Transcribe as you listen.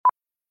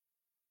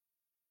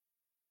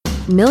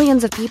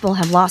Millions of people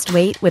have lost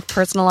weight with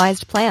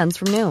personalized plans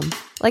from Noom.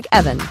 Like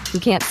Evan, who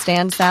can't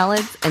stand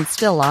salads and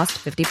still lost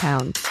 50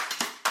 pounds.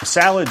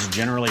 Salads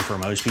generally for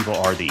most people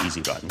are the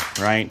easy button,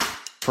 right?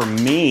 For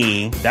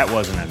me, that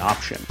wasn't an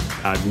option.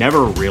 I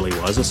never really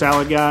was a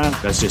salad guy.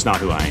 That's just not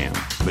who I am.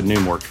 But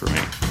Noom worked for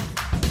me.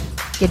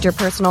 Get your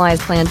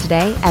personalized plan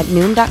today at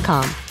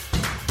Noom.com.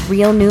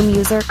 Real Noom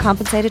user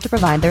compensated to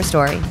provide their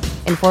story.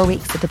 In 4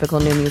 weeks, the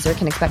typical Noom user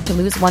can expect to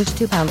lose 1 to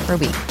 2 pounds per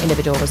week.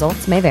 Individual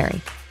results may vary.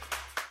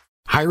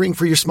 Hiring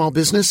for your small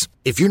business?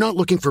 If you're not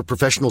looking for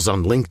professionals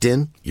on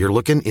LinkedIn, you're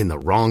looking in the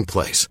wrong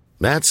place.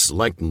 That's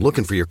like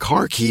looking for your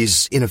car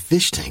keys in a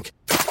fish tank.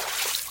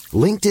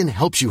 LinkedIn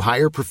helps you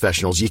hire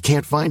professionals you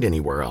can't find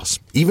anywhere else,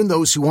 even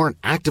those who aren't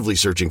actively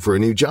searching for a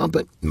new job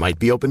but might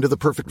be open to the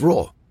perfect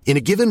role. In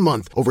a given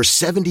month, over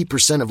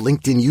 70% of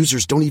LinkedIn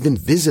users don't even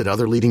visit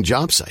other leading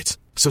job sites.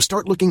 So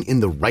start looking in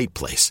the right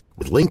place.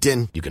 With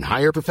LinkedIn, you can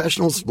hire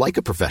professionals like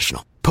a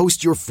professional.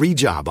 Post your free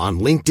job on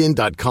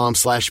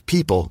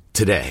linkedin.com/people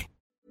today.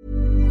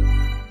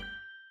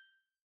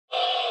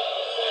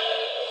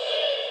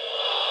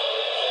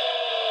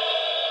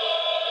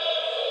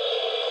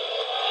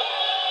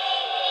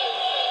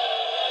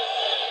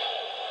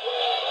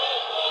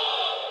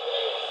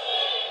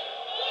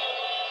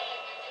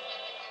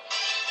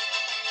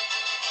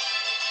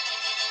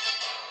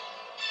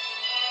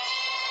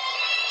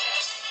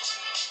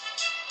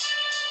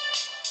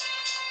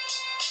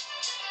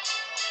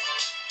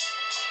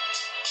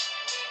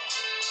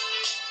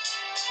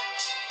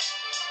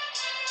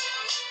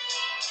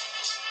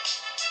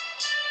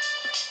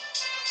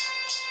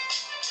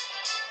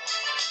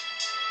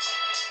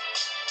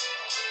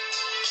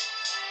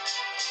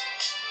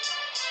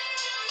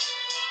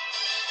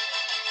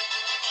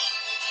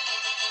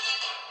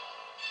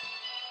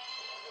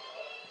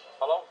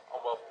 Hello and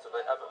welcome to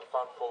the Everton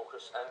Fan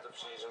Focus End of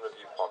Season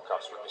Review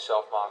podcast with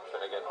myself, Mark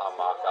Finnegan, and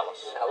Mark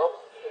Ellis. Hello.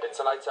 In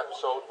tonight's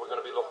episode, we're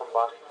going to be looking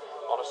back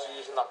on a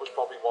season that was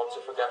probably one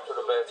to forget for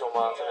Roberto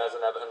Martinez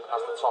and Everton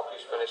as the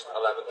Toffees finished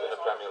 11th in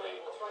the Premier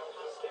League.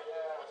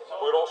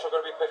 We're also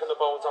going to be picking the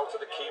bones out of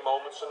the key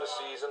moments from the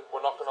season.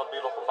 We're not going to be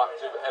looking back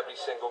to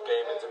every single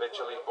game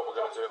individually, but we're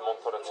going to do it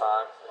month at a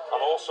time.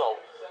 And also,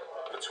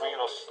 between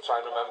us,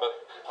 trying to remember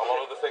a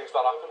lot of the things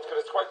that happened, because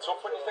it's quite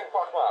tough when you think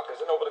back, Mark,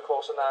 isn't it, over the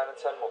course of 9 and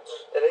 10 months?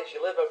 It is,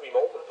 you live every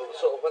moment, but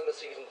sort of when the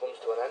season comes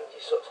to an end, you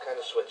sort of kind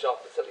of switch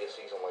off, particularly a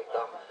season like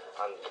that,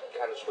 and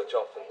kind of switch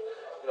off. And,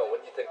 you know,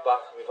 when you think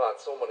back, we've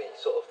had so many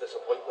sort of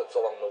disappointments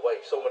along the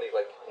way, so many,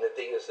 like,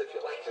 nadillas, if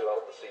you like,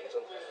 throughout the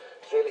season.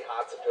 It's really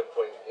hard to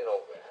pinpoint, you know,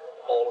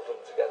 all of them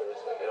together,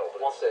 isn't it? You know,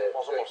 but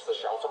wasn't much to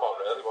shout about,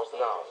 really, was there?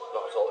 No,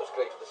 not at all. It's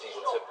great for the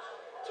season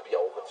to be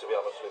over, to be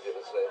honest with you,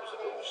 isn't it?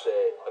 It was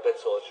a bit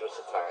torturous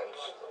at times.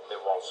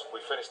 It was.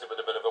 We finished it with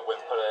a bit of a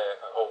whimper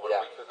over a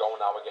week ago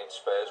now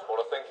against Spurs.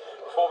 But I think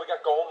before we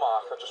get going,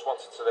 Mark, I just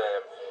wanted to.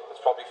 It's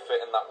probably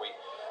fitting that we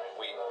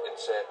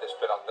insert this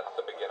bit at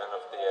the beginning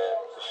of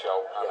the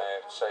show and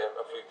say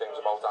a few things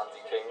about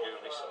Andy King, who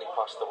recently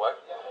passed away.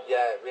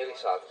 Yeah, really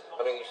sad.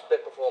 I mean, he was a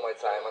bit before my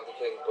time, Andy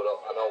King, but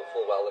I know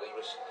full well that he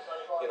was,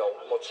 you know,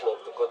 much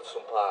loved at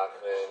Goodison Park.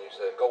 He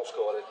was a goal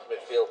scorer,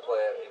 midfield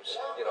player. He was,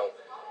 you know.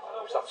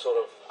 It was that sort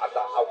of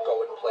that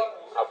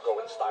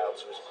outgoing style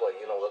to his play,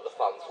 you know, that the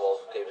fans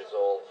loved, gave his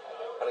all.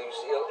 And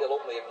he'll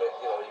openly admit,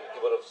 you know, he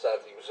would have said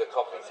he was a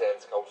coffee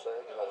turned coaster,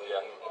 you know, he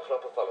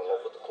proper fell in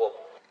love with the club.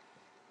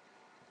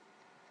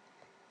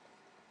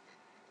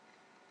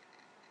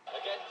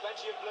 Again,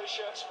 plenty of blue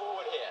shirts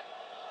forward here.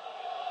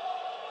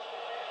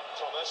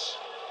 Thomas.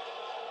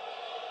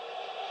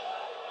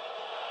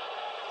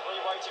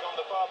 Three waiting on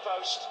the far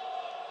post.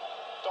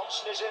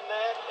 Dodson is in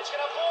there. It's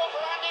going to fall for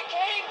Andy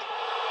King.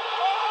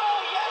 Oh,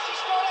 yes,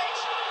 he's got it!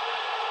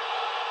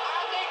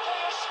 Andy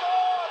King has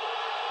scored!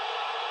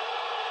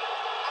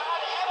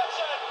 And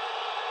Everton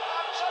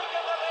have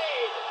taken the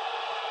lead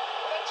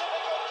with a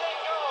typical King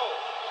goal.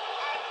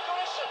 And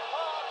Goodison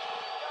Park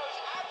goes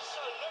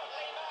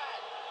absolutely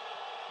mad.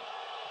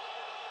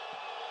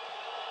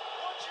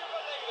 Would you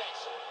believe it?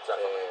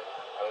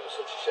 And it was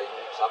such a shame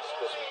because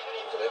there was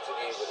an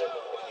interview with him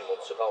a few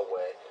months ago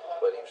where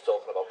he was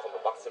talking about coming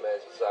back to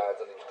Merseyside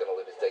and he was going to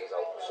live his days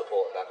out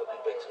supporting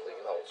Everton, basically,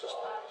 you know. It just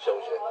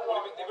shows you.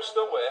 Well, he was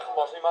still working,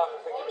 wasn't he, Mark?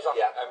 I think he was at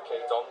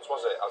MK Dons,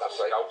 was it, as a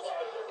scout?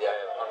 Right.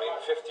 Yeah. I mean,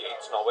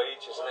 58's no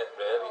age, isn't it,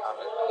 really? And,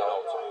 you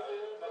know,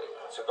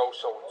 to go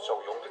so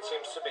young, it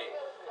seems to be.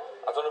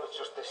 I don't know if it's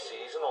just this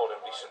season or in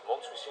recent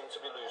months, we seem to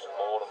be losing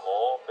more and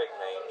more big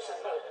names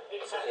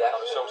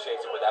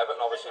associated with Everton.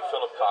 Obviously,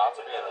 Philip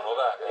Carter being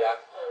another.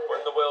 But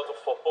in the world of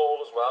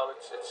football as well,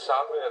 it's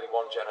sad really,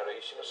 one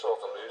generation is sort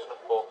of losing it.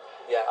 But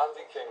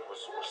Andy King was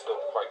still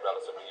quite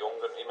relatively young,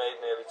 and he made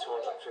nearly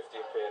 250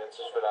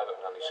 appearances for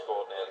Everton and he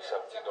scored nearly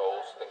 70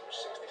 goals. I think it was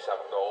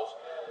 67 goals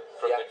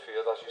from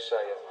midfield, as you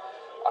say. And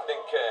I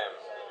think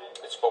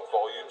it spoke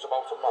volumes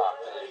about him, Mark,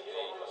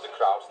 the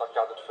crowds that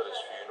gathered for his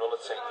funeral at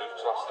St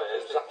Luke's last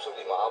Thursday. It was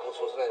absolutely marvellous,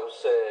 wasn't it? It was,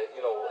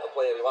 you know, a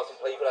player who hasn't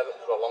played for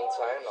Everton for a long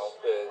time now,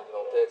 for, you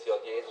know, 30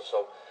 odd years or so,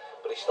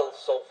 but he's still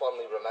so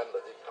fondly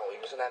remembered. You know, he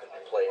was an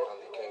Everton player,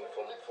 Andy King,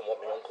 from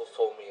what my uncles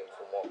told me and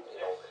from what,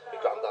 you know, my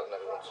granddad and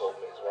everyone told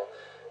me as well.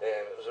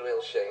 It was a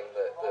real shame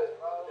that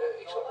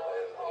he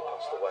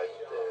passed away.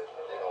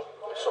 You know,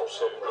 it was so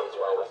suddenly as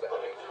well, wasn't it? I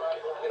mean,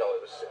 you know,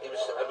 he was.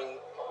 I mean,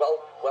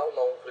 well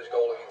known for his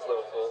goal against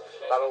Liverpool.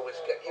 That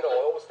always I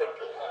always think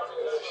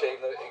it was a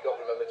shame that he got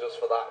remembered just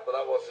for that. But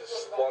that was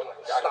his one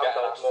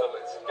standout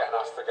moment.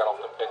 Getting asked to get off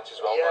the pitch as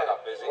well, yeah,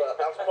 that busy. Well,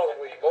 that's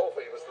probably more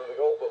famous than the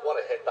goal. But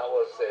what a hit that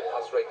was!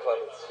 Past Ray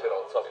Clements, you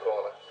know, top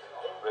corner.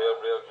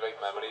 Real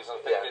great memories, and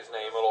I think his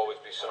name will always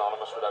be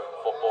synonymous with Everton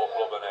Football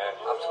Club, and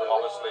absolutely.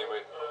 Obviously we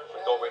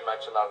thought we'd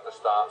mention that at the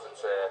start.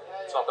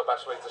 It's not the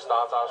best way to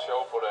start our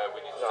show, but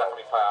we need to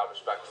definitely pay our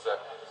respects to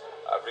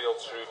a real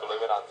true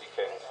believer, Andy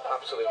King.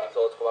 Absolutely,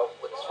 thoughtful out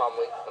with his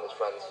family and his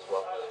friends as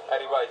well.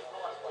 Anyway,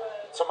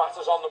 to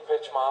matters on the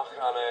pitch, Mark,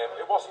 and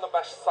it wasn't the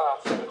best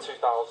start to the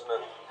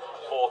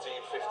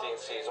 2014-15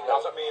 season,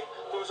 was it? I mean,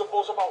 there was a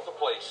buzz about the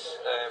place,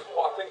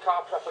 but I think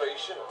our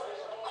preparation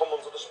come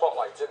under the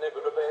spotlight, didn't it,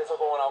 with Roberto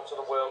going out to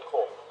the World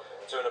Cup,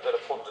 doing a bit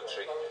of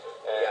punditry.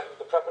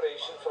 The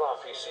preparation for our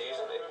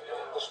pre-season,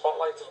 the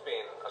spotlight has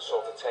been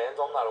sort of turned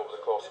on that over the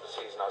course of the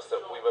season, as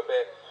that we were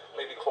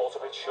maybe caught a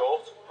bit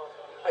short.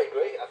 I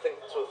agree. I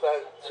think from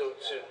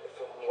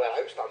where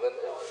I was standing,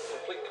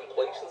 complete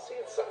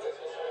complacency had set in.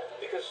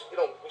 Because, you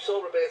know, we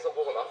saw Roberto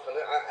pulling off, and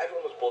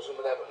everyone was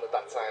buzzing with Everton at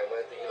that time.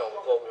 You know,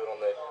 we thought we were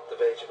on the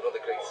verge of another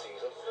great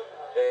season.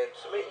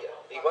 To me,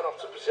 he went off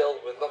to Brazil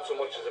with not so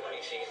much as a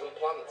pre-season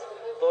planned.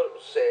 I thought it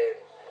was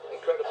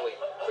incredibly,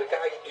 for a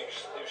guy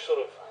who's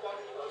sort of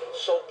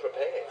so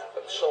prepared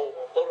and so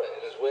thorough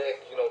in his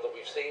work, you know, that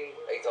we've seen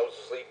 8 hours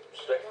of sleep,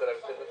 strict and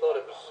everything. I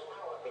thought it was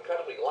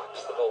incredibly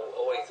lax to go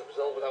away to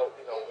Brazil without,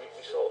 you know, we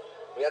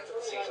entered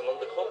the season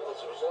undercooked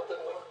as a result,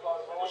 didn't we?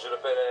 Was it a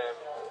bit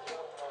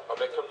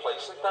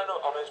complacent then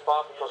on his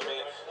part? Because I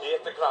mean, he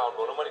hit the ground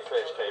running when he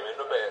first came in,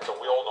 Roberto.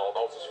 We all know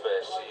about his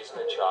first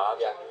season in charge,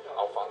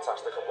 how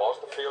fantastic it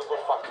was. The feel-good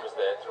factor was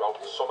there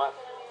throughout the summer.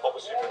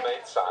 Obviously we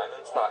made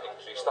signings that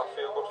increased that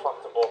feel-good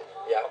factor, but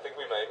I think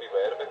we maybe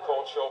were a bit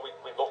caught short. We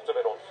looked a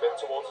bit unfit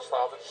towards the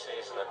start of the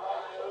season, and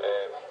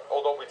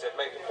although we did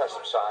make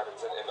impressive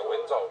signings in the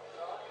window,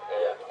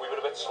 we were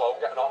a bit slow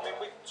getting on. I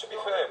mean, to be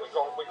fair, we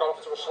got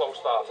off to a slow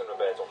start in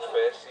Roberto's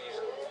first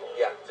season.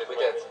 Yeah, we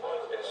did.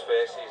 In his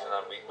first season,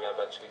 and we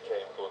eventually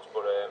came good.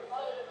 But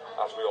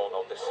as we all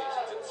know, this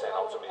season didn't turn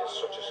out to be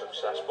such a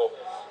success. But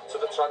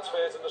to the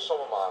transfers in the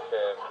summer, Mark,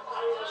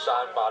 we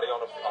signed Barry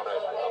on a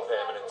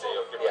permanent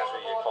deal, given a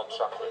 3-year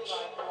contract, which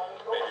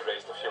maybe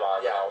raised a few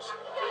eyebrows.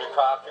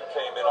 Lukaku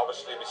came in,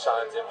 obviously we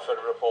signed him for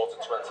a reported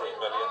 28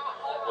 million,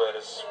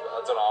 whereas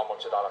I don't know how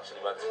much of that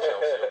actually went to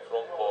Chelsea up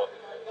front, but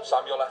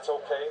Samuel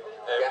Eto'o came.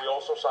 We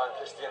also signed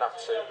Christian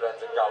Atsu,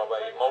 Brendan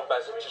Galloway, Mo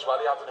Besic as well.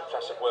 He had an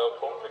impressive World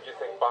Cup, if you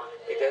think back.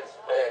 He did.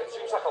 It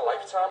seems like a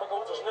lifetime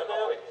ago, doesn't it,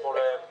 really? But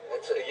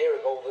it's a year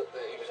ago that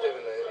he was doing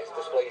his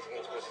displays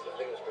against Brazil. I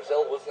think it was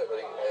Brazil, wasn't it,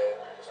 that he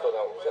stood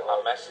out?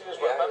 And Messi as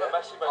well. Remember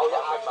Messi went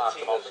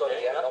Argentina,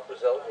 sorry, not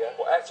Brazil,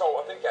 But Eto'o,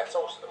 I think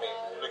Eto'o, I mean,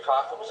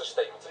 Lukaku was a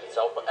statement in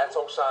itself, but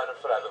Eto'o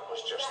signing for Everton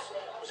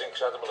was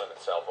incredible in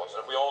itself, wasn't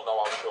it? We all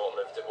know how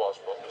short-lived it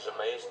was, but it was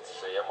amazing to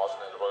see him,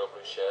 wasn't it, in the Royal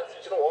Blue shirt. Do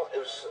you know what?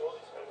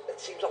 It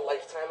seems a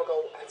lifetime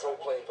ago, Eto'o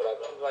playing for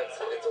Everton. Right?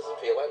 It doesn't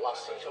feel like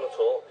last season at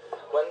all.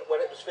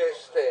 When it was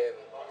first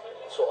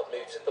sort of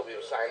mooted that we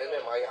were signing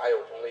him, I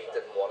openly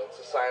didn't want him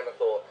to sign. I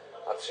thought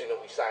I'd sooner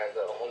we signed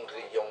a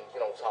hungry, young,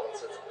 you know,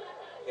 talented,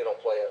 you know,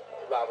 player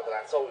rather than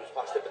Eto'o, who was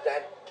past it. But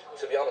then,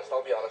 to be honest,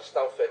 I'll be honest,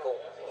 Stout Fickle,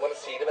 when I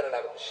see him in an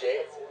Everton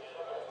shirt,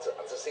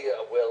 to see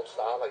a world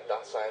star like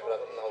that sign for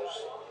Everton, I was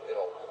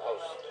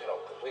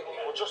completely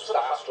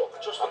starstruck.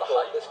 Just for the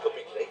hype. This could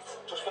be great.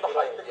 Just for the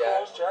hype it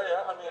caused,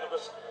 I mean, it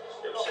was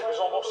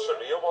almost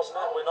surreal,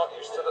 wasn't it? We're not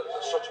used to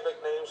such big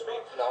names. I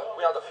mean,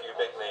 we had a few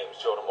big names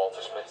during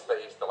Walter Smith's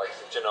days, the likes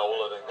of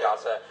Ginola and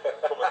Gaza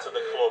coming to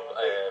the club.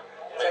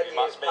 Maybe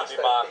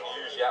Mark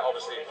Hughes,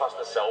 obviously he passed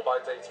the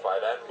sell-by dates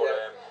by then, but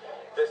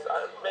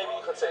maybe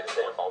you could say the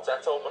same about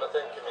Eto'o, but I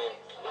mean,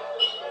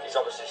 he's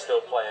obviously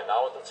still playing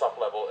now at the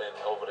top level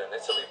over in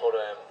Italy, but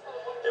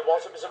it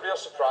was a real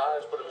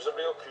surprise, but it was a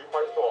real coup,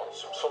 I thought,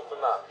 something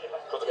that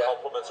could have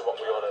complemented what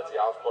we already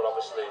have, but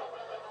obviously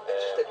it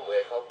just didn't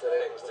work out, did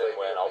it? Things didn't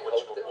work out,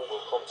 which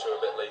we'll come to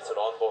a bit later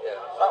on, but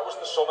that was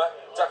the summer.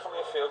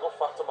 Definitely a feel-good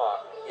factor,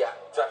 Mark. Yeah.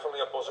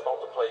 Definitely a buzz about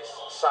the place,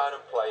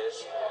 signing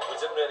players. We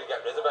didn't really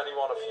get rid of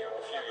anyone, a few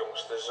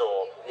youngsters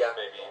or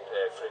maybe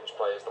fringe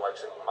players, the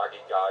likes of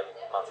Maggie Guy,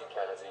 Matty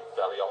Kennedy,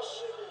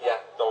 Velios.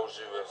 Those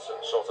who were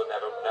sort of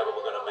never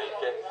were going to make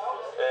it.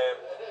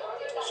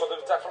 So there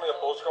was definitely a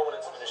buzz going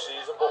into the new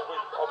season, but we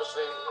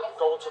obviously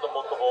going to the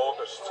month of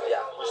August.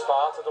 We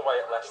started away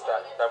at Leicester,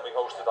 then we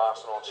hosted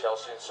Arsenal and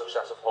Chelsea in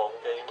successive home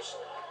games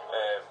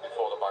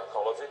before the bank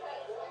holiday.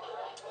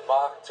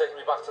 Mark, taking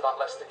me back to that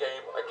Leicester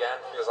game again,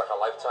 feels like a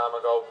lifetime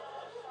ago.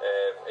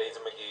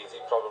 Aidan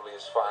McGeady, probably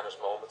his finest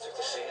moments of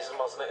the season,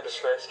 wasn't it, in his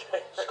first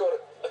game? He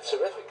scored a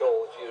terrific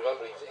goal, if you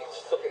remember. He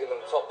stuck it in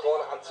the top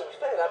corner, and to be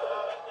fair,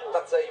 Everton,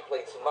 that day he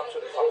played some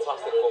absolutely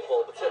fantastic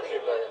football, particularly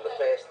in the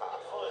first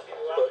half.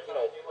 But, you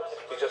know,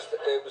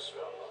 it was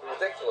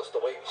ridiculous the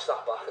way we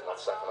sat back in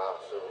that second half.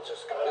 So we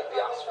just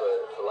completely asked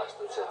for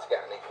Leicester to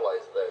get an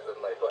equaliser there,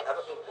 didn't they? But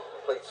Everton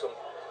played some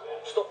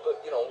stuff that,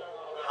 you know,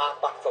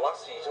 half back to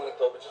last season. We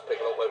thought we're just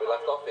picking up where we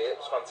left off here.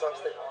 It was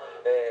fantastic.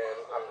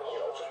 And,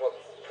 you know, just what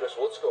Chris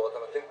Wood scored,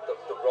 and I think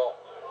the rot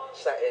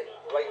set in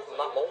right from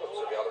that moment,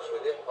 to be honest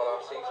with you, on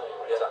our season.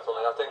 Yeah,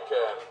 definitely. I think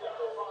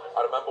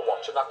I remember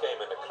watching that game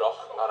in the Croc,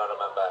 and I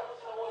remember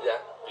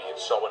being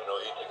so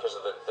annoyed because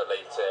of the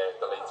late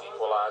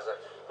equaliser,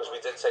 because we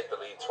did take the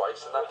lead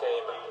twice in that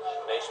game, and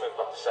Naismith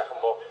got the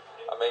second, but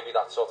and maybe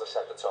that sort of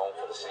set the tone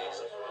for the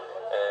season.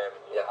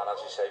 And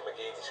as you say,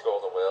 McGeady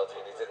scored the world,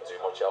 and he didn't do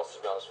much else,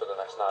 to be honest, for the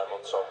next 9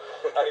 months. So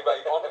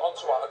anyway, on to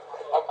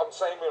I'm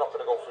saying we're not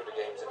going to go through the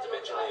games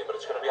individually, but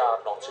it's going to be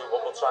hard not to,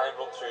 but we'll try and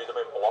run through them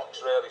in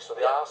blocks, really. So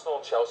the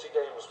Arsenal-Chelsea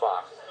game was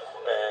back.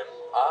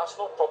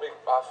 Arsenal, probably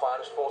our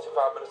finest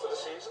 45 minutes of the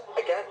season.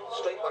 Again,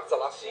 straight back to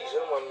last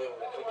season, when we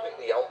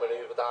completely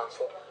outmanoeuvred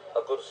Arsenal.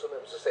 At Goodison,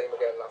 it was the same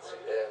again. At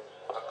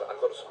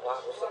Goodison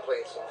Park, was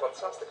playing some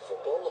fantastic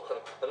football, looking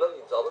 $1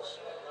 million.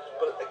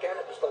 But again,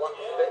 it was the lack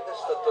of fitness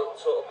that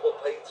sort of put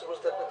paid to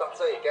us, didn't it, that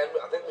day? Again,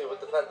 I think we were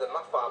defending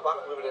that far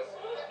back. We were in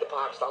the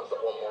park stand at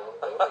one moment,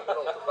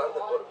 defending,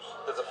 but it was...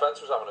 The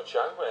defence was having a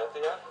chang, weren't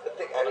they, I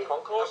think on the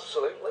concourse?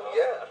 Absolutely,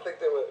 yeah. I think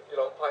they were,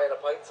 paying a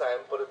pint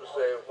time, but it was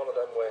one of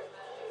them where,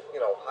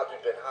 had we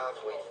been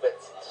halfway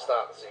fit to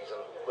start the season,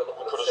 we're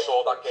looking at 6 could have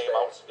saw that game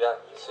out, Yeah,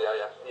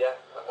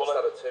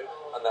 instead of 2.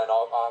 And then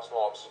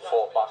Arsenal obviously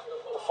fought back.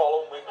 The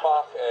following week,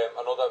 Mark,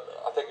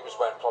 I think it was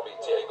when probably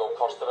Diego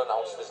Costa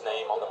announced his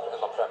name in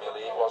the Premier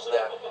League, wasn't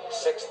it?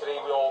 6-3,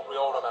 we all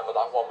remember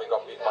that one. We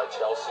got beat by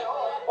Chelsea.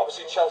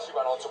 Obviously Chelsea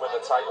went on to win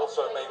the title,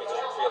 so it maybe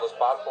doesn't feel as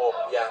bad, but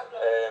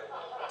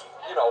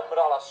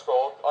Morales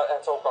scored.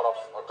 Eto'o got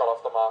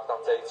off the mark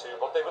that day too,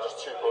 but they were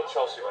just too good,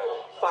 Chelsea were.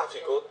 Far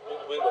too good.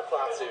 We were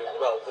far too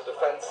well. The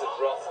defensive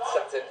rot had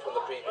set in from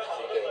the previous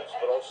 2 games,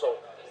 but also,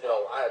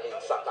 I hadn't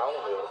even sat down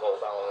and we were all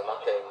down in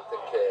that game. I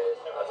think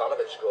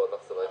Ivanovic scored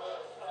after like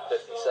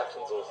 50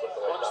 seconds or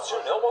something like that.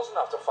 It was 2-0,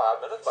 wasn't it, after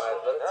 5 minutes?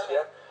 5 minutes,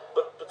 yeah.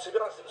 But to be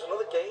honest, it was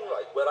another game,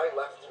 right, where I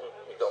left,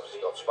 we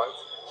obviously got spanked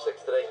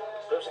 6-3,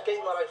 but it was a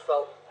game where I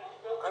felt,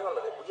 hang on a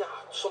minute, we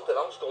had something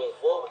else going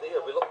forward here.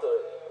 We looked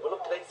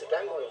great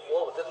again going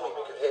forward, didn't we?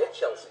 We could hit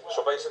Chelsea.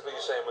 So basically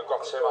you're saying we've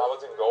got Tim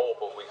Howard in goal,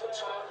 but we can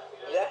score.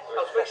 Yeah,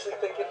 I was basically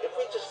thinking, if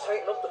we just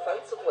tighten up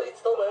defensively, it's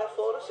still there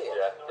for us here.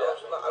 Yeah.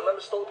 I remember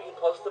still being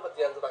positive at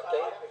the end of that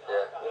game.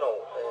 Yeah.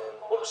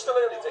 Well, it was still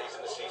early days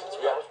in the season, to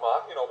be honest,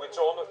 Mark. We'd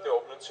drawn with the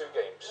opening 2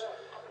 games,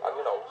 and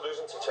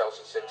losing to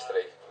Chelsea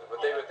 6-3.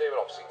 They were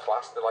obviously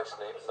classed. The likes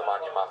of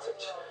Nemanja Matic,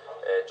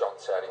 John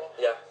Terry,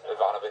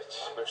 Ivanovic.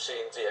 We've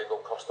seen Diego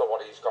Costa,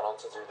 what he's gone on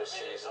to do this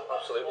season.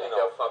 Absolutely,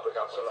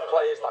 Fabregas.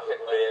 Players that can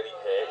really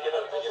hit,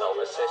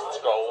 assists,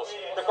 goals.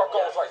 They've got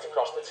goals right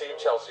across the team,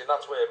 Chelsea, and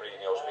that's where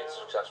Mourinho's been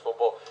successful.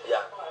 But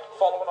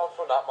following on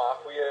from that,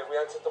 Mark, we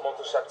entered the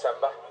month of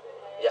September.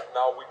 Yeah.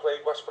 Now we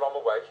played West Brom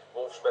away,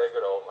 Wolfsburg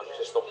at home, and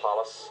Crystal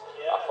Palace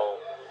at home.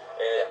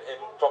 In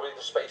probably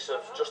the space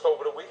of just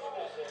over a week.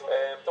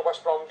 The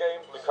West Brom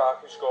game,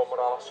 Lukaku scored,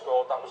 Morales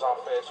scored. That was our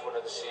first win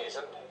of the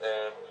season.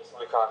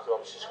 Lukaku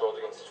obviously scored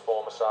against his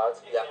former side.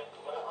 Yeah.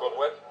 Good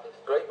win.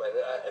 Great win.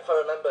 If I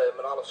remember,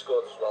 Morales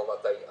scored as well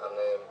that day,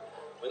 and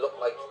we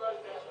looked like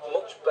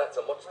much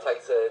better, much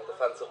tighter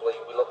defensively.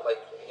 We looked like,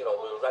 we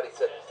were ready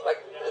to,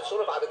 it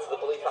sort of added to the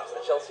belief after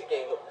the Chelsea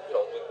game that,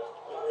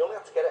 we only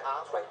had to get it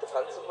half right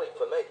defensively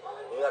for me.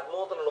 And we had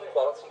more than enough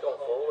quality going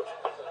forward.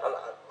 And,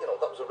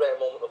 that was a rare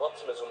moment of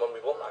optimism when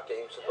we won that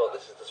game. So,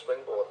 this is the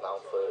springboard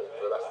now for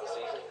the rest of the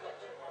season.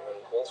 And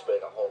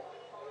Wolfsburg at home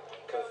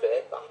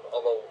confirmed that.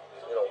 Although,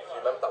 if you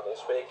remember that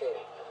Wolfsburg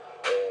game,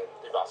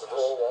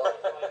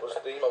 4-1 was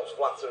the most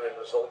flattering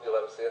result you'll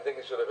ever see. I think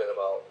it should have been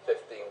about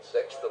 15-6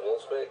 to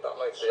Wolfsburg that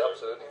night. They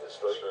absolutely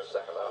destroyed the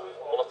second half.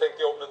 Well, I think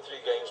the opening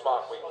 3 games,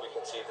 Mark, we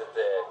conceded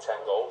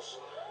 10 goals.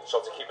 So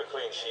to keep a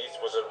clean sheet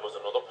was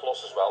another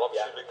plus as well.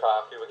 Obviously,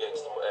 Lukaku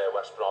against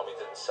West Brom, he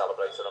didn't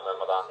celebrate, I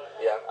remember that.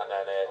 Yeah. And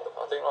then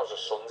I think it was a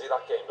Sunday,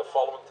 that game. The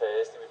following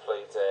Thursday we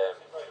played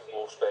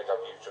Wolfsburg, as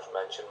you just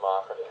mentioned,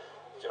 Mark. And,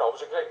 it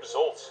was a great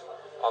result.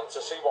 And to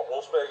see what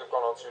Wolfsburg have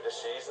gone on to this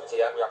season, to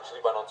think we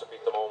actually went on to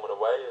beat them home and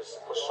away,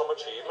 was some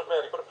achievement,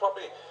 really. But it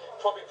probably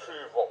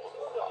proved what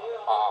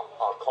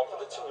our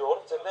confidence in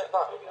Europe, didn't it?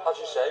 That, as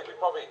you say, we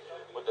probably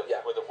with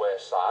the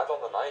worst side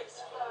on the night.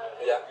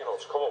 Yeah,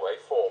 to come away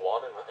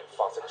 4-1 in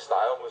emphatic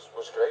style was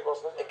great,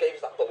 wasn't it? It gave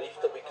us that belief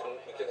that we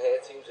can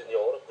hurt teams in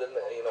Europe, didn't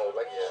it?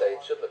 Like you say,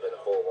 it shouldn't have been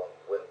a 4-1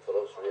 win for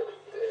us, really,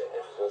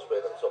 if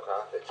Wolfsburg had took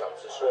half their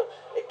chances. So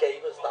it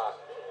gave us that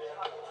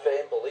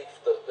firm belief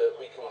that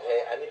we can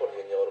hurt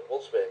anybody in Europe.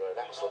 Wolfsburg are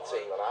an excellent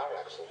team and are an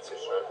excellent team.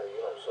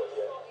 So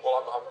yeah.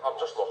 Well, I'm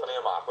just looking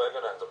here, Mark. We're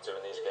going to end up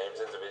doing these games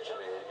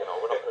individually. We're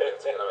not going to be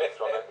able to get away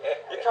from it.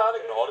 You can't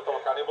ignore it,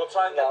 though, can you? We'll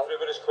try and get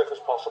through it as quick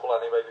as possible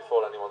anyway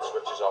before anyone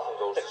switches off and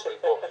goes to sleep.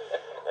 But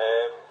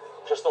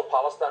Crystal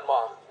Palace,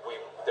 Denmark,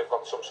 they've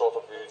got some sort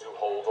of voodoo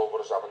hold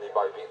over us, haven't they,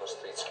 by beating us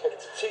 3-2.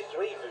 It's a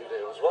 2-3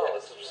 voodoo as well. Yeah.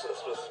 It's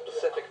a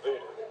specific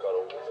voodoo they've got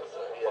over us, isn't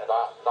it? Yeah.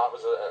 But that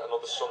was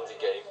another Sunday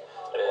game.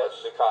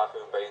 Lukaku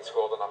and Bain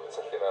scored on that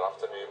particular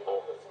afternoon, but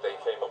they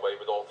came away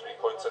with all 3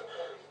 points, and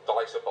the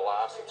likes of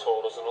Balassi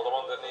tore us another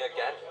one, didn't he,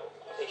 again?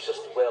 He's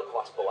just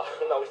world-class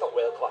Balassi. No, he's not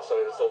world-class,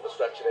 sorry, that's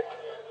overstretching it.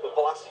 But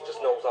Balassi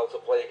just knows how to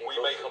play against us.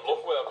 We make him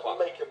look world-class.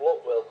 We make him look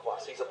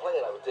world-class. He's a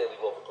player I would dearly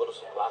love at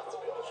Goodison Park, to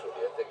be honest with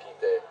you. I think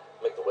he'd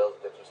make the world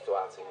of difference to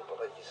our team.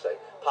 But like you say,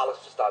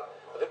 Palace just had,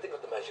 I think they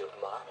got the measure of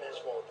Martinez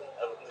more than,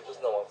 and they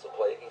just know how to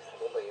play against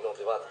them, don't they? You know,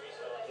 they've had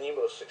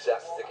numerous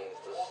successes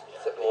against us.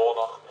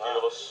 Warnock,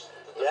 Pulis.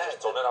 Yeah,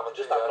 just done it, haven't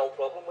just they? had no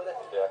problem with it.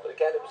 Yeah. But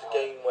again, it was a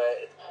game where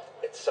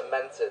it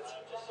cemented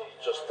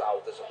just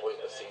how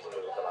disappointing the season we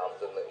were going to have.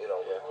 And, you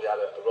know, we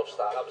had a rough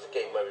start. That was a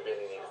game where we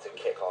really needed to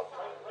kick on.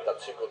 We had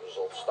 2 good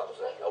results. That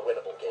was a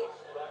winnable game.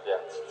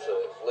 Yeah. To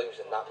lose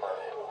in that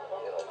manner,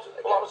 you know.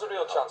 Again, well, that was a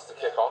real chance to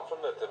kick on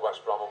from the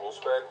West Brom and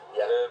Wolfsburg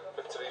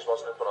victories,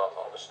 wasn't it? But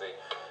obviously,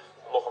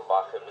 looking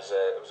back, it was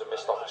a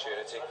missed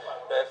opportunity.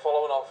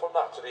 Following on from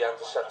that, to the end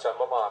of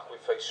September mark, we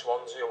faced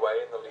Swansea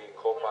away in the League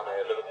Cup and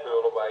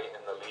Liverpool away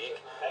in the League.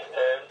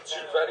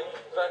 2 very,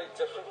 very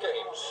different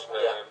games.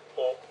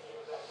 But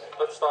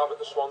let's start with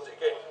the Swansea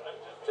game.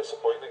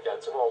 Disappointing again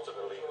to go out of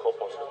the League Cup,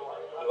 wasn't it?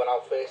 We went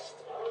out first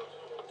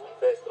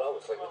throw.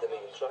 It's like we didn't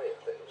even try it.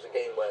 It was a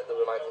game where that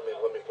reminded me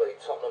of when we played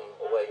Tottenham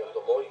away under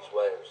Moyes,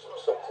 where it was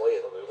so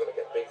clear that we were going to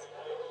get beat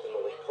in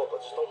the League Cup.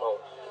 I just don't know,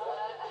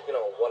 you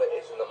know, what it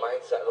is in the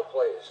mindset of the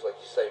players. Like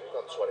you say, we've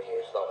gone 20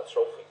 years without a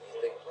trophy. You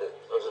think that...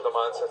 Was it the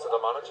mindset of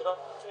the manager,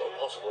 though?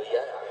 Possibly,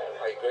 yeah.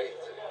 I agree.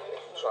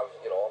 It can try,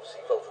 you know,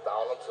 obviously filter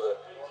down onto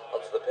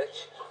the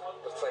pitch.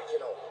 But it's like,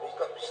 you know, we've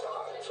got to be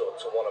starting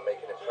to want to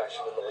make an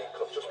impression in the League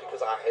Cup. Just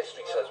because our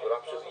history says we're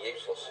absolutely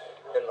useless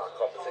in that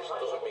competition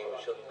doesn't mean we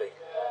shouldn't be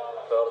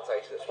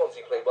prioritising it.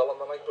 Swansea played well on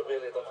the night, but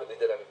really I don't think they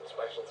did anything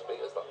special to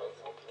beat us that night.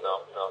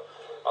 No.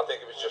 I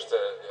think it was just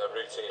a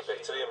routine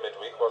victory in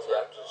midweek, wasn't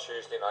it? It was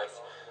Tuesday night.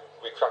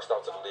 We crashed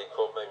out to the League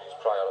Cup, maybe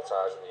just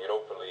prioritising the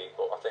Europa League,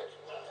 but I think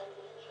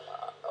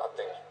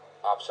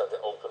I've said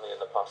it openly in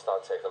the past,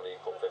 I'd take a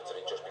League Cup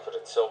victory just because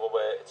it's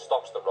silverware, it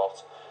stops the rot,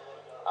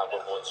 and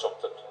we've won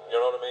something. You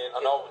know what I mean? I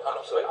know,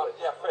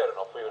 fair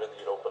enough, we were in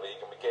the Europa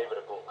League and we gave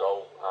it a good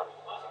go, and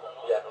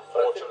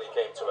unfortunately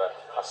came to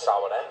a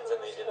sour end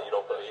in the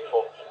Europa League,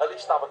 but at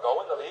least have a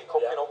go in the League Cup,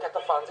 you know, get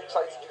the fans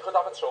excited. You could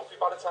have a trophy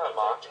by the time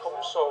March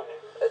comes, so...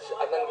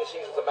 and then the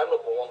season's a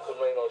memorable one, can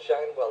rain or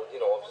shine. Well, you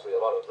know, obviously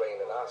a lot of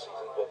rain in our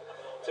season, but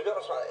to be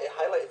honest, it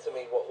highlighted to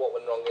me what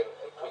went wrong in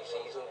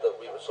pre-season, that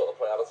we were sort of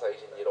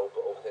prioritising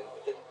Europa over things.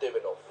 We didn't do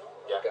enough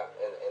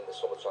in the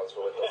summer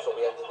transfer window, so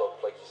we ended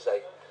up, like you say,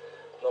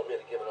 not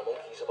really giving a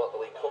monkeys about the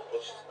League Cup,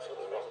 which is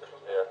totally wrong.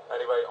 Yeah,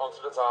 anyway, on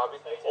to the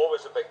derby.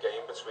 Always a big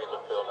game between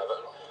Liverpool and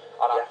Everton.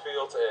 And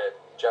Anfield,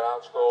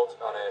 Gerrard scored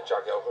and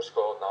Jagielka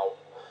scored. Now,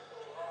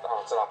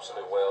 that's an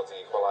absolute world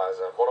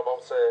equaliser. What about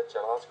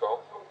Gerrard's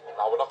goal?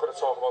 Now, we're not going to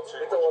talk about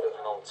too much, because,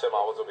 you know, Tim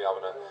Howard will be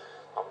having a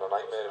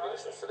nightmare if he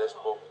listens to this,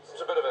 but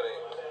there's a bit of a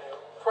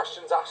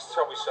questions asked,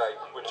 shall we say,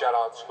 with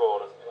Gerrard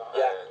scoring.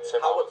 Tim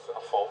Howard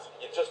at fault.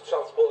 You just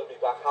transported me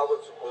back.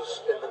 Howard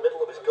was in the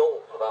middle of his goal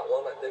for that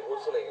one, I think,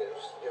 wasn't he? It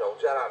was, you know,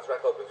 Gerrard's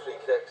record with free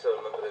kicks. I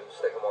remember him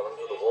sticking one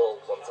under the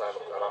wall one time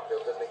at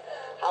Anfield, didn't he?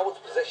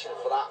 Howard's position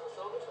for that,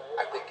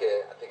 I think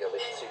at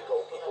least 2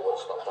 goalkeeper would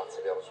have stopped that, to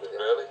be honest with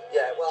you. Really?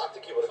 Yeah, well, I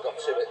think he would have got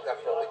to it,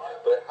 definitely.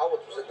 But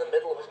Howard was in the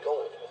middle of his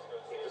goal.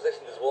 He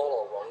positioned his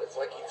wall all wrong. It's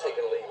like he'd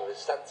taken a leave of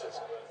his senses.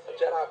 And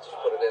Gerrard just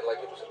put it in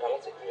like it was a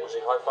penalty. Was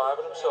he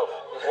high-fiving himself?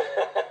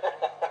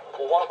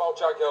 Well, what about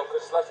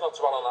Jagielka's? Let's not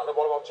dwell on that.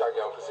 What about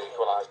Jagielka's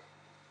equaliser?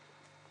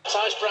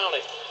 Ties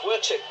Browning,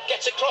 works it,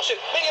 gets it, cross it,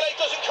 Mignolet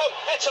doesn't come,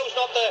 Eto's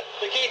not there,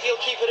 McGeady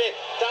will keep it in,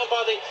 down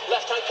by the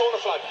left-hand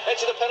corner flag,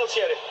 into the penalty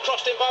area,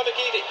 crossed in by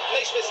McGeady,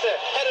 Naismith's there,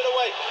 headed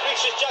away,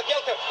 reaches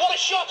Jagielka, what a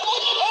shot, oh,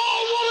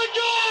 what a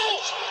goal,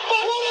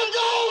 what a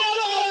goal,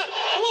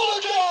 what a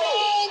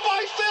goal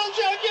by Phil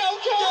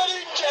Jagielka,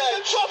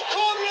 in the top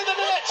corner of the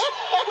net,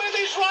 with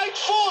his right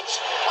foot,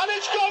 and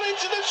it's gone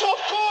into the top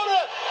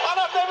corner, and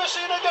I've never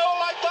seen a goal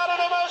like that in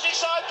a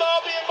Merseyside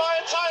derby in my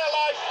entire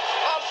life,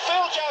 and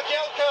Phil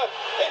Jagielka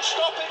in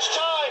stoppage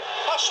time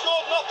has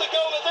scored not the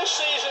goal of this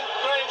season,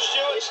 Graham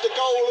Stewart. It's the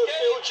goal of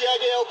Phil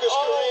Jagielka's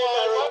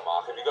career.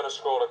 Mark, if you're going to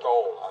score a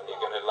goal and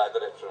you're going to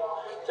leather it from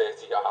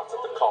 30 yards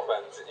at the cop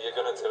end, you're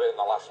going to do it in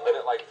the last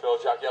minute like Phil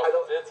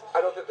Jagielka did.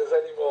 I don't think there's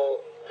any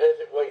more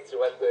perfect way to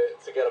end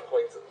it, to get a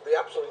point. The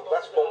absolute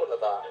best moment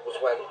of that was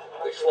when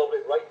they slowed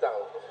it right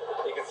down.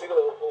 You can see the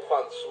Liverpool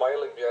fans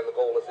smiling behind the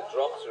goal as it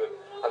dropped to him,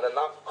 and then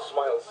that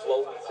smile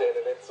slowly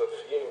turning into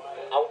fume,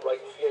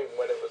 outright fume,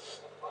 when it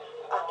was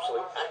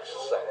absolute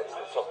exercise into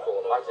the top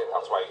corner. I think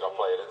that's why he got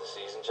player of the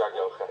season,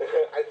 Jagielka.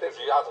 I think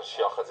he had a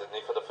shocker, didn't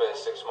he, for the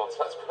first 6 months,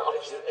 let's be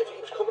honest. If he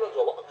was coming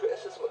under a lot of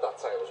criticism at that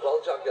time as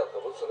well,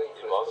 Jagielka, wasn't he,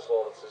 for his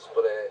performances,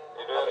 but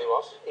he really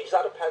was. He's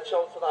had a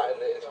penchant for that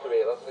in his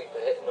career, hasn't he, for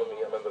hitting them.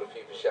 I remember a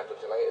few for Sheffield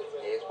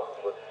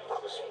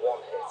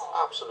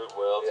absolute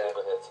world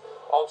to hit.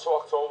 On to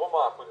October,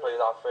 Mark, we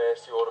played our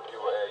first Europa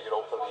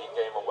League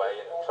game away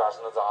in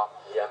Krasnodar.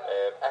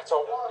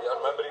 Eto, I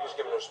remember he was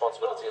given the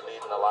responsibility of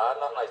leading the line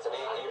that night, and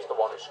he was the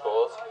one who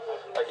scored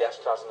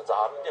against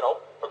Krasnodar. You know,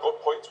 a good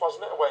point,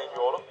 wasn't it, away in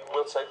Europe?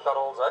 We'll take that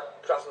all day.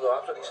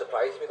 Krasnodar really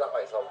surprised me that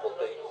night, how good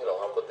they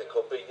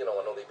could be. You know,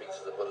 I know they beat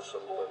us at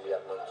Buddhism when we had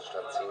an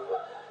under-strength team,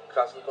 but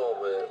Krasnodar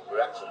were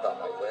excellent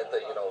that night, weren't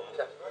they? You know, we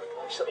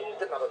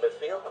didn't have a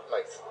midfield that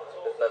night,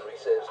 if memory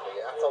serves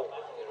me. Eto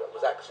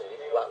was excellent,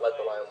 led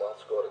the line well,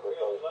 scored a good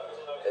goal.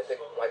 I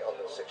think right on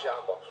the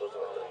 6-yard box,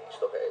 wasn't it, that he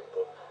stuck it in,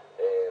 but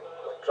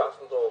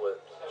Krasnodar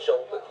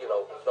showed that, you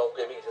know, there's no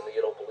gimmies in the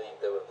Europa League,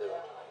 they were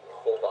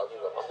full value.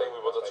 I think we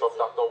would have took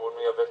that though,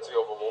 wouldn't we? A victory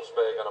over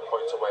Wolfsburg and a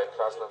point away at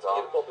Krasnodar.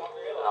 You'd probably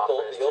in our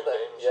thought first the 2 other,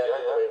 games.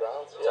 the way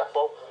around.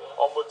 Defo.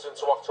 Onwards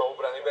into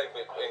October anyway,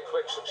 in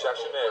quick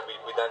succession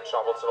we then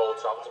travelled to Old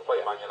Trafford to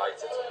play Man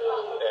United.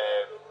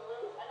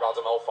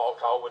 Radamel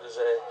Falcao with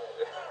his...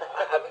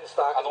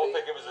 I don't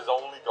think it was his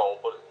only goal,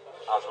 but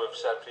as we've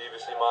said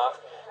previously, Mark,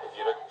 if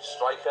you're a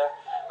striker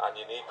and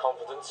you need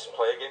confidence,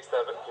 play against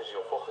Everton because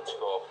you'll fucking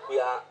score.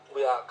 We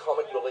are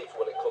comic relief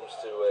when it comes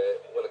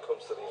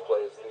to these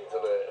players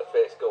needing a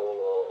first goal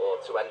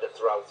or to end a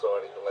drought or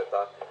anything like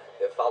that.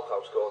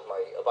 Falcao scored. My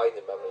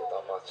abiding memory of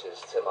that match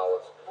is Tim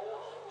Howard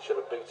should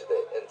have booted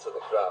it into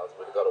the crowd,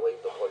 but he got away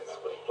with the points,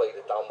 but he played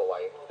it down the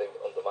line, I think,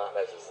 under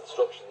Martinez's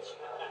instructions,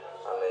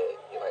 and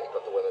United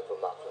got the winner from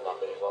that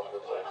move on,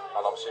 didn't they?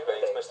 And obviously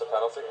Baines missed the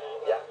penalty.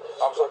 Yeah.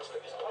 I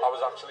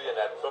was actually in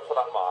Edinburgh for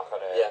that, Mark,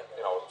 and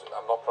you know,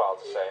 I'm not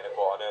proud of saying it,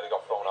 but I nearly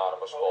got thrown out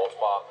of a sports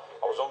bar.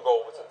 I was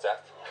hungover to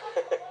death.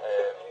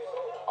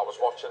 I was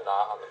watching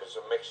that, and there was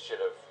a mixture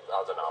of,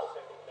 I don't know,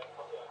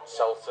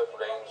 Celtic,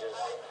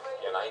 Rangers,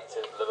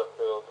 United,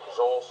 Liverpool. There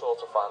was all sorts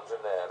of fans in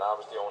there, and I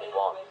was the only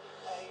one.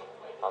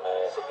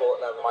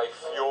 And my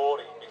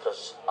fury,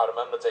 because I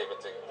remember David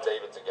De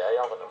Gea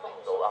having an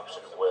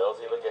absolute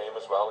worldie of a game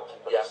as well, and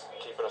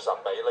keeping us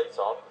at bay late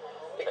on.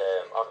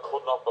 I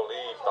could not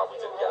believe that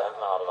we didn't get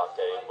anything out of that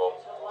game, but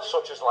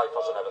such is life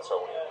as an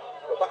Evertonian.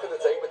 Well, back in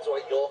the day with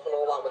Dwight York and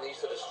all that, when he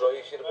used to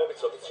destroy us, you'd have probably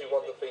took a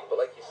 2-1 defeat, but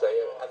like you say,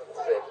 Everton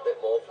deserved a bit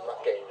more from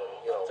that game, and,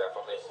 you know,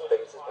 definitely.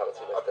 Baines'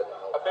 penalty miss didn't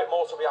help. A bit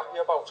more to be happy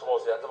about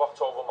towards the end of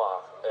October,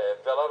 Mark.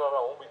 Villa at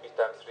home, we beat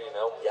them 3-0.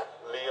 Yeah.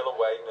 Lille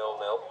away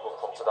 0-0. We'll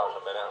come to that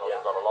in a minute. I know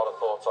you've got a lot of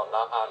thoughts on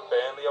that. And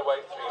Burnley away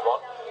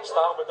 3-1.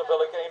 Starting with the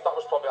Villa game, that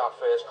was probably our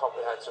first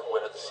comprehensive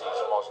win of the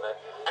season, wasn't it?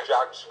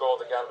 Jags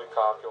scored again,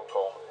 Lukaku and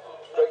Coleman.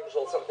 Great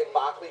results, and I think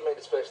Barkley made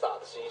his first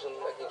start of the season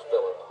against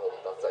Villa at home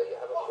that day.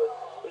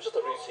 It was just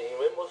a routine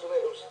win, wasn't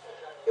it? It was,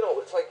 you know,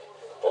 it's like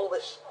all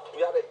this.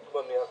 We had it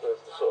when we had the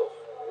sort of,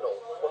 you know,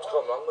 what's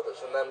gone wrong with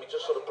us, and then we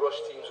just sort of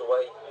brushed teams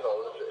away. You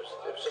know,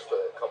 it was just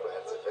a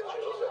comprehensive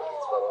victory, wasn't it?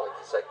 Against Villa, like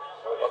you say,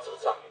 lots of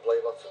attacking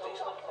play, lots of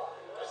decent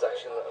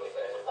possession, and we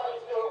hit.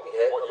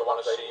 What you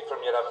want to see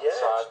from your Everton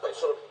side, it's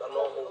sort of a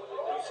normal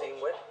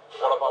routine win.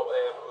 What about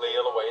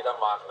Lille away then,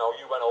 Mark? Now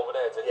you went over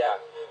there, didn't you?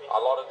 A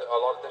lot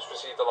of this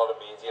received a lot of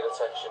media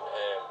attention.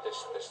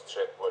 This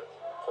trip, for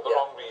the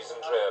wrong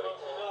reasons, really.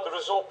 The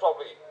result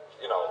probably,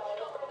 you know,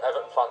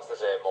 Everton fans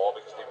deserve more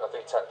because I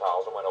think 10,000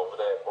 went over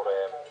there. But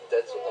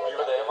you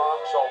were there,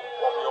 Mark. So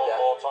what were your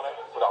thoughts on it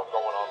without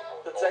going on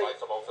all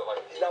night about it?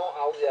 Like, no,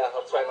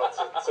 I'll try not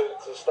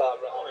to start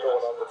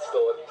going on with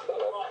stories.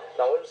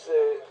 No, it was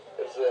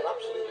an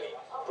absolutely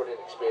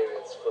brilliant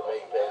experience for me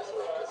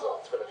personally, because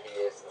it's been a few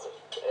years since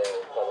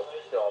I've followed.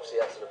 You know,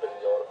 obviously Everton have been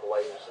in Europe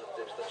away. It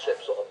was the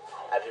trip sort of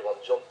everyone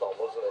jumped on,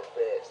 wasn't it?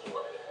 First, and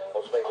I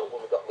was made up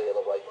when we got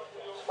Lille away.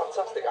 It was a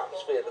fantastic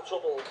atmosphere. The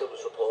trouble that was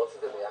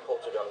reported in the Echo,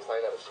 to be honest,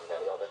 I never seen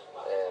any of it.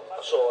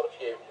 I saw a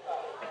few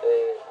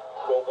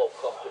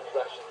RoboCop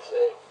impressions,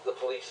 the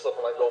police,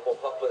 something like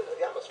RoboCop, but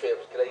the atmosphere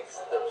was great.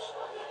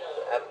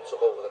 Everton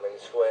took over the main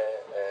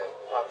square,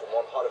 apart from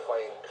one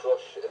horrifying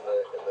crush in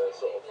the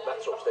sort of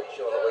metro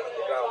station on the way to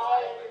the ground.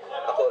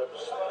 I thought it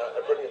was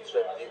a brilliant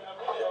trip.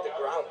 The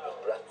ground was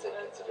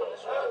breathtaking, to be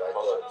honest with you. I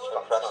thought it was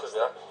fantastic.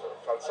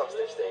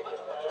 Fantastic stadium,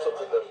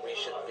 something that we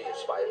should be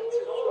aspiring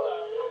to as well.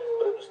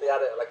 But they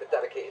had like a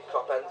dedicated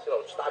cop end, you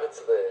know, just added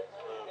to the.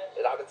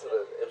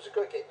 It was a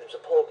good game. It was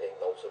a poor game,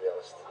 though, to be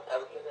honest.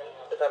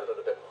 If Everton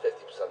had been 50%,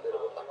 they'd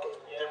have won that game.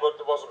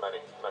 There wasn't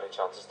many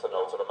chances to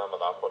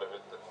remember that, but it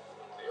was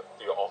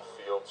the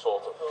off-field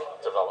sort of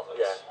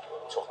developments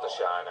took the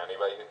shine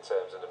anyway in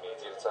terms of the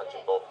media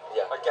attention. But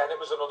again, it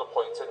was another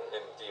point in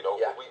the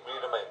Europa. We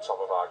remained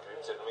top of our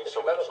group, didn't we? So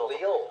remember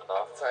Lille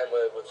at the time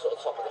were sort of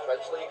top of the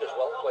French league as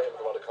well, playing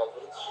with a lot of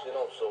confidence. You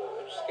know, so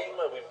it was a game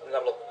where we didn't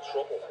have a lot of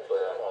trouble, but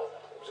you know,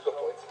 it was a good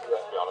point.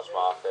 Let's be honest,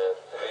 Mark.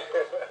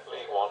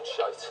 League One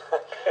shite.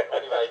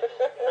 Anyway,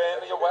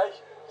 Burnley away.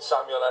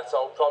 Samuel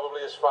Eto'o,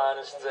 probably his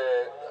finest,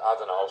 I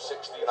don't know,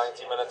 60,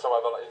 90 minutes,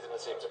 however. He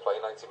didn't seem to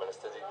play 90 minutes,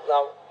 did he?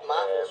 No,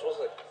 marvellous,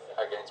 wasn't it?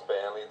 against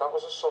Burnley. That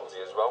was a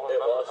Sunday as well. It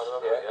was,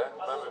 I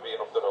remember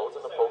being up the road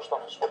in the post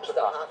office. It was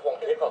that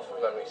half-one kick-off, if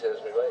memory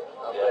serves me right,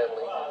 and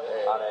Burnley.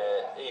 And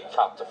he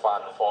capped a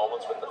fine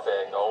performance with the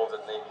third goal,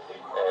 didn't he?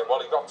 Well,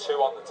 he got 2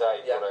 on the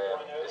day,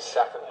 but his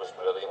second was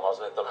brilliant,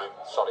 wasn't it? The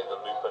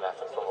looping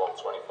effort from about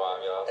 25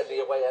 yards. And the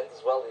away end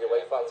as well, the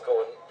away fans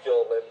going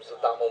pure limbs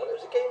at that moment.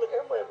 It was a game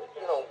again where,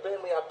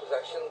 Burnley had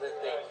possession,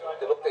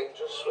 they looked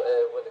dangerous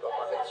when they got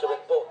back into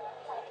it, but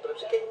it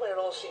was a game where it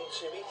all seemed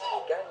too easy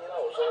again, it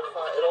was all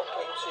fine, it all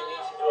came too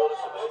easy for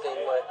us. It was a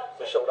game where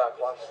we showed our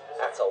class.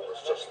 Eto'o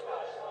was just,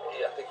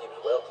 I think he was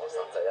world class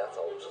that day.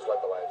 Eto'o just led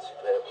the line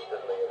superbly,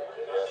 didn't he?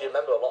 And if you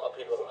remember, a lot of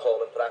people were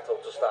calling for Eto'o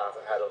to start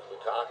ahead of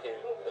Lukaku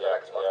in the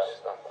next match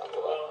after that.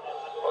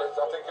 Well,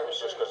 I think it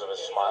was just because of his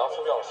smile, to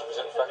be honest. It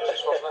was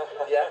infectious,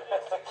 wasn't it?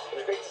 It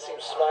was great to see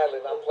him smiling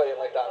and playing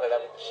like that in an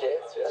empty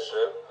shirt. Yeah.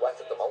 True. Wet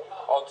at the mouth.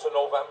 On to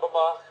November,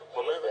 Mark.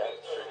 We're moving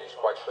through these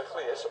quite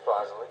quickly here,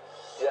 surprisingly.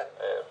 Yeah.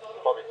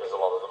 Probably because a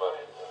lot of them are...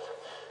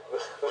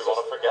 we want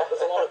to forget.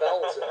 There's a lot of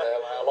L's in there,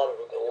 a lot of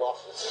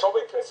losses. So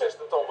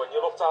inconsistent, though. When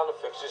you look down the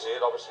fixtures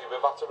here, obviously we've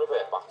had to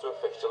revert back to a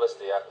fixture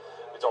list here.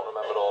 We don't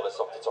remember all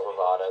this off the top of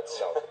our heads.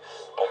 No.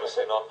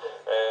 Obviously not.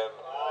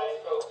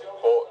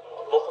 But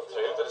looking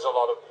through, there's a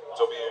lot of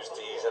W's,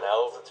 D's and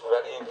L's. It's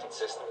very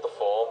inconsistent, the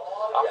form.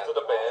 After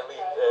the Burnley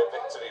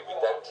victory, we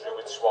then drew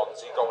with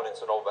Swansea going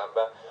into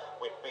November.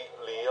 We beat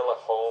Lille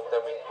at home,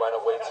 then we went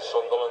away to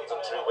Sunderland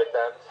and drew with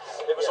them.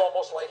 It was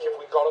almost like if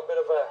we got a bit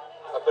of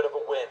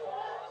a win,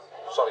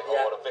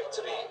 or a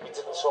victory, we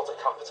didn't sort of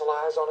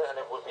capitalise on it, and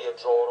it would be a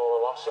draw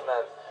or a loss, and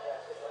then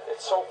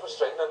it's so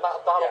frustrating, and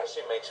that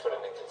obviously makes for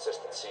an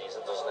inconsistent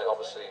season, doesn't it?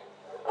 Obviously,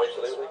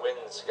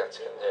 wins get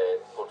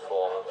good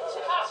form and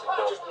consistency.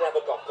 We just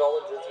never got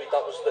going, did we?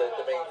 That was the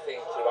main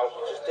thing throughout.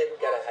 We just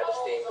didn't get a head of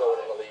steam going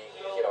in the league,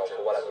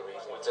 for whatever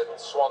reason. We didn't.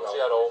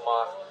 Swansea at home,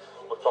 Mark,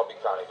 we probably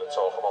can't even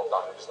talk about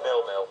that. It was 0-0,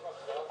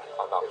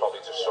 and that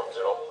probably just sums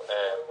it up.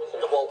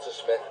 The Walter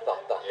Smith,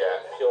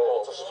 pure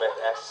Walter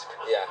Smith-esque.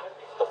 Yeah.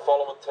 The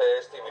following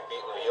Thursday, we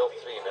beat Lille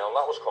 3-0.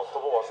 That was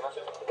comfortable, wasn't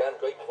it? Again,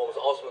 great performance.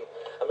 Osman,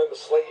 I remember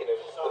slating him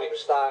that he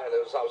was starting.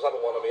 I was having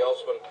one of my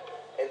Osman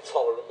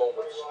intolerant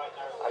moments,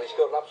 and he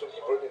scored an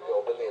absolutely brilliant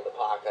goal, didn't he, at the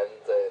Park End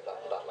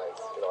that night.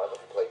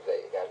 Everton played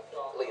great again.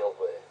 Lille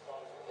were,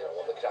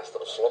 on the crest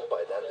of a slump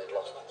by then. They'd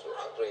lost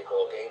 3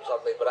 or 4 games,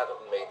 hadn't they? But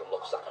Everton made them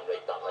look second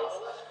rate that night.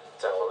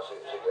 Definitely.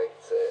 It was a great.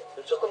 It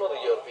was just another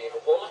European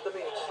performance to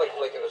me. Just like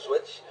flicking a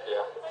switch. Yeah.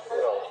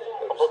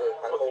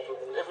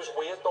 It was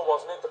weird though,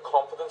 wasn't it? The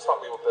confidence that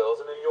we were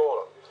building in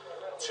Europe.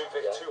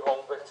 Two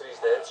home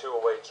victories there,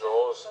 2 away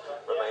draws,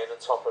 remaining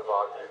top of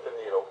our group in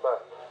the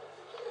Europa.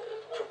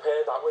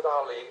 Compare that with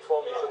our league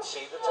form, you could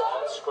see the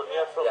difference, couldn't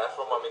you, from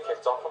when we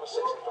kicked off on the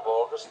 16th of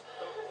August.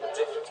 The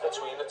difference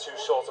between the two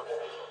sort of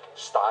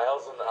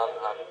styles and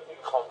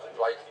confidence,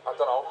 like, I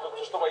don't know,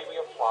 just the way we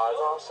applied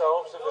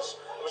ourselves. It was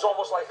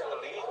almost like in the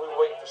league we were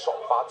waiting for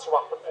something bad to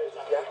happen.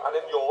 Yeah. And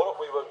in Europe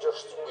we were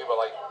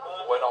like,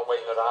 we're not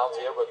waiting around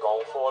here, we're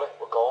going for it.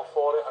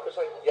 And it was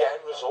like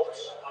getting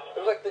results.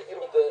 It was like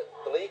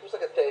the league was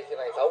like a Thursday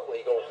night out where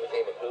you go to a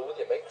game of pool with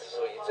your mates,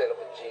 so you turn up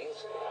in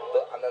jeans.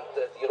 And then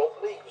the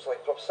Europa League was like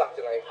proper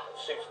Saturday night,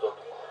 suited up,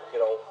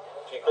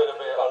 A bit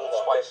of Old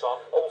Spice on.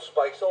 Old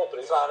Spice, all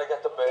through. Trying to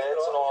get the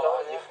birds and all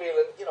that. And you're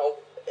feeling,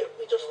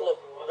 we just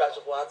look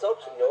Reservoir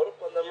Dogs in Europe.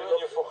 And then you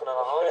and your fucking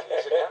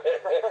analogies again.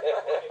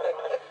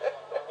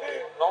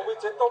 No, we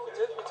did.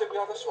 We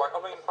had a swag. I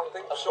mean, I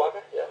think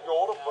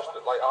Europe must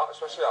have,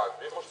 especially our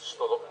group, must have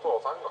stood up and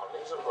thought, hang on,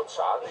 these are a good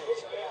side.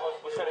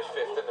 We finished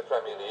 5th in the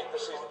Premier League the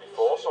season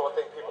before, so I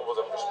think people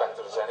would have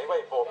respected us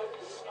anyway. But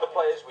the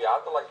players we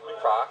had, like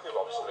Lukaku,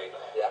 obviously,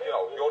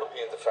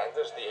 European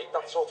defenders, they ate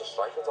that sort of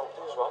striker, don't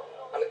they, as well?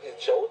 And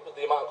it showed with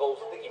the amount of goals.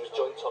 I think he was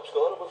joint top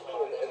scorer, wasn't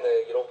he, in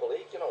the Europa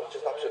League?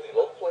 Just absolutely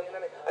loved playing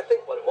in it. I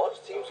think what it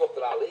was, teams looked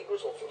at our league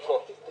results and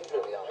thought they didn't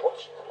really have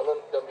much. And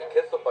then we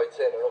kissed them by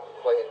turning up and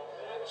playing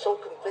so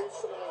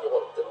convincingly,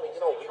 didn't we?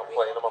 We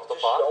playing them off the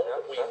park.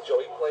 We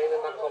enjoyed playing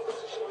in that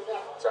competition.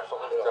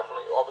 Definitely.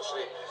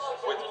 Obviously,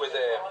 with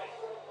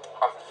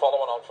after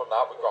following on from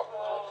that, we've got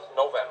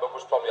November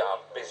was probably our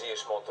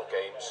busiest month of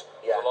games.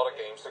 There's a lot of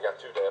games to get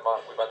to there,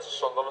 man. We went to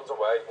Sunderland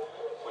away.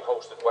 We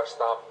hosted West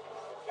Ham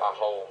at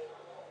home,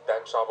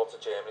 then travelled to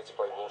Germany to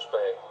play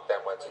Wolfsburg, then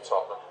went to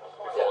Tottenham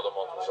before the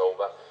month was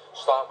over.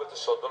 Start with the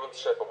Sunderland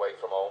trip away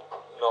from home.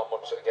 Not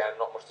much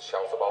to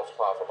shout about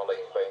apart from a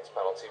late Baines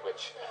penalty,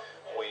 which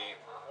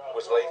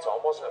was late on,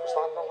 wasn't it? Was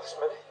that in the last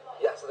minute?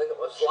 Yes, I think it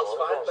was. Last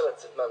 5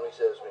 minutes, if memory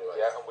serves me right.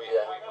 Yeah, and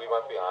we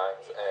went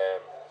behind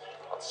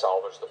and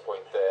salvaged the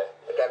point there.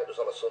 Again, it was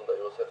on a Sunday,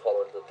 wasn't it,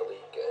 following the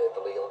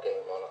Lille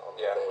game on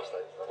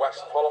Thursday.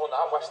 Following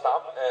that, West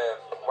Ham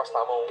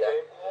home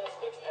game.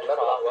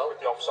 Remember that well?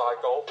 With the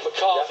offside goal.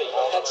 McCarthy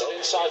heads it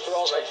inside for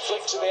Osman,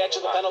 flicks to the edge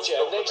of the penalty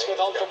area.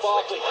 Naismith on for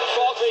Barkley.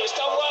 Barkley has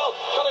done well,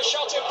 got a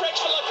shot in, breaks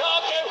for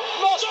Lukaku.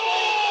 Must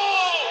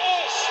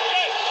yes!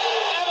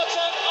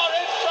 Everton are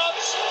in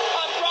front,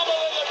 and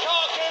Romelu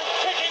Lukaku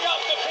picking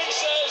up the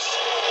pieces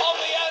on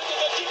the end of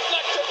the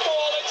deflected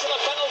ball into the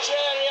penalty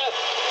area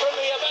from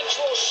the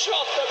eventual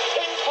shot that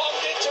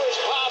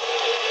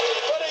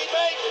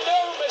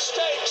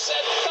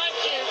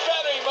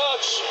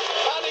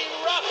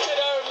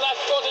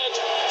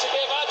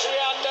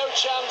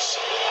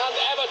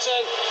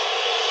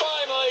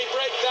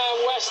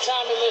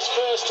in this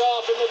first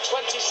half in the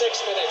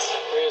 26th minute.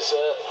 Here's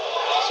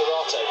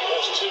Zarate.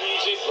 That's too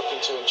easy. Looking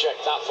to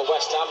inject that for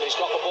West Ham. He's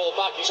got the ball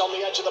back. He's on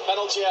the edge of the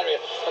penalty area.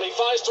 And he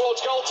fires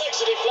towards goal,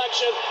 takes a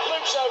deflection,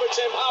 loops over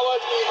Tim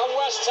Howard, and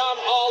West Ham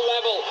are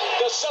level.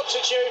 The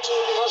substitute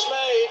has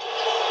made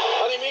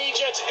an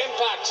immediate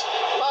impact.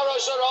 Mauro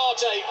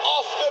Zarate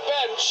off the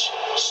bench,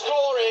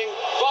 scoring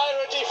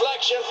via a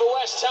deflection for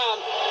West Ham.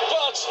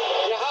 But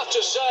you have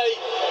to say,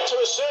 to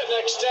a certain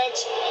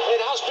extent,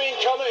 it has been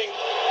coming.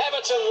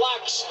 Everton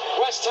lacks,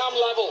 West Ham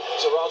level.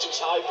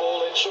 Zarate's high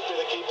ball in, should be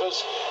the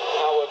keeper's.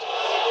 Howard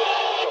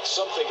got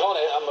something on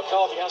it, and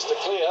McCarthy has to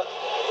clear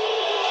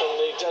from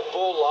the dead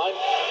ball line.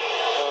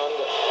 And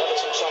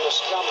Everton trying to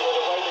scramble it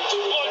away. They do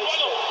it.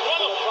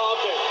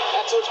 Lukaku.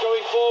 Eto's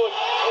going forward.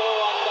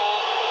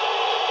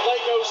 Play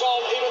goes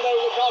on, even though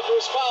Lukaku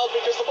is fouled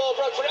because the ball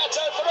broke for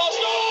Eto for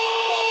Osman.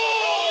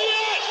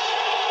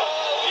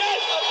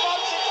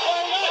 Advancing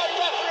play by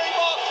referee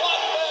Mark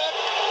Clattenburg,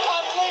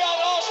 and Leon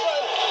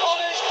Osman on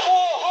his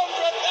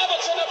 400th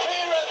Everton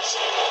appearance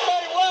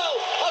may well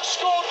have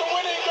scored the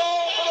winning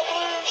goal for the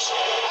Blues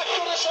at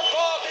Goodison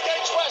Park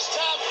against West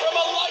Ham from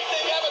a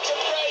lightning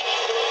Everton break.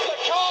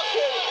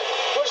 Lukaku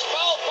was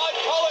fouled by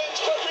Collins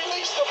but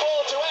released the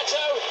ball to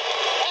Eto.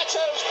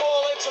 Eto's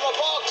ball into the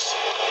box.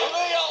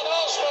 Leon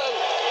Osman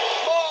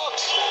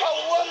marks a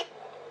one.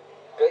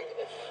 Great.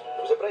 It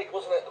was a break,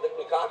 wasn't it? I think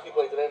Lukaku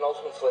played it in,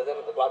 Osman slid in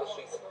at the Gladys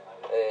Street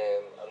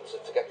and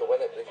to get the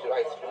winner. But if you're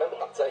right, if you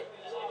remember that day,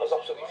 I was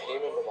absolutely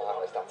fuming with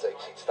Martinez that day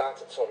because he'd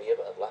started Sonny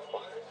Ibbott at left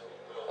back.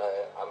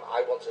 And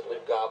I wanted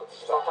Luke Garbutt to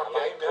start, and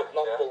I could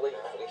not believe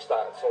that he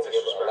started Sonny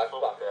Ibbott at left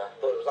back.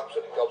 Thought it was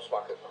absolutely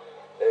gobsmacking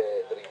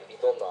that he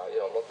done that.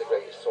 You know, I'm not the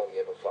greatest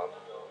Sonny Ibbott fan.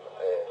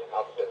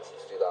 I've been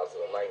since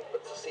 2009,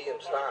 but to see him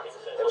start...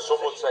 Well,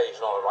 some would say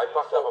he's not a right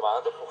back, never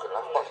mind a fucking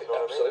left back, you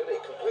know absolutely,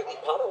 what I mean? Completely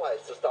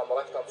paralysed to stand on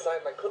the left-hand side,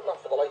 and I could not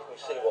for the life of me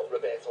see what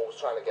Roberto was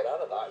trying to get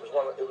out of that. It was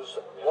one of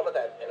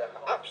them in an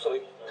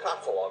absolute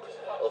catalogue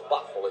of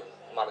baffling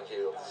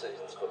managerial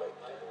decisions for me.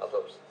 I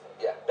thought,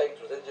 Baines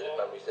was injured, if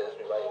memory serves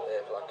me right,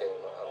 for that game,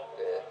 and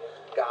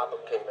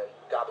Garbutt came in.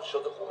 Garbutt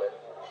should have come in,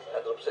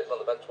 ended up sitting on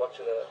the bench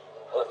watching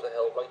over the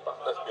hill right back.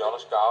 Let's be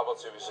honest,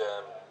 Garbutt, he was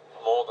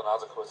more than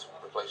adequate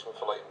replacement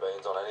for Leighton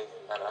Baines on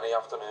any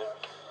afternoon.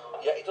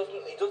 Yeah, he doesn't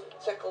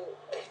tick all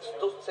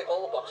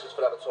the boxes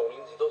for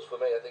Evertonians. He does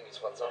for me. I think he's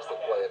a fantastic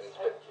player, and he's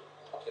been,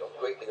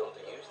 greatly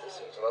underused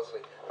this season,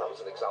 hasn't he? That was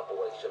an example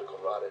where he should have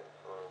come right in,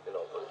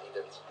 but he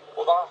didn't.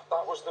 Well,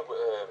 that was the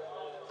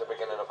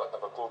beginning of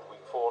a good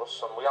week for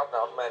us, and we hadn't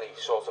had many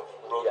sort of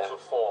runs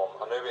of form.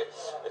 I knew it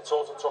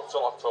sort of took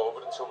till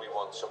October until we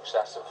won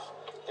successive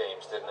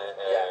games, didn't it?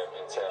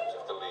 In terms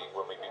of the league,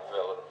 when we beat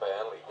Villa and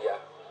Burnley. Yeah.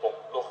 But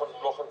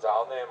looking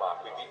down there,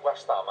 Mark, we beat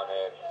West Ham and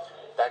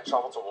then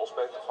travelled to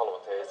Wolfsburg the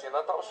following Thursday, and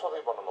that was probably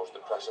one of the most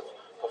impressive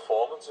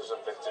performances and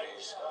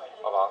victories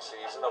of our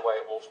season away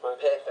at Wolfsburg.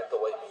 Perfect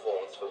away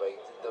performance for me.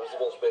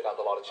 Wolfsburg had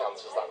a lot of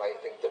chances that night. I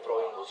think De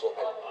Bruyne was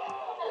looking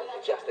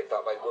majestic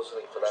that night,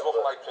 wasn't he? For them, he was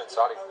looking like Prince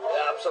Harry.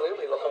 Yeah,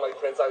 absolutely, looking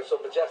like Prince Harry. So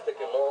majestic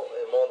in more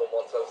than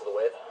one sense of the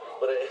word.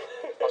 But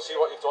I see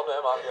what you've done there,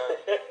 man.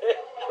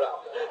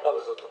 That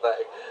was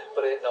pathetic.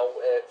 But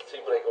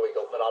two breakaway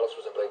goals. Morales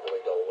was a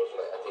breakaway goal,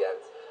 wasn't it, at the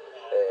end?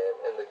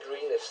 In the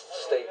greenest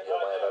stadium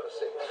I have ever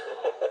seen.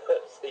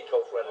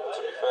 Eco-friendly.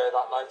 To be fair,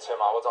 that night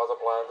Tim Howard had a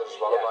blinder as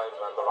well, if I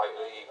remember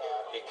rightly.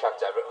 He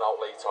kept everything out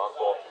late on,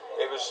 but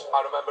I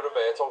remember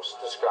Roberto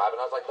describing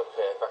it as like the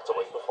perfect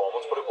away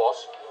performance, but it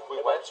was.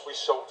 We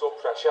soaked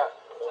up pressure,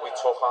 we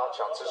took our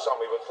chances, and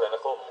we were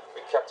clinical.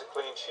 We kept a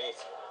clean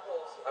sheet.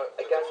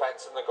 The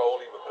defence and the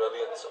goalie were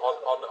brilliant.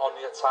 On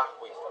the attack,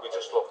 we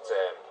just looked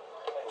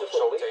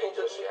so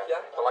dangerous.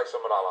 The likes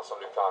of Morales and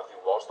Lukaku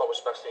that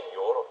was especially in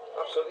Europe.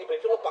 Absolutely, but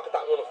if you look back at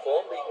that run of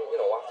form,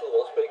 after the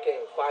Wolfsburg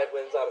game, 5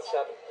 wins out of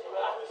 7,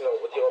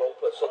 with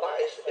Europa. So that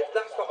is, if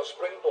that's not a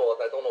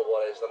springboard, I don't know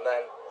what is. And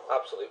then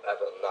absolute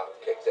Everton that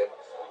kicked in,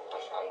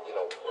 and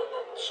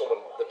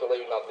the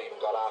balloon hadn't even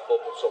got half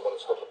up, and someone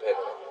had stuck a pin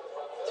in it.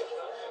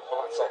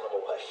 Well, that's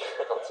Tottenham away.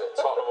 That's it.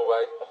 Tottenham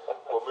away.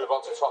 We'll move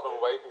on to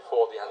Tottenham away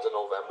before the end of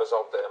November's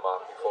out there,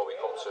 Mark, before we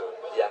come to...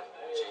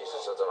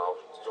 Jesus, I don't know.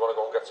 Do you want to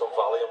go and get some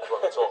Valium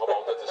when we talk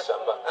about the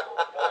December?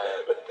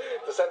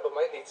 December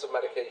might need some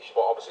medication.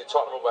 But obviously,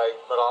 Tottenham away,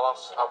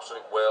 Morales,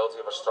 absolute world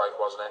of a strike,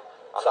 wasn't it?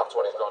 And that's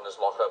what he's got in his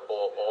locker.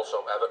 But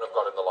also, Everton have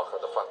got in the locker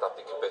the fact that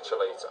they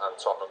capitulate and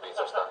Tottenham beat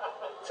us then.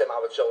 Tim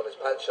Howard showing his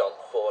penchant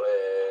for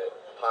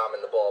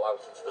palming the ball out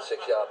into the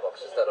 6-yard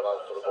box instead of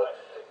out for the ball.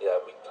 Yeah,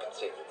 we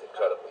conceded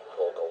incredibly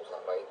poor goals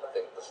that night. I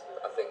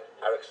think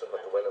Eriksson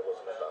got the winner,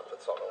 wasn't it,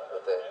 for Tottenham?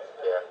 But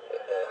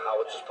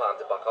Howard just palmed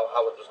it back out.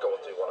 Howard was going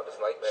through one of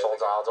his nightmares.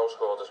 Soldado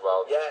scored as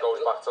well. Yeah, just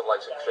goes back to the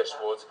likes of Chris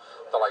Wood,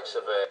 the likes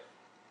of who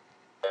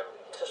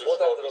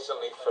scored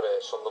recently for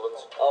Sunderland.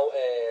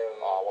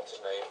 What's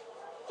his name?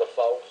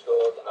 Defoe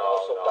scored, and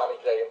also Danny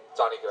Graham.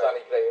 Danny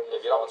Graham.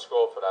 If you haven't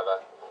scored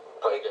forever,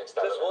 Chris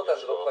Wood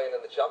ended up playing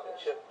in the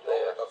Championship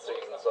that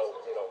season, so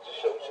just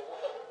shows you.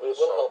 We'll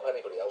help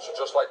anybody else. So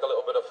just like the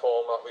little bit of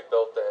form that we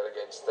built there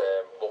against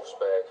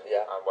Wolfsburg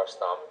and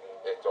West Ham,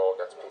 it all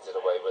gets petered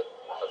away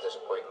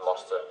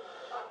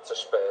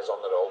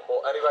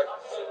But anyway,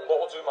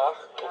 what we'll do,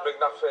 Mark, we'll bring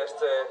that first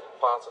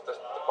part of the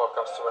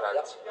podcast to an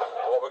end.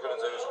 And what we're going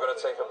to do is we're going to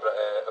take a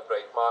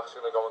break. Mark's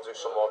going to go and do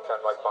some more Ken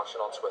Wright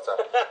bashing on Twitter.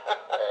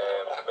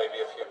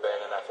 Maybe a few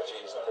burning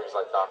effigies and things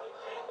like that.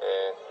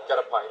 Get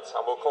a pint,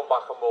 and we'll come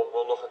back and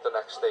we'll look at the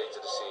next stage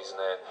of the season.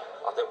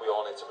 I think we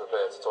all need to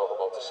prepare to talk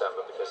about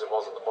December, because it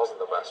wasn't the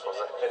best,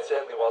 was it? It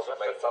certainly wasn't,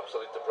 mate. It's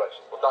absolute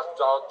depression. But that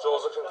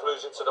draws a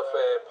conclusion to the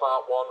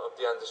part 1 of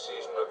the end of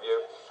season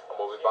review,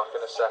 and we'll be back in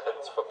a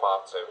second for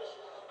part 2.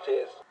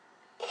 Cheers.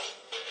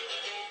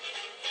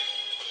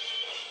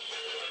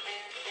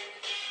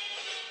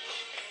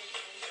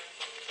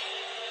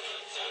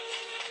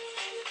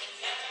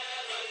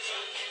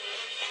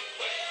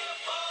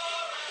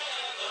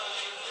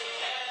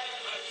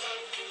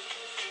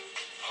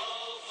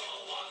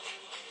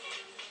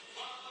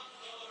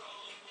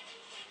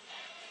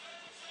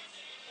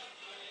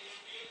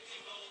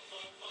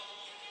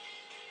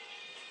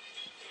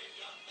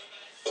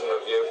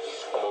 Review,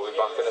 and we'll be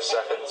back in a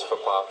second for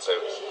part 2.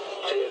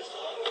 Cheers.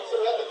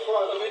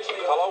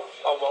 Hello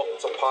and welcome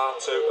to part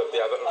 2 of the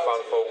Everton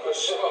Fan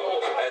Focus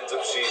end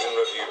of season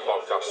review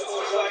podcast.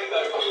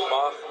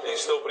 Mark, are you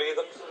still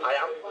breathing? I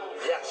am.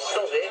 Yeah,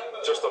 still here.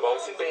 Just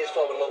about. Beer's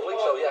flowing lovely,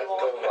 so yeah,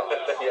 going well.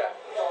 Yeah.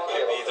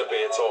 You need a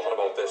beer talking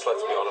about this,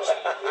 let's be honest.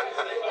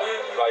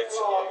 Right,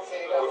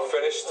 we've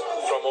finished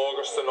from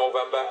August to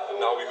November.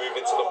 Now we move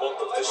into the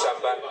month of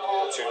December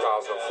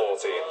 2014.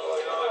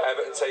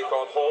 Everton take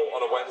on Hull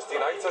on a Wednesday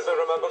night, if I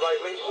remember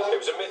rightly. It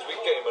was a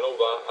midweek game and all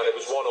that, and it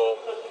was 1-0.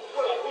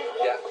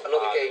 Yeah,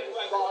 another game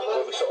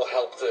where we sort of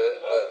helped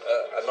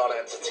a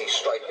non-entity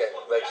striker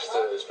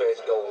register his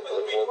first goal for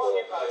the club,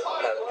 or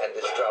end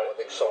his drought. I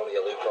think Sonny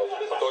Aluko.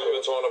 I thought you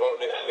were talking about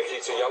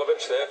Nikita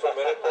Jelavic there for a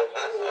minute.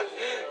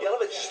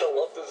 Jelavic is still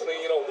loved, isn't he?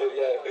 You know,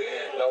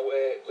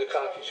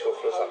 Lukaku scored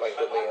for us that night,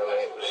 didn't he? And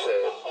it was,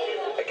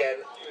 again,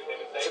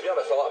 to be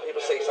honest, a lot of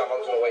people say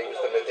Southampton away was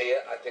the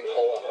nadir. I think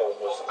Hull at home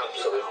was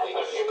absolutely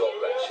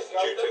gut-wrenching.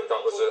 Do you think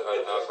that was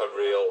a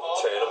real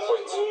turning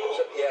point?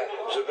 Yeah,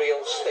 it was a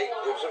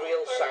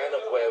real sign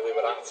of where we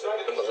were at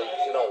in the league.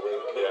 You know,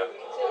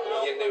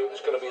 you knew it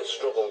was going to be a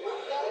struggle,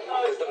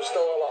 because there was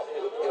still a lot of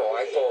people, you know,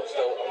 I thought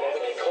still, we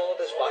can claw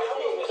this back,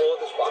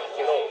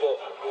 you know, but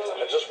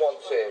I just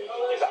want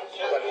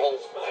when Hull,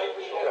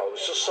 you know, it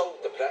was just so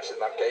depressing,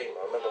 that game.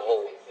 I remember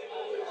Hull,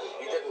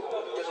 it didn't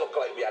look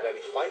like we had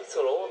any fight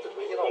at all, did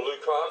we? You know,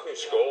 Lukaku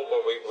scored,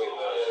 but we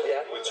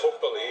took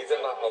the lead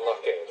on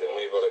that game, didn't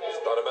we? But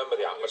I remember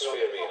the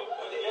atmosphere being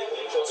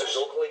just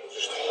ugly,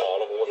 just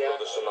horrible at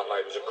Goodison that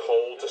night. It was a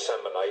cold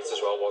December night as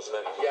well,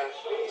 wasn't it? Yeah,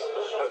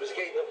 and it was a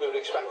game that we were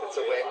expected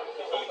to win,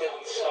 and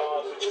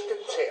we just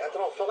didn't take, I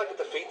don't know, it felt like a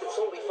defeat. It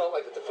totally felt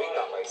like a defeat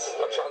that night.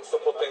 A chance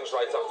to put things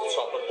right after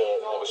Tottenham,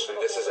 but obviously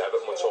this is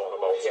Everton we're talking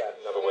about. Yeah.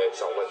 Never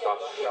works out like that.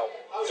 No.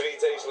 3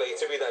 days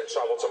later we then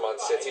travelled to Man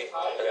City.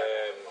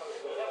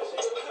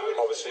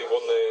 Obviously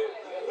won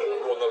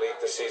the league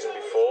the season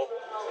before.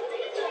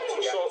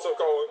 Sort of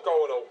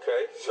going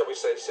okay, shall we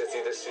say.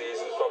 City this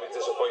season, probably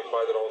disappointed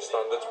by their own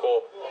standards,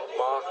 but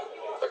Mark,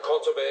 a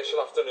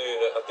controversial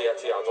afternoon at the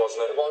Etihad,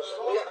 wasn't it? It was.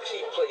 We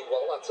actually played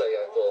well that day,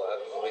 I thought,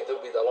 and we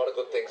did a lot of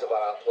good things about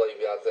our play.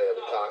 We had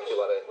Lukaku,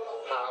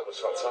 Hart was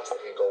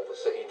fantastic in goal for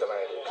City,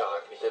 denying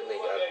Lukaku, didn't he?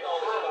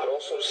 But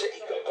also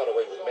City got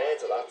away with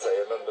murder that day.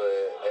 I remember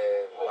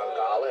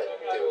Mangala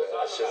doing it.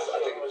 I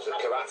think it was a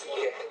karate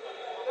kick.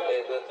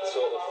 The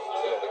sort of,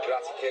 you know, the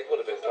karate kick would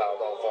have been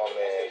fouled off on,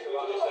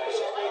 was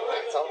it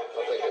Metal?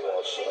 I think it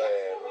was.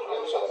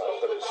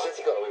 But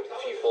City got away with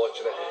a few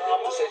fortunate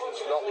decisions,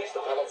 not least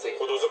the penalty.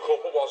 Well, there was a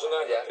couple, wasn't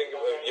there? Yeah. I think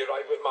you're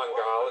right with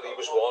Mangala, he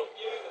was one.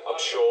 I'm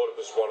sure it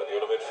was one of the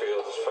other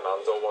midfielders,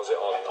 Fernando, was it,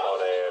 on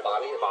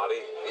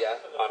Barry?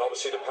 Yeah. And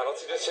obviously the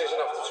penalty decision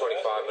after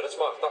 25 minutes,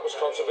 Mark, that was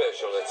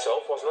controversial in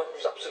itself, wasn't it? It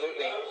was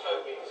absolutely,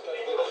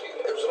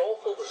 it was an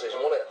awful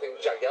decision, wasn't it? I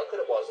think Jagielka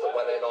it was that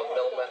went in on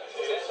Milner.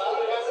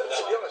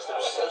 To be honest, it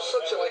was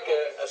such a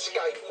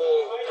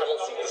Skyfall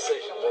penalty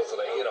decision,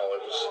 wasn't it? You know,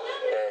 it was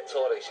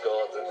Torre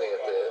scored, didn't he,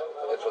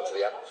 in front of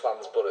the Everton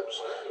fans, but it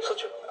was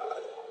such a...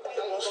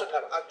 It wasn't a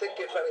penalty. I think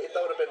if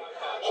that would have been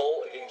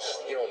Hull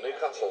against, you know,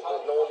 Newcastle,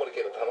 no one would have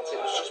given a penalty.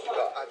 It was just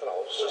because, I don't know,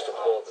 it was just a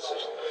poor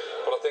decision.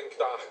 But I think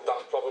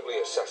that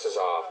probably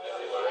assesses our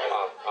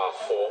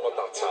form at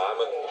that time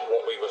and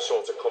what we were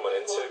sort of coming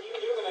into.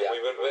 Yeah.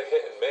 We were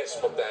hit and miss,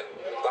 but then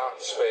that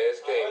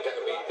Spurs game,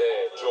 getting beat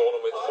there, drawing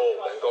with Hull,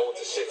 then going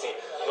to City,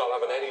 not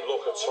having any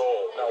luck at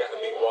all, getting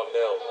beat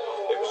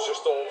 1-0. It was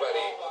just all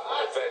very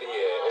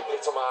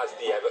epitomised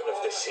the Everton of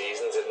this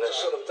season, didn't it?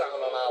 Sort of down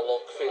on our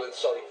luck, feeling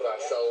sorry for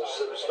ourselves.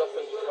 It was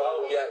nothing,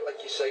 like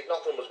you say,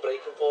 nothing was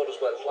breaking for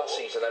us, whereas last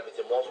season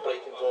everything was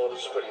breaking for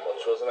us, pretty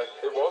much, wasn't it?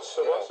 It was.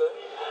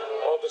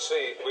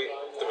 Obviously,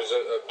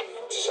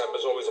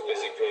 December's always a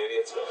busy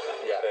period.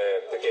 Yeah.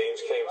 The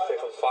games came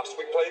thick and fast.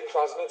 We played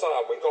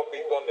Krasnodar and we got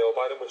beat 1-0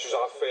 by them, which was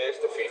our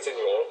first defeat in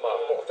Europe, Mark.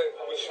 But I think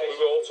we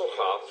all took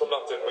heart from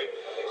that, didn't we?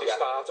 They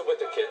started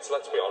with the kids,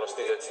 let's be honest.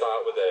 They did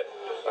start with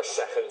a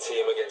second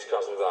team against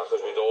Krasnodar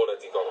because we'd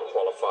already got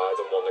qualified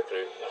and won the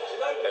group.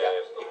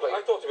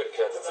 I thought they were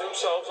credited him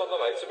themselves on the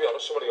night, to be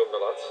honest, some of the younger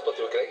lads. But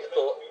they were great. I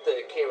thought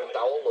Kieran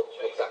Dowell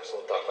looked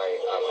excellent that night,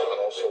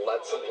 and also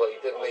Ledson played,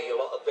 didn't he? A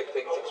lot of big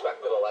things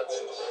expected of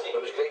Ledson. And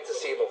it was great to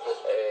see him,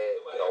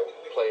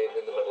 playing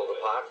in the middle of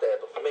the park there.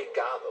 But for me,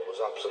 Garber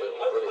was absolutely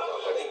brilliant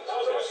that night.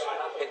 He was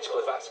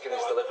Hinchcliffe-esque in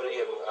his delivery,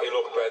 and he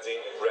looked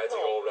ready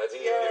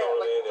already. Yeah, you know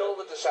what I mean? All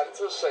the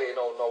dissenters saying,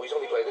 "Oh no, he's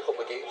only played a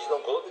couple of games. He's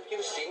not good."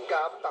 You'd have seen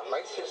Garber that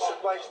night.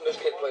 Why isn't this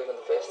kid playing in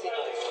the first team?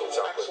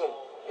 Exactly. Excellent,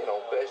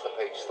 burst of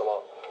pace a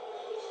lot.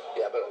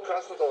 Yeah, but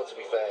Krasnodar, to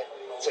be fair,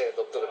 turned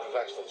up, did a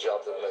professional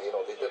job, and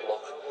they did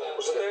look.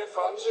 Was it their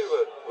fans who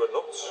were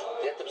nuts?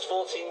 Yeah, there was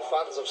 14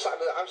 fans. I was sat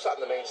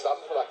in the main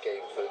stand for that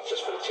game,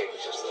 just for the change,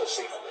 just to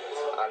see.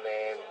 And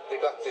they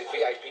got the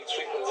VIP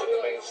treatment in the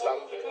main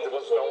stand. There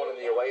was no one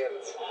in the away end,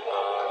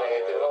 and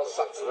they were all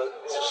sat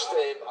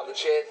on the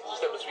chair,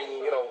 just in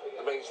between,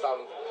 the main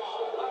stand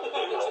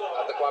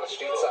at the Gladys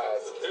Street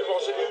side. Who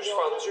was it? Whose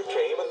fans who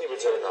came and they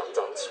were doing that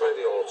dance where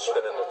they all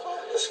spinning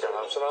the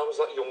scarves around? Was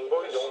that Young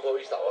Boys? Young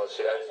Boys, that was,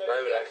 yeah.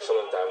 They were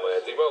excellent down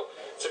there. Well,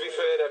 to be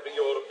fair, every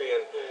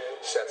European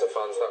set of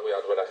fans that we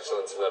had were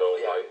excellent in their own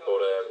right,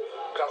 but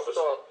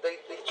Krasnodar,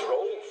 they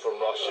drove from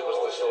Russia, was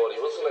the story,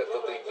 wasn't it?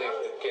 That they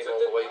came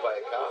all the way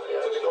by a car.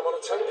 Yeah. Did they come on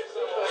a tank?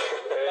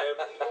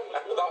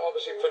 That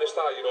obviously finished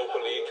our Europa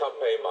League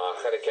campaign,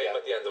 Mark, and it came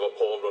at the end of a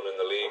poor run in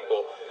the league,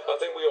 but I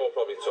think we all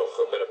probably took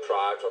a bit of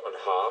pride and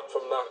heart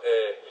from that,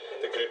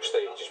 the group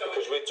stages,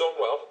 because we'd done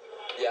well.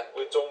 Yeah,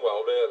 we'd done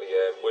well really.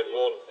 We'd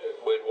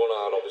won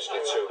our obviously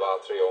 2 of our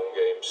 3 home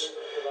games,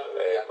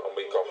 and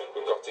we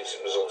got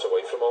decent results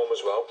away from home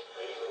as well.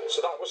 So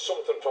that was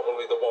something,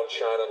 probably the one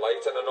shining light.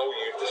 And I know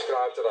you've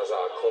described it as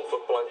our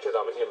comfort blanket,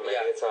 haven't you,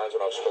 many times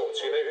when I've spoken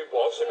to you. It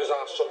was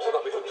something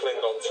that we could cling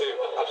on to.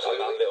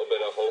 Absolutely. And that little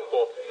bit of hope.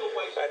 But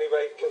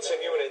anyway,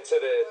 continuing into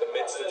the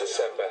midst of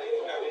December,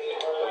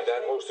 we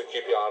then hosted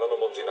QPR on a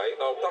Monday night.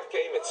 Now that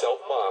game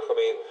itself, Mark, I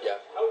mean,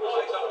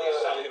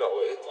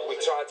 we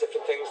tried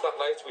different things that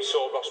night. We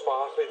saw Ross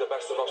Barkley, the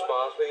best of Ross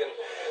Barkley, and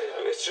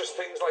it's just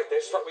things like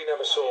this that we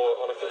never saw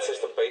on a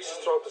consistent basis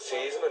throughout the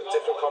season, and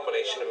different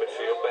combination in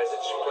midfield.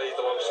 Bezic played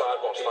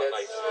alongside Ross that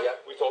night. Yeah.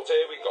 We thought,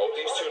 here we go,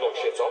 these two look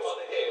shit off.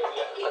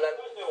 And then,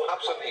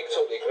 absolutely,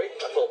 totally agree.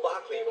 I thought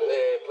Barkley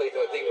played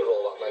in a deeper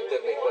role that night,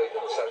 didn't he? Played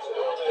in the centre of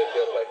the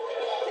midfield play.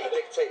 He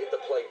dictated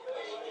the play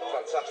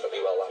fantastically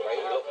well that night.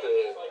 He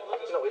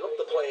looked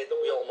the player that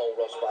we all know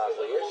Ross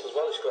Barkley is, as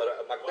well. He scored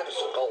a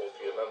magnificent goal, if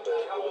you remember,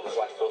 with his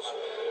left foot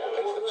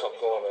into the top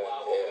corner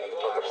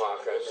at the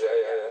Park House.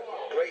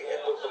 Yeah. Great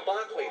hit, but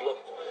Barkley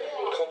looked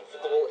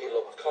comfortable, he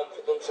looked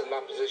confident in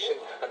that position,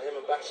 and him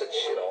and Bezic,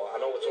 I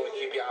know it's only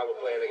QPR we're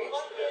playing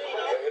against,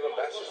 but him and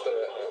Bezic done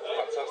a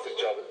fantastic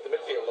job. The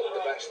midfield looked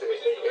the best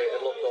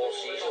it looked all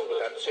season, with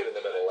them two in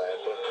the middle there,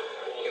 but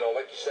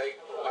like you say,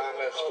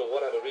 Martinez, for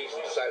whatever reason,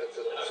 decided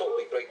to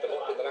totally break them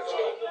up in the next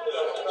game.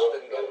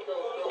 Didn't get it.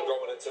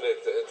 Going into the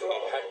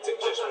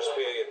hectic Christmas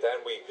period,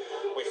 then we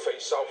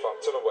faced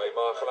Southampton away,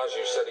 Mark, and as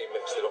you said, he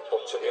mixed it up,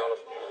 but to be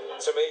honest,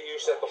 to me,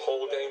 you said the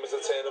whole game was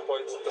a turning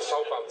point. The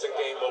Southampton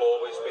game will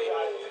always be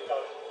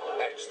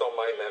etched on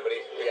my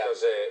memory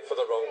because for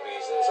the wrong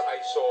reasons.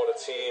 I saw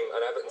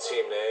an Everton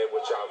team there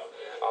which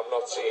I've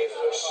not seen.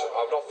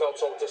 I've not felt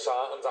so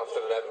disheartened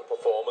after an Everton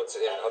performance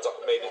in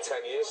maybe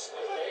 10 years,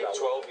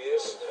 12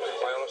 years.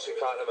 I honestly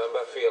can't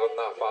remember feeling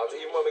that bad.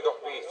 Even when we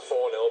got beat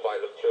 4-0 by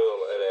Liverpool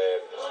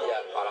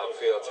at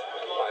Anfield,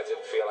 I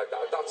didn't feel like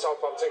that. That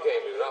Southampton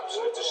game was an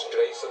absolute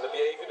disgrace, and the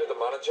behaviour of the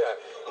manager,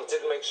 he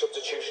didn't make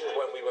substitutions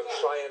when we were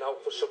crying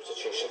out for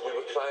substitutions. We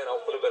were crying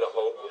out for a bit of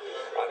hope,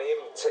 and him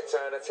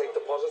trying to take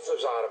the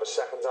positives out of a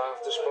second half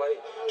display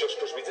just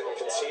because we didn't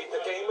concede.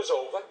 The game was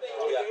over.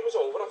 The game was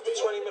over after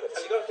 20 minutes.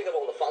 And you've got to think of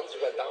all the fans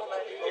who went down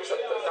there.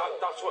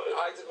 That's what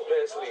I didn't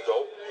personally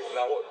go.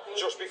 Now,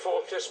 just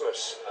before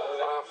Christmas,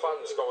 our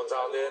fans going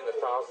down there in the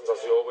thousands, as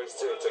they always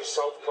do, to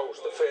South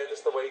Coast, the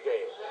furthest away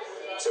game,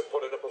 to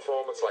put in a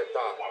performance like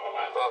that,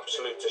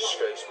 absolute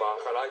disgrace,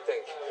 Mark. And I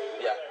think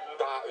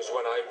that is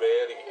when I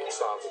really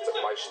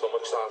my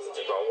stomach started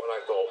to go, and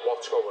I thought,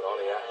 what's going on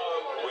here?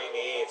 We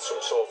need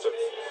some sort of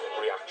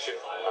reaction,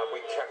 and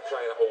we kept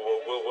crying,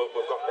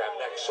 we've got them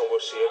next, so we'll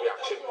see a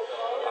reaction.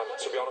 And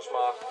to be honest,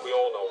 Mark, we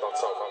all know that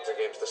Southampton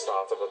game's the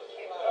start of a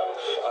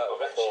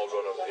fall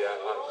run up,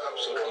 and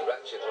absolutely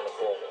wretched run of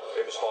form.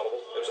 It was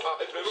horrible.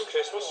 It ruined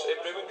Christmas. It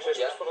ruined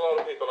Christmas for a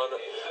lot of people. And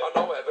I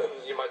know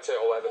Everton, you might say,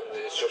 Everton,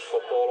 it's just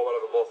football or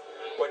whatever, but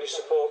when you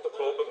support the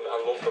club and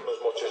love them as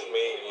much as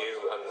me, you,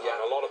 and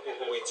a lot of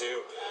people we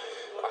do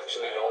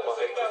actually know,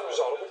 it was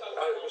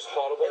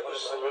horrible. It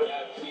was horrible.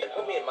 It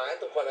put me in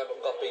mind of when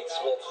Everton got beat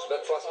Walter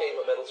Smith's last game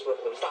at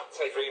Middlesbrough. It was that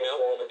type of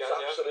performance,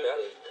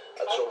 absolutely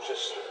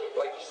atrocious.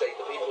 Like you say,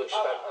 the people who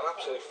spent an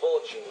absolute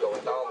fortune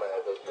going down there,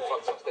 the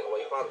fantastic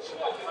away fans,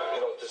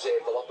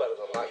 deserved a lot better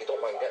than that. You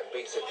don't mind getting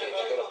beat if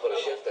you're going to put a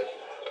shift in,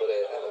 but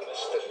Everton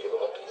just didn't give a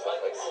monkeys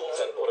that night.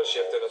 Didn't put a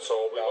shift in at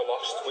all. We were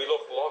lost. We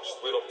looked lost.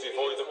 We looked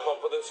devoid of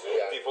confidence,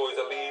 devoid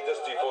of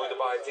leaders, devoid of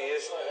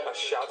ideas, a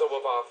shadow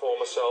of our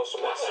former selves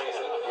from last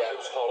season. It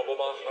was horrible,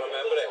 man. I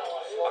remember it,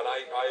 and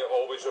I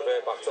always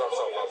revert back to that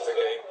Southampton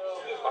game.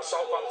 I at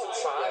Southampton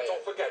side,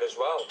 don't forget as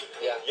well.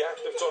 Yeah,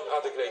 they've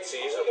had a great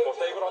season, but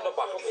they were on the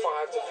back of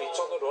 5 defeats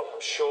on the run. I'm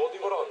sure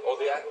they were on,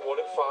 or they hadn't won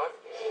in 5.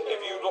 If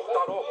you look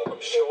that up, I'm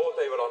sure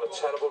they were on a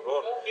terrible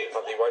run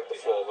and they wiped the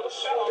floor with us.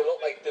 They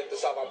looked like the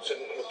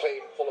Southampton were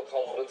playing full of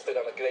confidence. They'd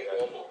had a great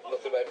run,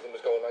 everything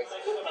was going right.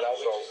 Now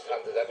we just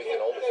handed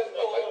everything over to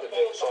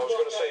them. So I was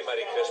going to say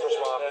Merry Christmas,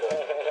 Mark,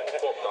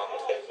 but fuck that.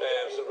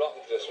 It's a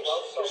rotten Christmas.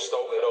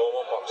 Stoke at home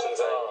on Boxing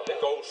Day. It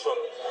goes from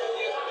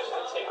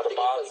the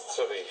bad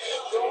to the...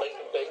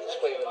 Leighton Baines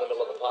playing in the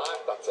middle of the park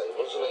that day,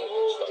 wasn't he?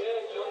 Stoke,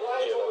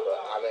 do you remember?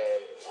 And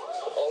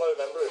all I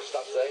remember is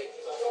that day,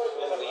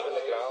 leaving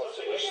the ground,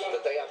 it was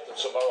the day after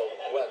tomorrow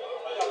when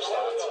it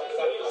started.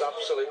 It was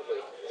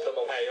absolutely the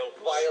most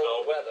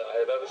vile weather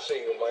I have ever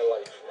seen in my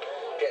life.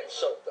 Getting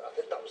soaked, I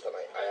think that was the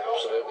night I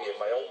absolutely, in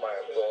my own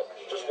mind, thought,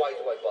 just why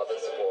do I bother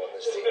supporting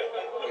this team?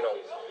 You know,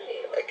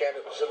 again,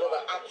 it was another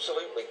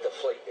absolutely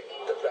deflating,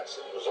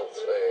 depressing result,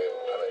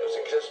 and it was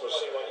a Christmas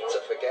to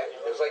forget.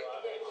 It was like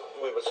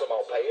we were somehow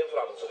paying for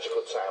having such a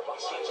good time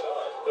last season.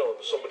 You know,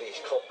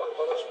 somebody's come back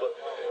on us, but,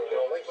 you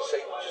know, like you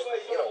say, just,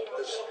 you know,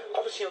 there's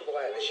obviously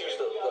underlying issues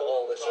that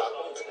all this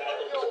happened,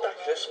 but that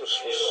Christmas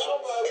was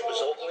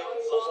ugly,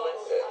 wasn't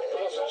it? It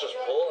wasn't just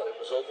poor, it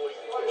was ugly.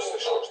 It was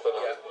disgusting.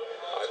 Yeah.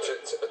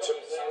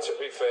 To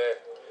be fair,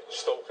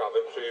 Stoke have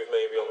improved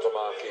maybe under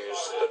Mark Hughes.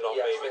 They're not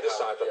maybe the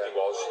side that he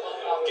was.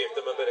 Give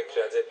them a bit of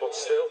credit, but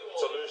still,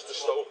 to lose to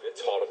Stoke,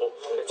 it's horrible.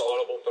 It's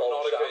horrible. They're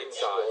not a great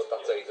side.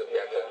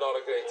 They're not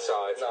a great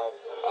side. No.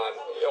 And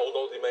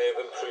although they may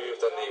have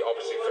improved and they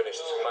obviously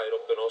finished higher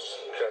up than us,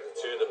 credit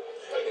to them.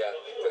 Yeah.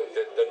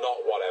 They're not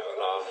whatever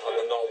now, and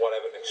they're not what I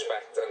would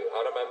expect. And I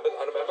remember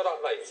that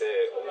night,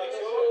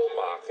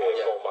 Mark,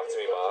 going back to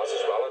me Mars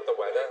as well, at the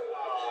weather.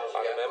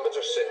 I remember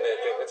just sitting there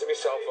thinking to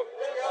myself,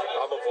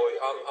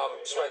 I'm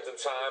spending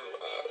time,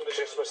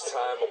 Christmas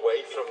time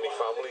away from my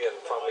family and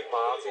family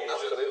parties.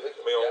 Absolutely.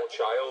 And my own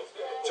child,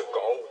 to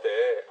go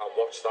there and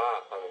watch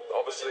that. And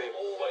obviously,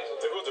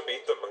 they would have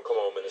beat them and come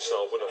home in the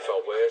snow, wouldn't have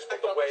felt worse.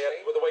 But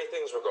the way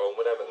things were going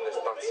with Everton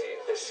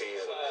this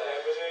season,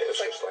 it was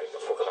just like the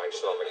fucking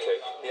icing on the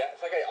cake. Yeah,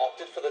 it's like I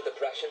opted for the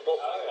depression, but,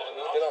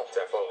 you know,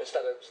 Defo.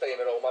 Instead of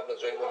staying at home having a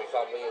drink with my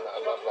family and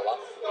having a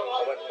laugh,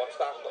 I went and watched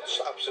that and got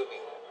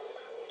absolutely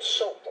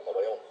soaked on the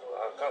way home.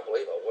 I can't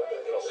believe it.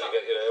 You know, did you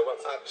get your hair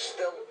wet? I'm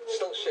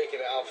still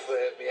shaking it off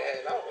my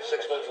hair now, 6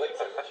 months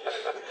later.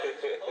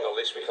 At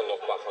least we can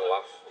look back and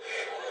laugh,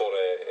 but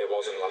it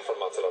wasn't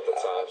laughing matter at the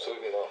time.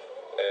 Absolutely not.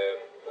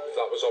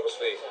 That was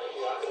obviously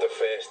the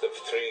first of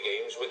 3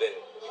 games within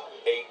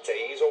 8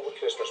 days over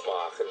Christmas,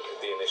 Mark, and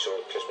the initial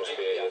Christmas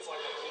period.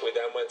 We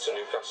then went to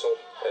Newcastle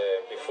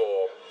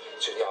before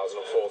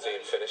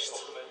 2014 finished.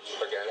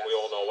 Again, we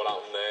all know what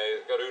happened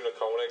there. Garuna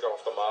Kone got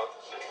off the mark.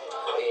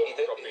 He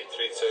did. Got beat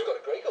 3-2. He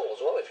got a great goal as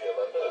well, if you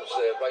remember. It was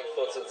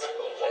right-footed.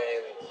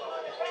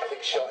 I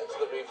think shot into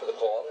the roof of the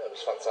corner. It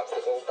was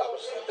fantastic. That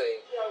was the day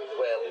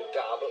where Luke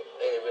Garber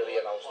really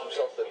announced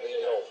himself, didn't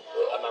he? You know,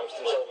 announced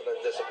himself and then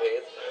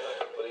disappeared.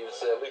 But he was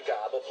Luke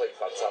Garber played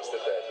fantastic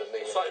there, didn't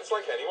he? It's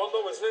like anyone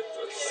though, isn't it?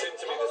 It seemed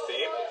to be the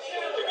theme.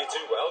 If you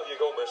do well, you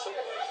go missing.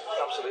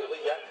 Absolutely,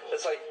 yeah.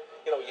 It's like,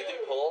 you know, you do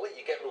poorly,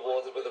 you get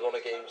rewarded with a run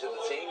of games in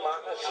the team.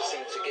 Marcus just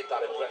seemed to get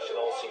that impression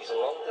all season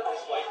long, didn't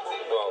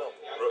he? Well,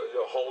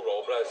 Hull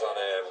Rovers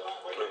and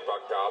Luke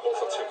Garber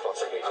are 2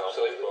 classic examples.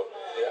 Absolutely. But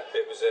yeah.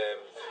 It was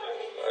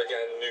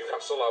again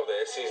Newcastle how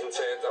their season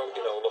turned out.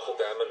 You know, look at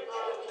them and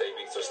they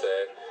beat us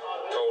there.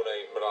 Kone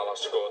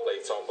Morales scored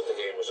late on, but the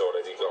game was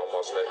already gone,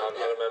 wasn't it? And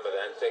I remember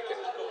then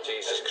thinking,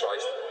 Jesus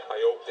Christ,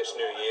 I hope this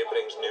new year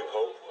brings new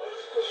hope.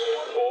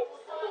 But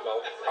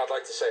no, I'd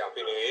like to say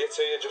Happy New Year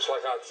to you, just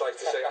like I'd like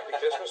to say Happy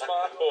Christmas,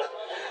 Mark. But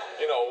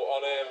you know,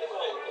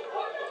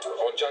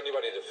 on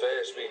January the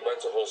 1st, we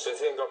went to Hull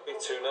City and got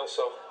beat 2-0.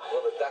 So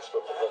what a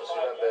desperate performance.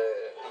 Remember,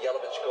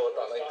 Jelavic scored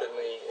that night,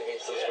 didn't he?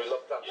 Against us, we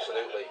looked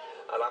absolutely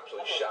an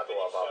absolute shadow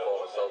of our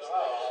former selves.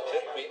 I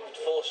think we had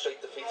 4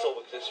 straight defeats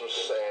over Christmas,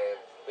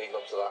 leading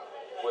up to that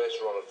worst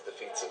run of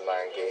defeats in 9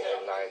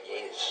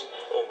 years.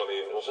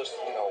 Unbelievable. It was just,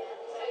 you know,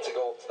 to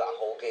go up to that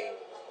whole game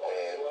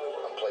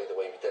and play the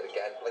way we did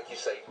again, like you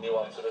say, new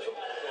optimism.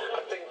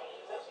 I think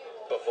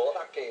before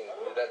that game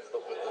we ended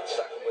up with the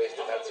second worst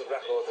defensive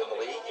record in the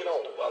league, you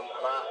know, and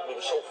we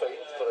were so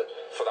famed for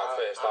that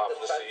first half of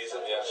the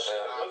season,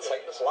 and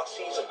tightness last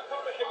season,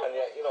 and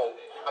yet, you know,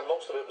 and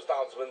most of it was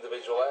down to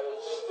individual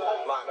errors.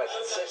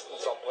 Martinez's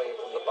insistence on playing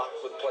from the back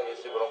with players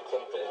who were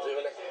uncomfortable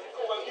doing it.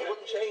 He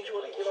wouldn't change,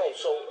 would he? You know,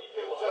 so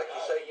like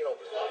you say, you know,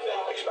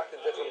 expecting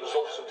different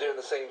results from doing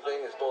the same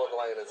thing is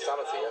borderline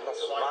insanity, and that's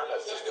what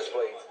Martinez just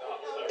displayed.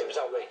 It was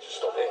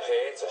outrageous stuff. It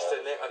hurt us,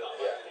 didn't it? And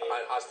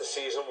as the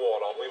season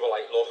wore on, we were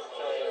like, look,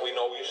 we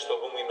know you're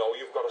stubborn, we know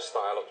you've got a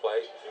style of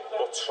play,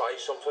 but try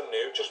something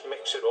new, just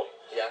mix it up.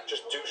 Yeah.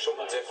 Just do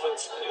something different,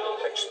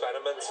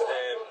 experiment,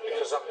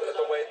 because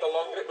the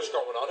longer it was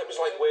going on, it was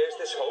like, where's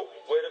this hope?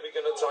 Where are we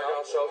going to drag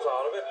ourselves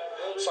out of it?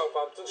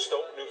 Southampton,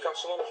 Stoke,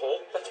 Newcastle and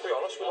Hull, let's be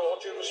honest, with all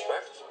due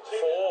respect,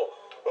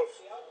 4 of,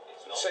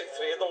 say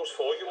 3 of those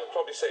 4, you would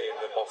probably say in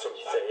the bottom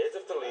third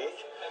of the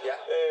league. Yeah,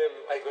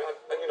 I agree.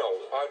 And you know,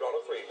 I'd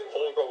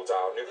go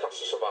down.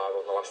 Newcastle survived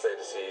on the last day of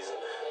the season.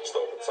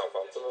 Stoke and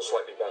Southampton are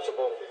slightly better,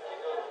 but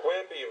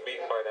we're being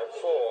beaten by them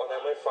 4, and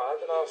then we're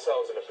finding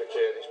ourselves in a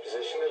precarious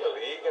position in the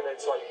league, and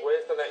it's like,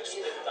 where's the next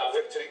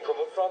victory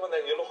coming from? And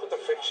then you look at the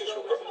fixtures,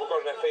 we've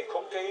got an FA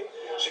Cup game,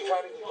 so you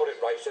can't even put it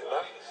right in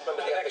that.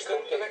 Remember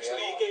the next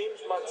league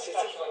game's Man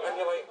City, and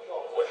you're like,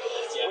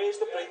 where's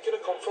the break going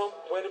to come from?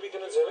 Where are we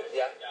going to do it?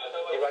 Yeah,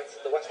 you're right,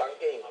 the West Ham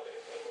game,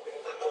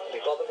 I couldn't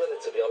be bothered with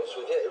it, to be honest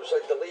with you. It was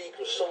like the league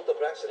was so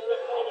depressing.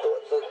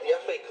 The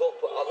FA Cup,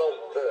 I know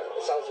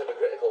it sounds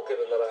hypocritical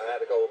given that I had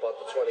to go about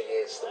the 20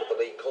 years with the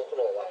League Cup and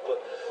all that, but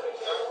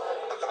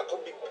I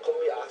couldn't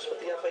be arsed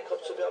with the FA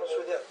Cup, to be honest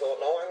with you. I thought,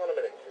 no, hang on a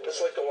minute, it's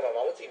like going on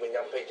holiday when you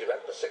haven't paid your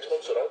rent for 6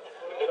 months in a row.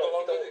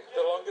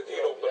 The longer the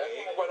Europa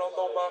League went on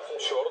though, Mark,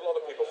 I'm sure a lot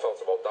of people felt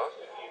about that.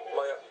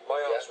 My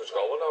arse was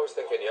going. I was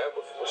thinking,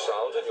 we're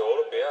sound in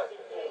Europe,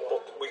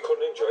 but we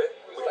couldn't enjoy it.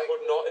 We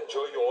could not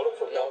enjoy Europe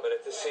for 1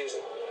 minute this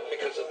season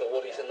because of the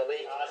worries in the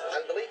league.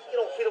 And the league,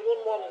 if we'd have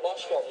won one,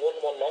 lost one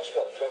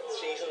throughout the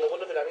season, there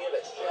wouldn't have been any of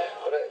this.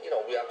 But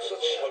we had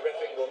such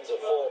horrific runs of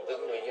form,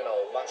 didn't we?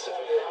 Massive,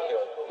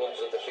 runs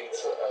of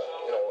defeats,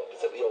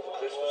 particularly over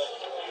Christmas.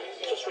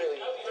 Just really,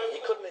 you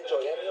couldn't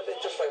enjoy any of it.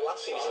 Just like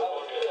last season,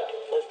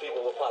 most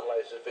people were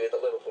paralysed with fear that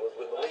Liverpool would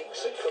win the league,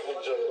 so you couldn't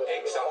enjoy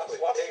it. Exactly.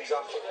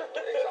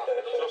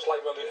 Just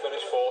like when we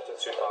finished 4th in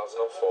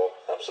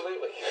 2004.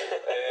 Absolutely.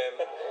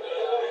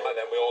 And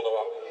then we all know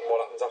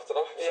what happens after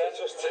that. Yeah.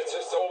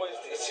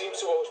 It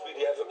seems to always be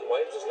the Everton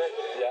way, doesn't it?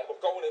 Yeah.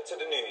 But going into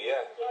the new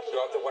year, you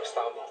had the West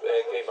Ham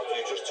game that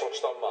you just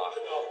touched on, Mark.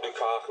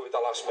 Lukaku with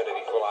the last minute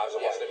equaliser,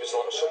 wasn't it? It was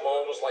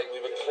almost like we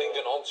were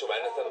clinging on to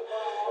anything.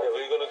 If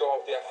we were going to go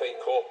out the FA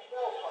Cup,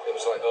 it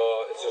was like,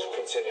 it's just a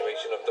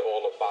continuation of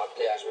all the bad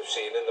things we've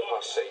seen in the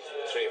past, say,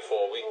 3 or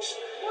 4 weeks.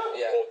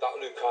 Yeah. But that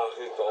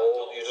Lukaku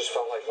goal, you just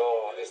felt like,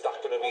 is that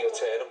going to be a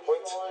turning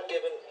point?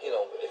 Given,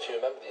 if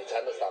you remember the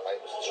attendance that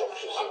night was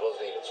atrocious, it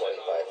wasn't even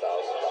 25,000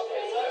 that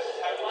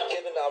night.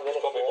 Given our run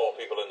of probably more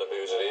people in the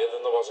boozer here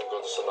than there was in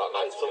Goodison that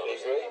night. I totally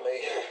agree,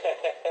 mate.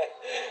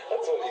 I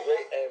totally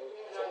agree.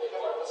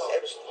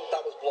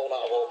 That was blown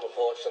out of all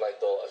proportion, I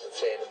thought, as a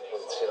turning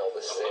point.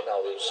 This is it now.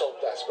 We were so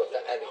desperate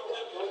for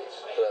anything.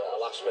 For a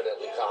last-minute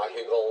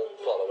Lukaku goal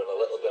following a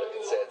little bit of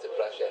concerted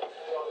pressure.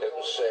 It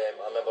was.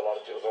 I remember a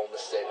lot of people going,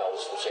 "This is it now.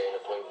 This is the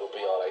turning point. We'll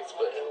be all right."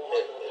 But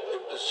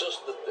it was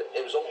just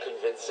it was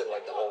unconvincing,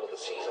 like the whole of the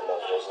season was,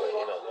 wasn't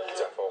it?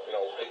 Definitely.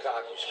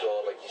 Lukaku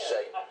scored, like you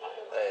say.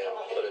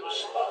 But it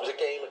was a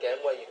game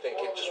again where you're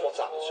thinking, just what's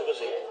happened to us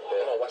here?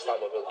 West Ham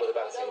were a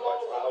better team by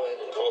far.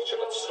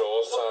 Clutching at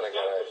straws, trying to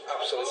get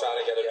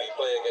a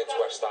replay against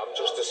West Ham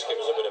just to give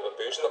us a bit of a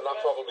boost, and that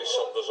probably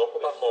summed us up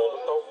at that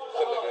moment, though.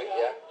 Couldn't agree,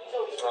 yeah.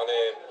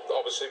 And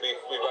obviously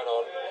we went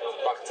on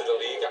back to the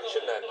league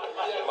action then.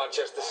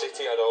 Manchester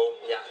City at home.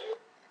 Yeah.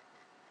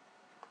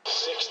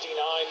 69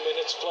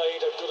 minutes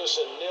played at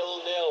Goodison,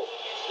 0-0.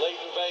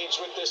 Leighton Baines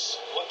with this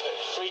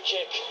free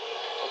kick.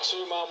 A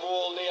two-man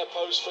wall near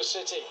post for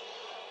City.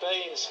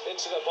 Baines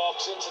into the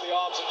box, into the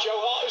arms of Joe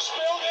Hart, who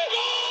spilled it.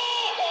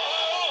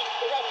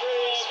 The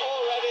referee's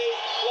already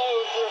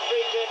blown for a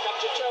free kick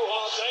after Joe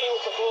Hart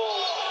spilled the ball.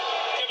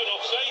 Given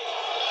offside.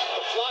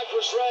 The flag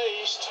was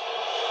raised,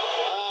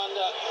 and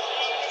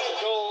the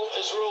goal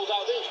is ruled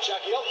out. I think it was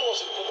Jackie Elfors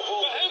who put the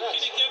ball. But how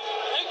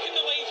can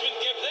the linesman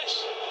give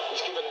this?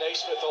 He's given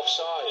Naismith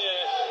offside.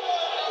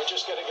 Yeah. We're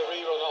just getting a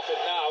rerun of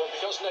it now, and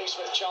because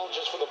Naismith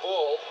challenges for the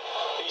ball,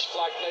 he's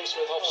flagged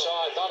Naismith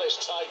offside. That is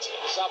tight.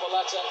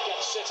 Zabaleta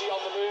gets City on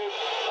the move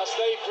as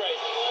they break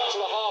to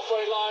the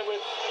halfway line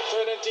with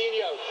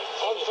Fernandinho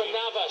on for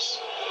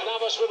Navas.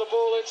 Navas with the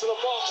ball into the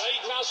box.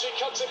 Nasri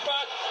cuts it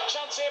back.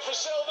 Chance here for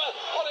Silva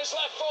on his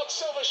left foot.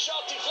 Silva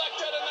shot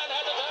deflected and then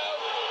headed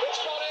home.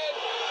 It's gone in.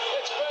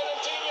 It's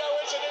Fernandinho,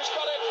 is it, who's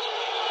got it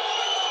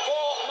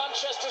for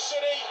Manchester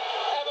City.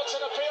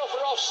 Everton appeal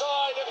for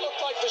offside. It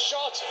looked like the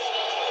shot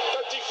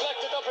that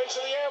deflected up into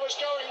the air was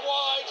going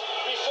wide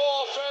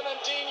before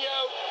Fernandinho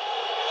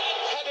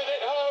headed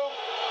it home.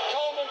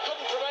 Coleman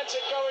couldn't prevent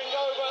it going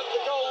over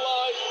the goal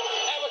line.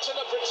 Everton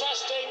are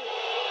protesting.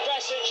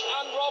 Besic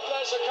and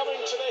Robles are coming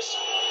to this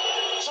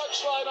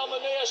touchline on the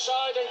near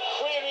side and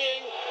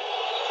querying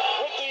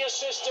with the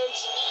assistant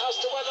as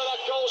to whether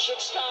that goal should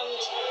stand.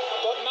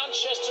 But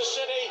Manchester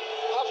City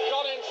have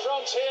gone in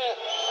front here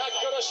at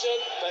Goodison.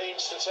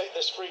 Baines to take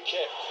this free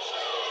kick.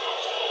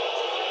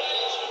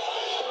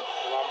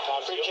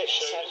 Free kick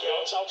 10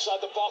 yards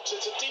outside the box.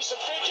 It's a decent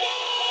free kick.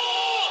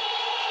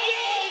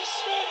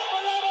 Naismith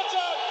for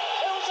Everton.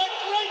 It was a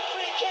great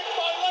free kick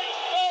by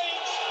Leighton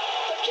Baines.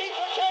 The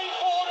keeper came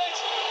for it,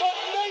 but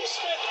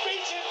Naismith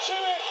beat him to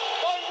it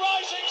by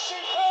rising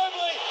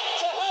superbly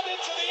to head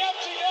into the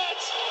empty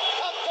net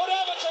and put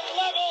Everton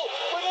level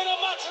within a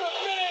matter of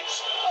minutes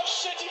of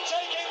City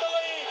taking the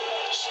lead.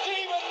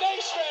 Stephen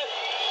Naismith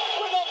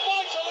with a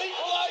vital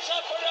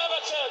equaliser for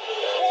Everton.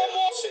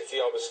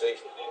 City obviously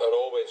are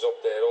always up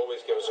there,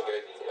 always give us a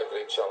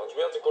great challenge.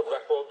 We had a good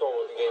record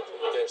though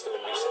against them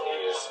in recent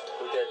years.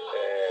 We did.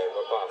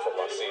 Apart from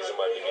last season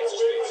when we beat us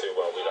 3-2,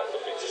 well, we had to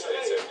beat us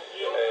 3-2.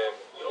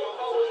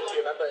 Do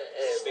you remember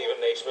remember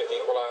Stephen Naismith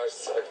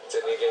equalised,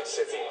 didn't he, against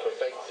City? from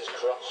Baker's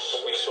cross.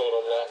 But we saw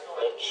a lot,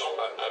 much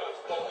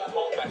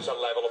better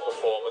level of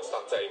performance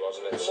that day,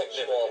 wasn't it? Much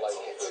more like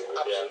it.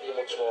 Absolutely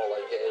much more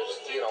like it. It was,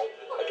 you know,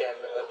 again,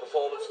 a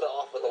performance that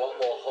offered a lot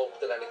more hope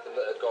than anything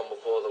that had gone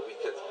before, that we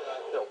could,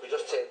 you know, if we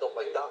just turned up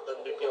like that,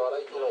 then we'd be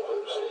alright, you know. But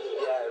it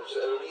was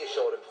a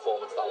reassuring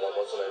performance, that one,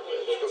 wasn't it?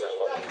 It was good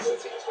for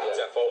City.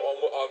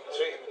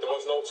 There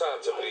was no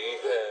time to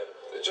breathe.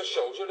 It just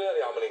shows you really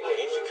how many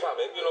games you cram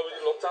in. You know, when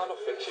you look down the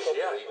fixtures,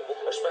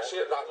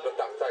 especially at that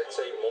I'd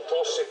say month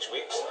or 6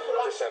 weeks,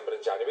 December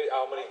and January,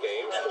 how many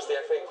games, because the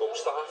FA Cup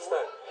starts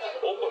then.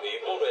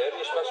 Unbelievable,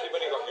 really, especially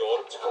when you got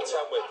Europe to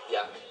contend with.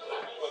 Yeah.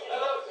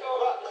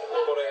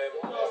 But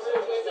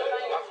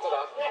after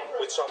that,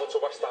 we travelled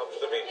to West Ham for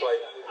the replay.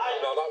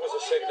 Now that was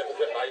a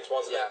significant night,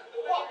 wasn't it?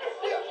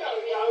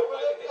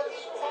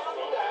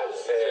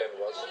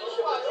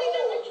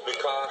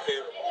 Lukaku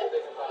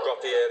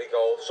got the early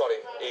goal. Sorry,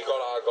 he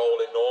got our goal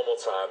in normal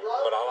time.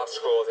 Morales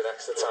scored in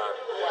extra time.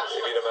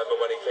 If you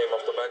remember when he came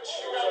off the bench.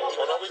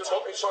 Oh no, he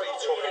took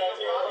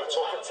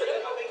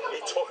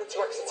it to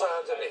extra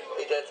time, didn't he?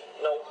 He did.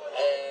 No.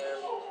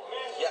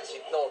 Yes,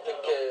 I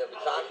think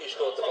Lukaku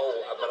scored the goal,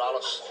 and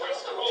Morales, do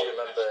you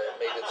remember,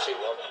 made it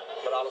 2-1.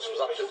 Morales was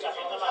absolutely,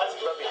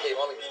 remember he came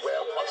on, he was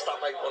well past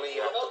that night when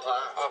he hit the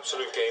park.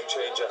 Absolute game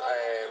changer.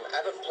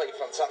 Everton played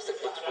fantastic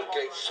with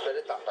great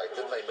spirit that night,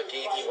 didn't they?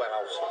 McGeady went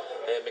out.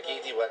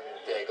 McGeady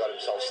got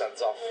himself sent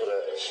off for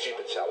a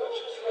stupid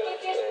challenge.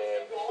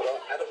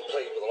 But Everton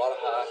played with a lot of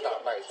heart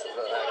that night. And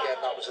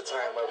again, that was a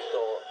time where we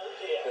thought,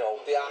 you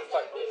know, the art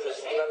fight, because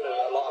remember,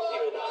 a lot of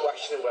people were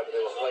questioning whether they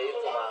were playing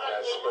for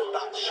Mahrez, but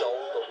that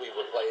showed that we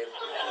were playing,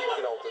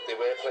 you know, that they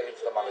were playing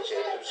for the manager.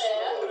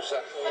 It was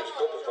a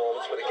good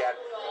performance, but again,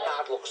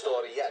 hard luck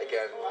story yet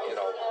again. You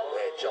know,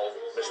 Joel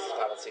missed his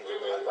penalty in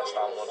the West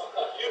Ham one,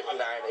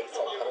 9-8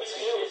 on penalties.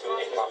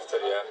 After,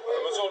 yeah,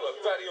 it was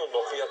very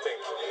unlucky, I think,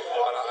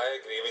 and I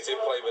agree. We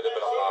did play with a bit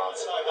of heart,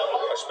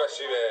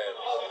 especially it's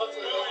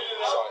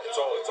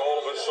all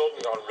of a sudden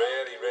gone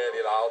really,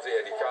 really loud here.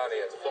 You can't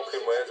hear the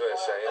fucking words we're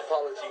saying.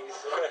 Apologies.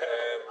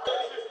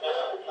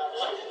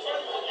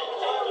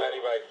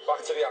 Anyway,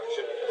 back to the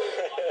action.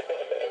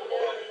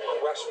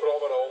 West Brom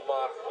at home,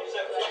 Mark.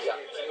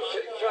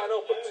 You can't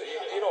help but,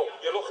 you know,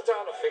 you look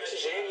down the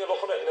fixtures here and you're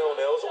looking at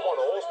 0-0s and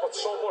 1-0s, but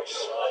so much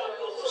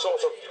sort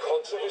of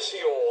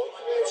controversy or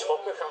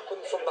topic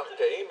happened from that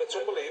game. It's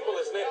unbelievable,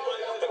 isn't it?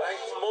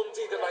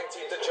 Monday the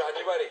 19th of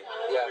January,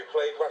 we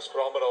played West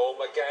Brom at home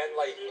again,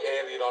 like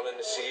earlier on in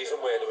the season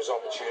where there was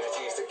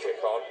opportunities to kick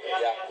on.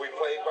 We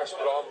played West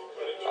Brom,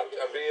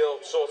 a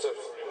real sort of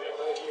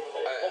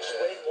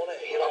Must-win, wasn't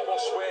it? You know, a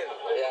must-win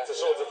to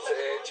sort of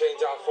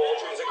change our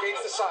fortunes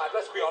against the side.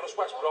 Let's be honest,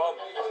 West Brom,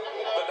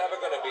 they're never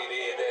going to be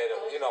there.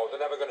 You know, they're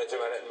never going to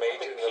do anything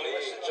major in the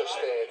league. Just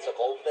took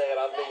over there,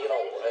 and you know,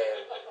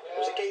 it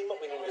was a game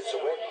that we needed to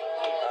win,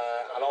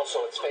 and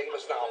also it's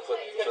famous now for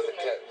the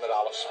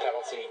Morales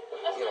penalty,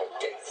 you know,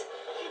 gate.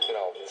 You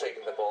know,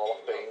 taking the ball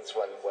off Baines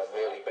when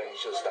really Baines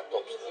should have stepped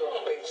up.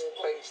 Baines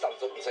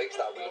stands up and takes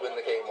that. We win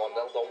the game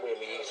 1-0, don't we?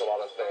 And we ease a lot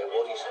of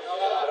worries.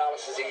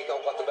 Morales' ego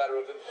got the better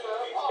of him.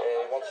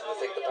 He wanted to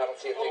take the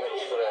penalty. I think it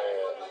was for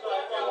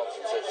he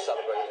wanted to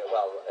celebrate it.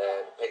 Well,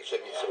 pay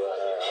tribute to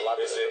a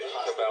lad.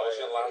 The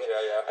Belgian lad,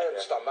 yeah. I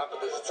understand that, but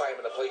there's a time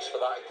and a place for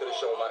that. He could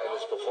have shown that in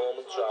his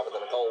performance rather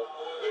than a goal.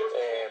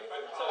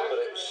 But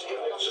it was, you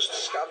know, just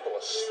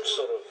scandalous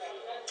sort of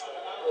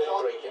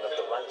breaking of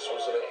the ranks,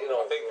 wasn't it? You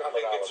know, I think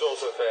it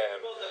sort of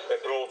it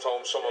brought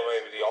home some of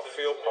maybe the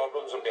off-field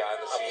problems and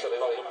behind-the-scenes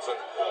problems,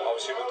 and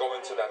obviously we'll go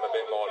into them a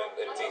bit more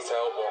in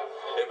detail.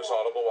 But it was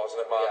horrible,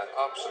 wasn't it, man?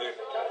 Yeah. Absolute.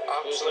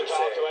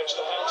 Lukaku edged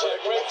the penalty. A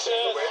great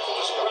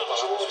wrap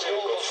towards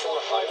goal, but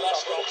fought by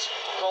Lescott.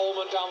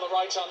 Coleman down the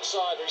right-hand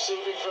side,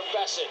 receiving from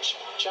Besic.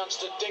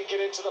 Chance to dink it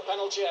into the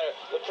penalty area.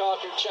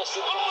 Lukaku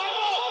chested.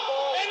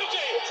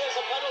 Penalty! It is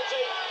a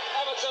penalty.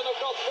 Everton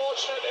have got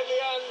fortunate in the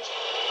end.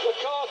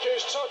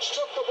 Lukaku's touch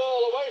took the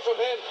ball away from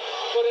him,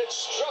 but it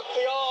struck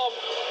the arm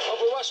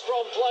of a West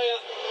Brom player,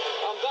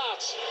 and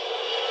that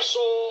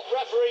saw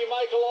referee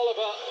Michael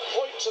Oliver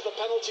point to the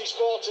penalty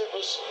spot. It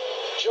was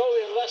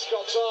Joleon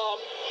Lescott's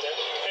arm,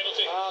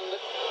 and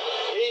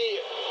he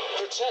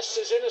protests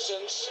his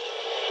innocence,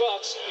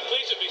 but he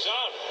pleads with his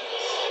arm.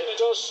 It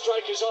does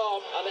strike his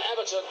arm, and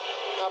Everton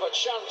have a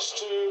chance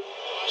to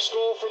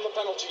score from the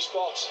penalty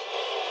spot.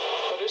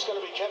 But it's going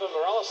to be Kevin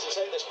Morales to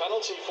take this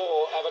penalty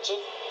for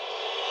Everton.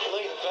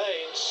 Leighton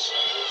Baines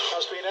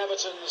has been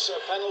Everton's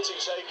penalty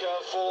taker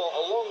for a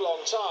long,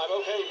 long time.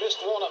 OK,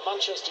 missed one at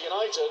Manchester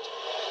United,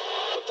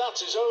 but that's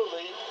his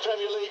only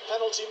Premier League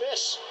penalty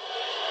miss.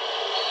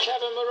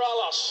 Kevin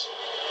Morales,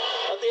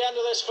 at the end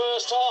of this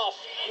first half,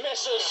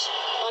 misses,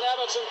 and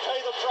Everton pay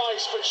the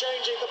price for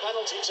changing the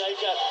penalty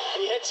taker.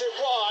 He hits it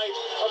wide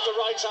of the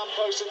right-hand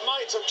post. It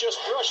might have just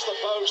brushed the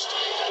post,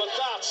 but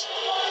that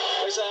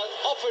is an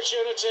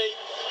opportunity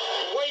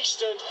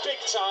wasted big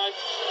time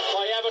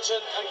by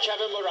Everton and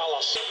Kevin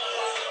Morales.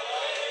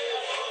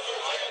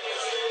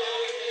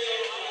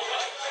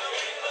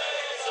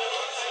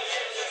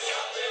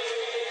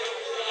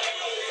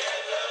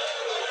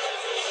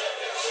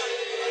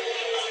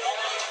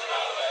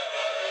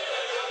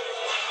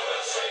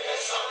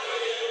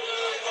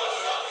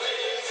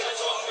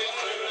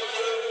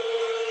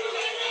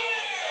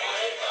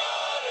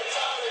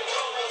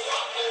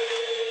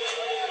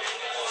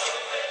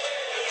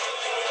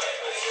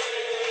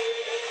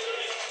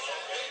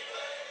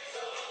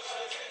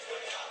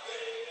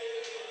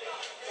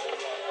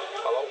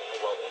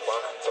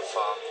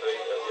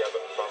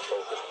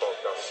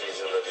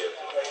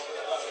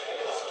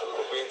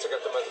 get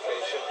the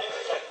medication,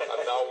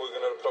 and now we're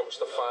going to approach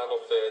the final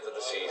third of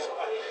the season.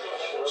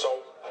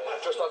 So,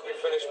 just as we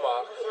finished,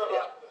 Mark,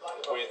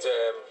 we'd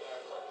had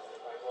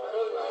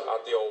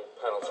the old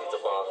penalty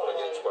debacle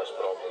against West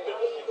Brom.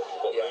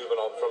 But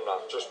moving on from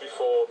that, just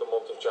before the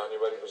month of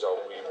January was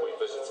out, we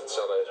visited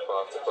Selhurst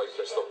Park to play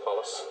Crystal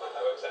Palace,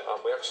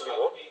 and we actually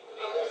won.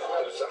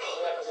 It was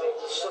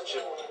such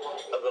a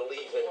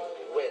relieving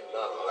win.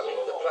 I mean,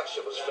 the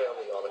pressure was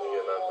firmly on, if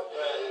you remember.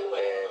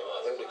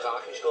 I think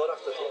Lukaku scored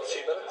after 2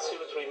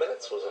 or 3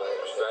 minutes, wasn't it?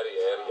 It was very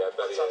early, yeah,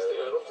 very fantastic.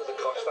 early. We were up to the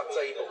cosh that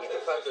day, but we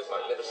defended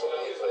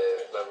magnificently, if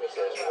memory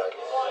serves me right.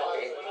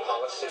 Against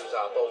Palace, who was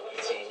our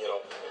bogey team, you know.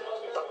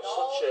 That was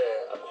such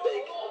a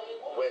big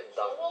win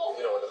that,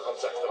 you know, in the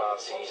context of our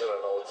season, I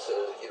know it's,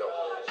 you know,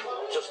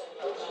 we just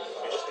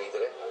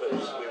needed it.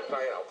 We were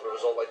crying out for a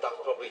result like that,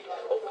 probably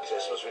over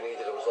Christmas. We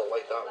needed a result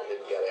like that, we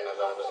didn't get it, and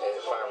then it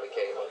finally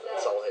came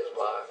at Selhurst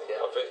Park.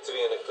 A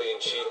victory and a clean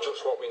sheet,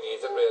 just what we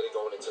needed really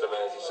going into the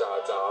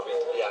Merseyside derby.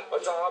 A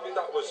derby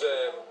that was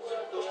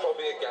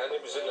probably, again,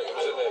 it was in the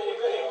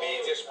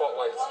media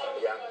spotlight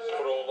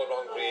for all the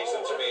wrong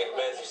reasons. I mean,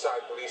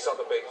 Merseyside police had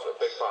a big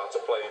part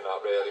to play in that,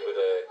 really, with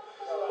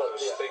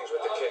things with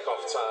the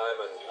kick-off time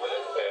and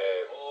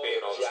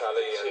being on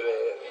telly, and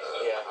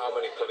how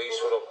many police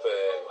were up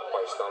by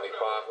Stanley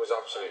Park was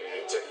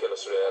absolutely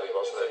ridiculous, really,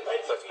 wasn't it?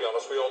 Let's be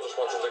honest, we all just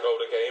wanted to go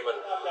to the game and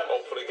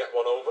hopefully get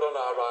one over on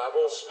our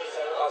rivals.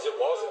 As it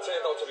was, it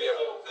turned out to be a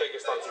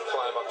biggest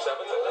anti-climax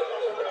ever, didn't it?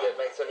 It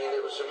did, mate. I mean, it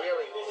was a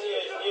really,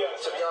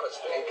 to be honest,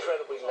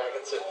 incredibly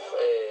negative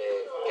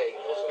game,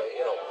 wasn't it?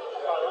 You know,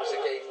 it was a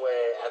game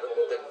where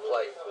Everton didn't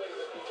play.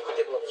 We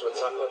didn't look to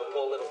attack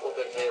Liverpool. Liverpool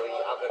didn't really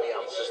have any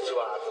answers to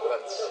our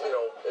defence. You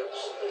know,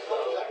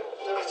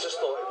 I just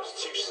thought it was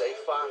too safe,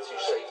 far too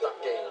safe, that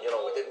game. You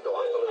know, we didn't go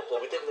after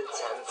Liverpool. We didn't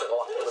intend to go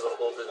after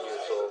Liverpool, did we,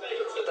 at all?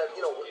 But then,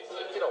 you know,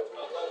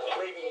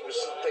 maybe he was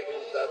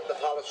thinking that the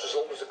Palace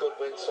result was a good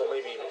win, so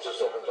maybe he was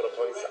just looking for a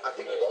point. I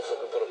think he was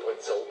looking for a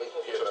point solely.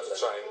 Just to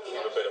try and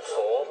keep a bit of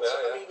form.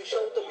 I mean, we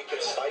showed that we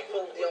could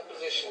stifle the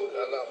opposition,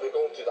 and we're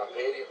going through that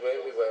period,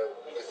 weren't we, where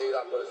we could do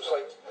that, but it was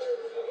like,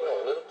 you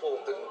know,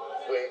 Liverpool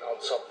weren't on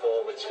top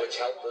form, which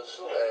helped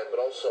us, but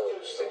also it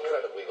was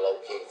incredibly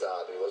low-key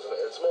derby, wasn't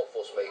it? It's more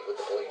fuss made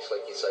with the police,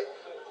 like you say,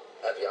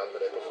 heavy-handed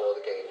it before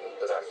the game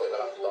than anything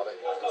that happened on it.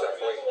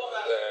 Definitely.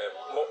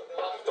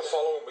 The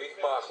following week,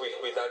 Mark,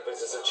 we then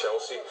visited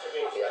Chelsea.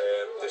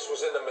 This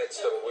was in the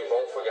midst of, we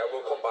won't forget,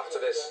 we'll come back to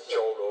this,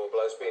 Joe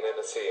Robles being in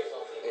the team,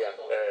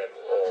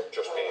 or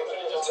just being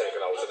taken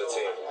out of the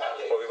team.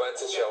 But we went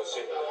to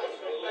Chelsea.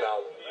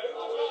 Now,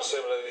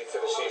 similarly to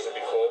the season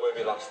before, where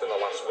we lost in the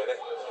last minute,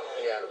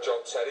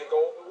 John Terry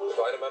goal, if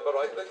I remember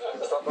rightly.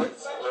 Is that right?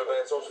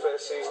 Roberto's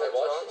first season. It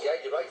was. Yeah,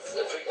 you're right.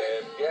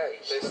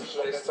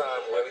 This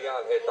time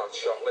Willian hit that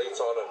shot late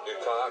on, and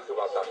Lukaku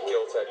had that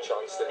gilt-edged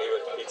chance, didn't he,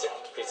 with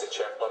Peter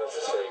Cech, managed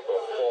to say,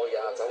 but 4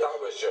 yards. That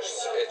was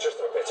just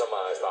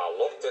epitomised our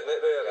luck, didn't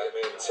it, really? I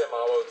mean, Tim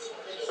Howard,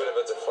 bit of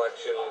a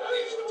deflection,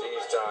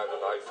 he's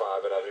diving,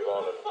 high-fiving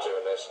everyone and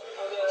doing this.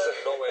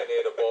 Nowhere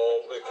near the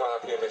ball,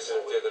 Lukaku misses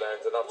at the other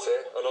end, and that's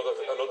it.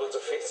 Another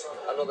defeat.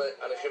 And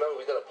if you remember,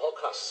 we did a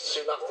podcast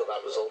soon after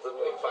that result,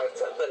 didn't we?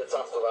 5-10 minutes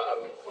after that,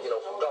 and you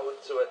know, from going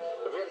to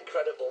a really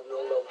credible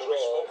 0-0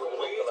 draw.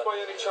 Weed by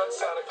any chance,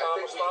 Santa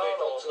Carlos? I think we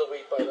moved on to the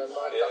weed by then,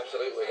 Mark. Yeah.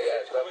 Absolutely,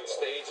 yeah. With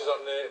stages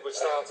on there, we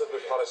started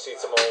with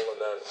paracetamol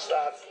and then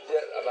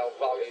and now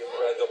Valium.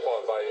 We ended up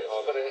on by the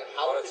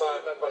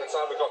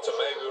time we got to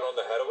May, we were on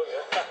the heroin.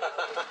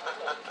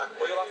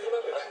 What are you laughing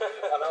at?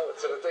 I know,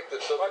 it's an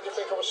addictive substance. Why do you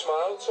think I was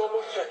smiling so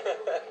much? Do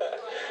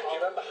you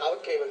remember how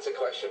it came into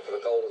question for the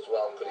goal as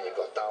well? Could he have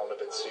got down a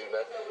bit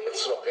sooner? It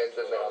snuck in,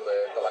 didn't it, on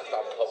the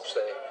left-hand post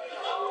there?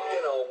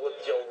 You know, would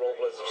Joe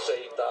Robles have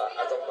saved that?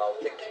 I don't know. I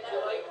think,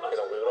 you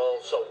know, we were all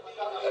so...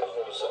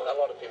 a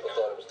lot of people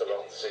thought it was the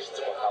wrong decision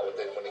to put Howard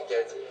in when he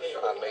did,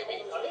 and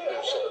maybe we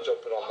were sort of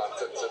jumping on that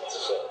to sort of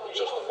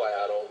justify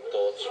our own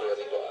thoughts,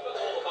 really. But,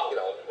 you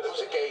know, it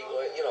was a game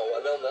where, you know,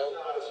 a 0-0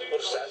 would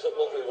have set us up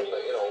lovely, wouldn't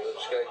it? You know, it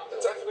was great.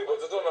 Definitely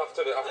would have done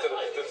after the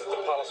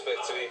Palace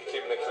victory,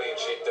 keeping a clean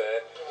sheet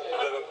there.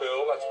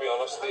 Liverpool, let's be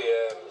honest,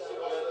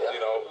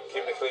 you know,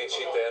 keeping a clean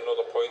sheet there,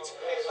 another point.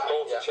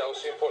 Going to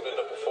Chelsea and putting in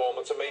a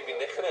performance and maybe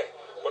nicking it.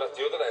 But at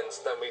the other end,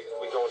 then we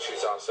go and shoot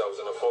ourselves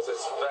in the foot.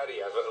 It's very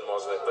Everton,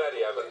 wasn't it?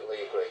 Very Everton.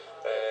 I agree.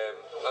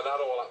 And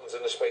that all happens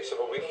in the space of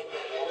a week.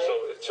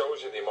 So it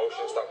shows you the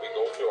emotions that we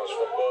go through as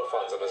football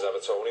fans and as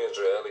Evertonians,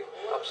 really.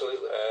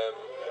 Absolutely.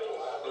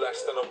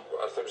 Less than I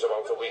think it was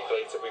about a week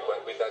later, we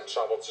then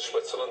travelled to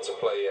Switzerland to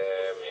play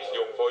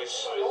Young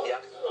Boys.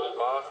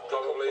 Mark,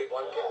 probably.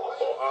 But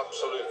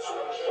absolute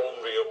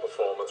unreal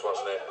performance,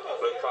 wasn't it?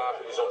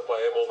 Lukaku was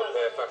unplayable, the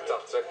perfect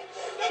hat-trick.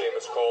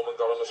 Seamus Coleman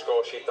got on the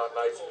score sheet that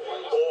night.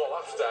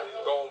 All after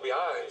going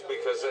behind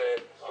because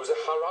was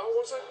it Harrow,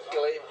 was it?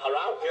 Gilliam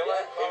Harrow.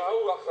 Harrow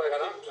looked like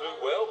an absolute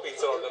world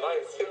beater on the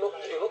night. He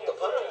looked the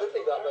part, didn't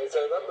he, that night?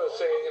 I remember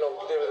saying, you know,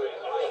 do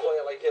a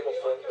player like him up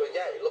front. But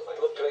yeah, he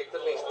looked great,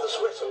 didn't he? The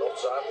Swiss are not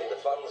sadly the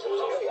fans. It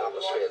was a great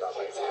atmosphere that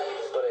night.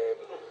 But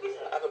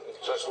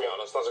let's be honest.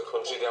 honest, as a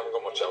country, they haven't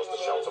got much else to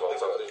shout about,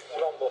 have they?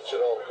 Not much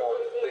at all, no.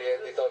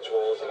 They dodge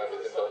wars and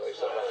everything, don't they?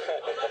 So,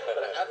 but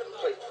Everton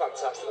played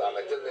fantastic that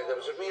night, didn't they? There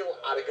was a real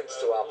arrogance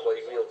to our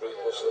play, real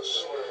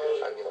ruthlessness,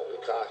 and, you know,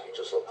 Lukaku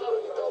just looked $1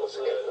 million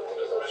again, and,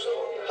 you know,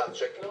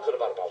 hat-trick. He could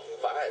have had about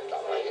 5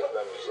 that night, if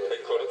memory serves.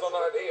 He could have done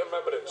that. I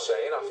remember him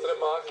saying after it,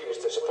 Mark, he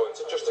was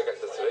disappointed just to get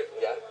the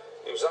 3. Yeah.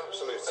 He was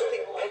absolute. I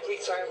think every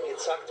time we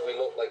attacked, we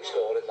looked like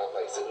scoring that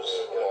night. It was,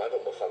 you know,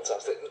 Everton were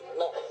fantastic.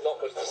 Not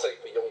much to say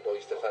for Young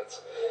Boys'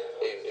 defence.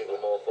 It were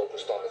more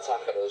focused on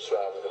attacking us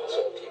rather than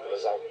sort of keeping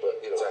us out.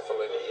 But you know,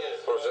 definitely.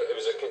 But it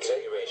was a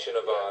continuation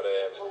of our.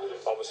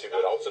 Obviously,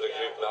 we're out of the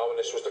group now, and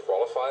this was the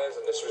qualifiers,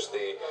 and this was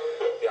the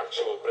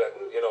actual,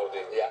 you know,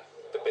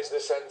 the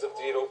business end of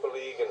the Europa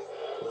League, and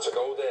to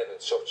go there in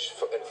such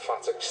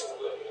emphatic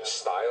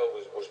style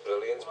was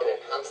brilliant.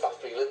 It enhanced that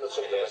feeling that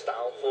something was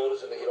down for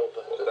us in the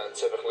Europa. But then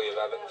typically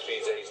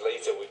 3 days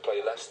later we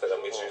play Leicester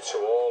and we drew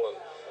 2-2, and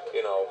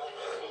you know,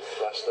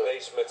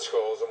 Naismith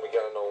scores and we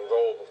get an own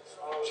goal.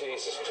 But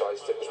Jesus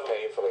Christ, it was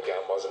painful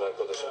again, wasn't it,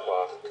 Goodison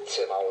Park?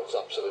 Tim Allen's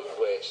absolute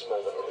worst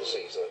moment of the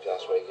season, if you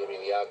ask me. I mean,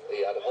 he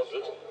had 100,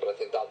 but I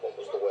think that one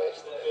was the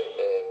worst.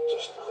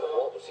 Just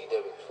what was he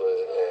doing for?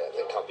 I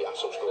think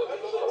Cambiasso scored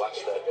for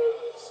Leicester.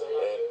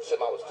 Tim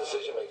Allen's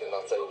decision making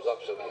that day was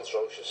absolutely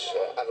atrocious.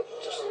 And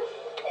just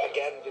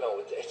again, you know,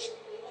 it's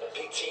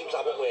teams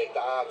haven't worked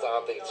hard,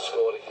 have they, to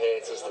score it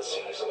hurt us this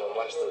season,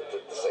 unless they're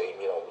the same,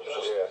 you know.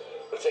 Just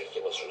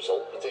ridiculous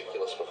result,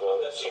 ridiculous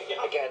performance.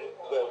 Again,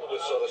 we're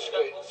sort of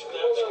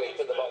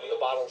scraping the bottom of the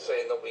barrel,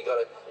 saying that we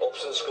got it.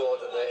 Upson scored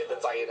in the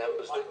dying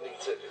embers, didn't he?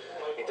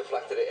 He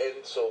deflected it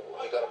in, so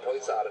we got a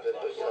point out of it.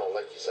 But you know,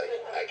 like you say,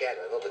 again,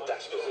 another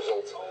desperate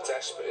result.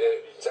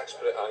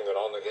 Desperate hanging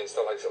on against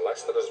the likes of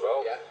Leicester as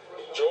well. Yeah.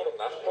 During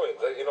that point,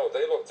 they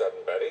looked dead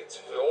and buried.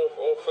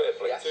 All fair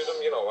play to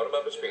them. You know, I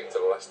remember speaking to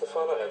the Leicester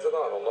fan ahead of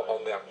that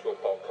on the actual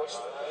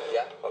podcast.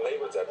 Yeah. And they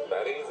were dead and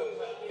buried, and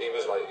he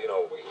was like, you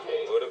know,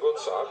 we're a good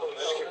side, but we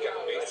just keep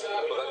getting beat.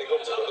 But then they go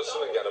to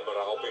Goodison and get a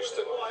morale boost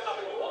and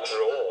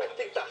draw. I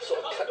think that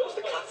sort of was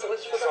the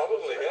catalyst for that.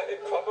 Probably, yeah.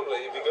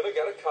 If you're going to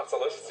get a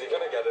catalyst, you're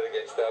going to get it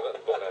against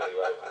Everton. But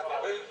anyway,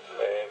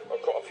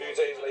 a few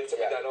days later,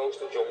 we then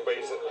hosted Young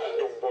Boys,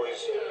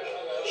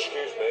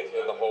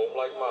 in the home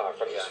like Mark,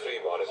 and it's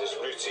 3-1. It was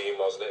routine,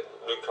 wasn't it?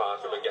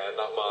 Lukaku again,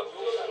 that man,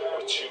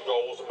 with 2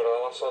 goals and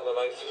Morales on the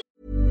night.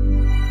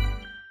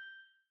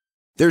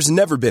 There's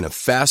never been a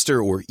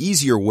faster or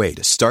easier way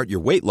to start your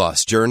weight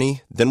loss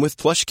journey than with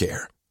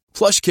PlushCare.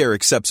 PlushCare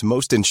accepts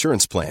most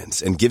insurance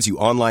plans and gives you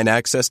online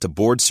access to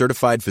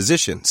board-certified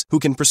physicians who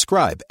can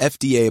prescribe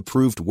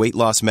FDA-approved weight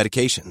loss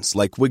medications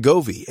like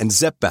Wegovy and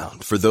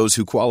Zepbound for those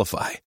who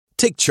qualify.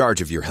 Take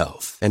charge of your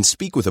health and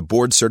speak with a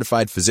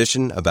board-certified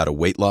physician about a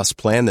weight loss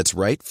plan that's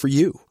right for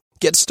you.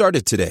 Get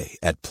started today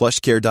at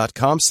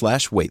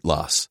plushcare.com/weight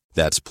loss.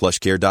 That's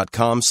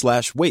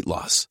plushcare.com/weight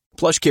loss.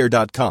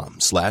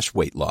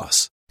 plushcare.com/weight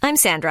loss. I'm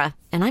Sandra,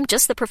 and I'm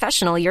just the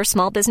professional your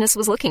small business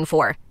was looking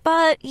for.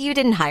 But you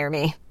didn't hire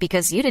me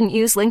because you didn't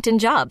use LinkedIn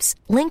Jobs.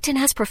 LinkedIn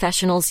has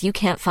professionals you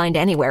can't find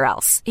anywhere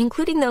else,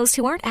 including those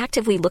who aren't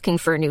actively looking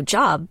for a new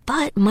job,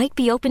 but might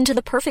be open to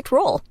the perfect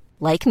role,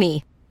 like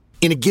me.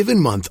 In a given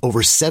month,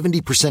 over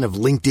 70% of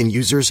LinkedIn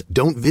users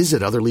don't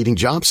visit other leading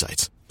job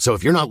sites. So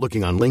if you're not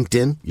looking on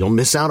LinkedIn, you'll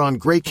miss out on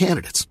great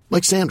candidates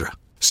like Sandra.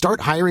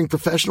 Start hiring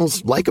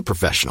professionals like a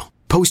professional.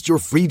 Post your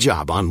free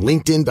job on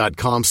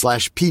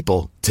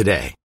linkedin.com/people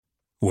today.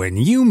 When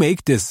you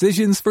make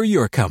decisions for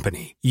your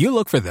company, you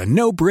look for the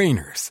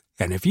no-brainers.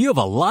 And if you have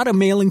a lot of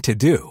mailing to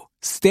do,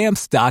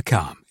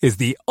 Stamps.com is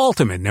the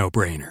ultimate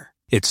no-brainer.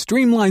 It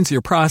streamlines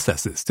your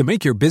processes to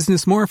make your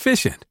business more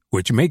efficient,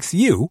 which makes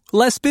you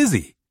less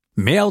busy.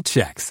 Mail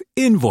checks,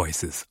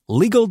 invoices,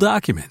 legal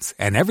documents,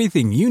 and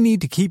everything you need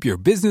to keep your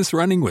business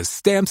running with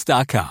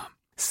Stamps.com.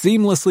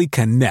 Seamlessly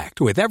connect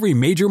with every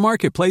major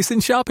marketplace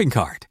and shopping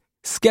cart.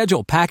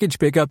 Schedule package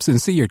pickups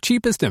and see your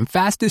cheapest and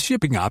fastest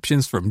shipping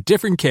options from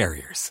different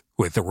carriers,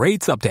 with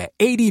rates up to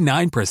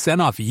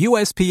 89% off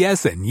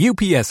USPS and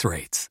UPS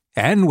rates.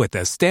 And with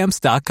the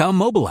Stamps.com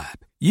mobile app,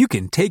 you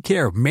can take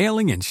care of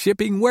mailing and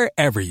shipping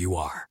wherever you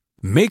are.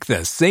 Make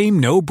the same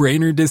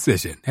no-brainer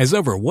decision as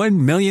over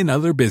 1 million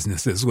other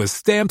businesses with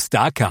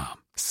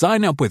Stamps.com.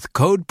 Sign up with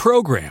code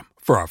PROGRAM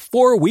for a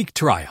 4-week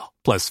trial,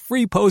 plus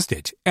free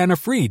postage and a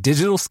free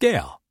digital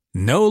scale.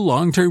 No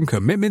long-term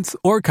commitments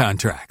or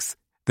contracts.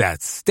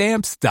 That's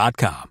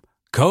Stamps.com.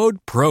 Code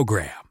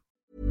PROGRAM.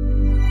 Well,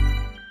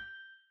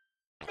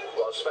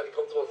 I was very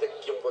comfortable. I think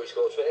Young Boys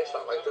scored first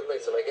that night, didn't they,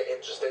 to make it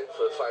interesting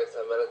for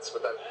 5-10 minutes.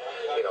 But then,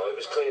 you know, it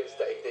was clear as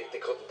day they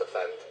couldn't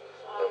defend.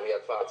 And we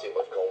had far too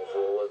much going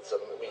forwards,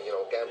 and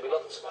again we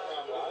looked,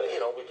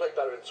 we played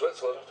better in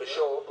Switzerland for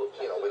sure, but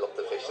we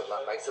looked efficient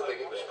that night. I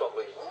think it was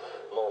probably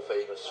more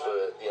famous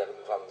for the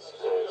Everton fans'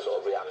 sort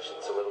of reaction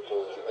to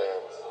Liverpool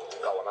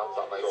going out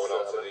that night. Going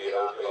out to the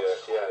Europa,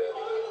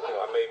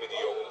 and maybe the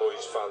Young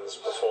Boys fans'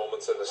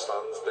 performance in the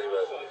stands, they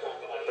were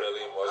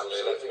brilliant, wasn't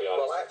they? Let's be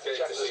honest. Well, I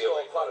checked the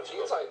score quite a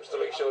few times to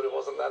make sure it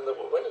wasn't them that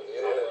were winning.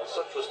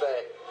 Such was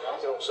their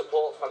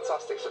support,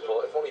 fantastic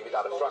support. If only we'd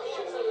had a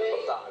fraction of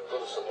that at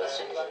Goodison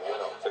this season,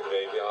 The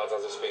graveyard,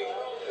 as it's been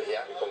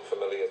become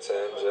familiar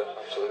terms,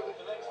 absolutely.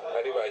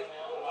 Anyway,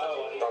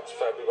 that's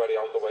February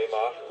out the way,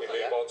 Mark. We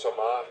move on to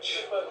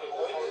March.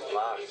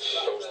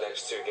 Those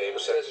next two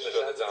games set to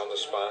shut it down the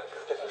spine.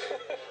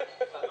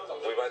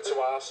 We went to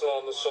Arsenal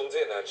on the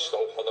Sunday and then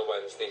Stoke on the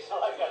Wednesday.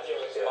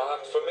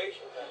 Mark, for me,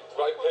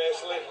 right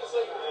personally,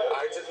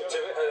 I didn't do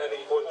it at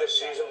any point this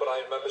season, but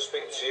I remember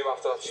speaking to you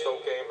after that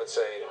Stoke game and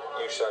saying,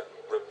 you said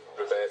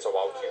Roberto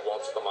out, you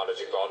wanted the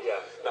manager gone.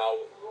 Now,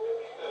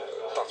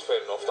 that's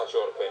fair enough, that's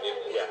your opinion.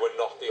 You were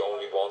not the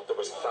only one. There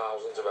was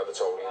thousands of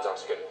Evertonians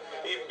asking,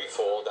 even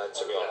before then,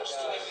 to be honest.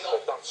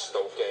 But that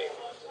Stoke game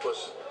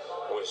was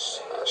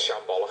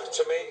shambolic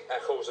to me.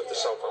 Echoes of the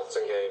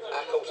Southampton game.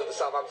 Echoes of,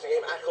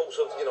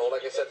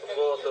 like I said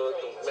before, the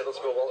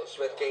Middlesbrough Walter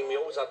Smith game. We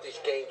always have these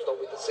games, don't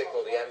we, to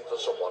signal the end for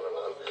someone. And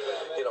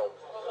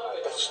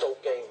that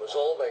Stoke game was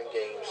all them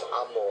games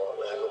and more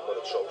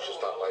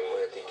atrocious that way,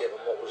 weren't they, given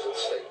what was at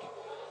stake.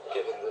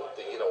 Given we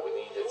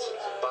needed.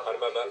 I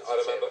remember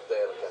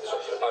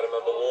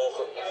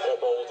walking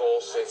up Old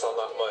Hall Street on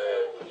that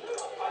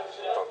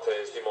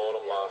Thursday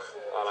morning, Mark,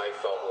 and I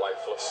felt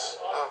lifeless,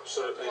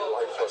 absolutely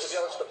lifeless. To be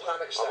honest, the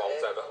panic set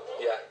in.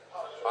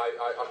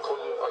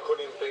 I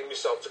couldn't even bring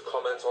myself to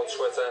comment on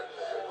Twitter,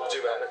 do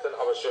anything.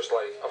 I was just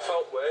like, I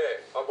felt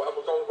weird. I went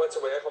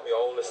to work on my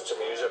own, listening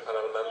to music, and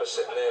I remember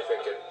sitting there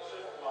thinking,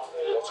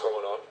 what's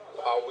going on?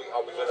 Are we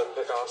going to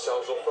pick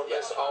ourselves up from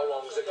this? How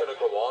long is it going to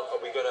go on?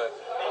 Are we going to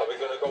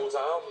go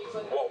down?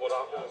 What would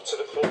happen to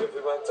the club if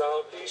we went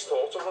down? These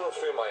thoughts are running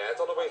through my head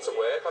on the way to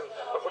work, and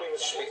I couldn't even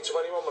speak to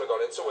anyone when I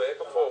got into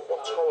work. I thought,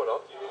 what's going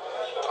on?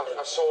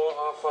 I saw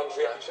our fans'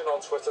 reaction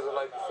on Twitter the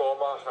night before,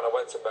 Mark, and I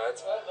went to bed.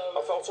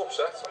 I felt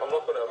upset. I'm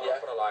not going to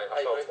lie.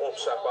 I felt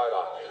upset by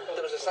that.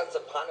 There was a sense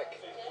of panic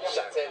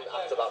set in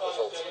after that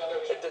result.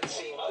 It did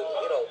seem that,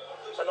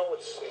 I know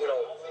it's, it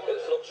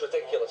looks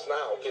ridiculous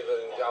now,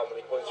 given how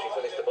many points we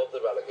finished above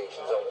the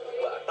relegation zone,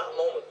 but at that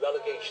moment,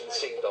 relegation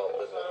seemed on,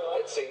 didn't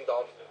it? It seemed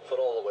on for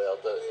all the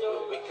world that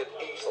we could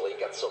easily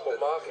get something.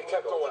 But Mark, it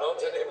kept going on,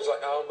 didn't it? It was like,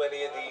 how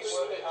many of these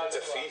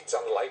defeats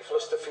and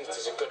lifeless defeats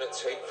is it going to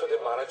take for the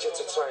manager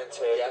to try and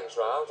turn things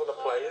round and the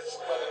players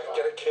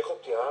get a kick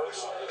up the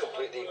arse?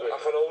 Completely agree. I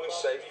can only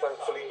say,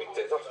 thankfully, we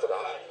did after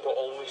that, but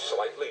only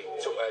slightly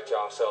to edge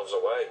ourselves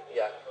away.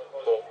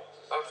 But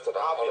after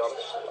that, I'll be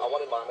honest, I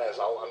wanted Martinez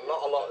out, and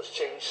not a lot has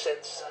changed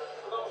since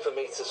for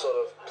me to sort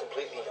of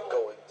completely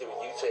go and do a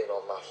U-turn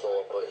on that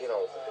thought, but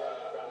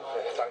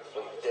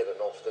thankfully we did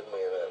enough, didn't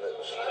we, and it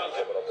was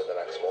coming up in the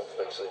next month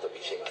basically that we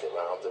changed it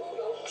round, didn't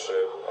we?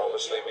 True,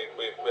 obviously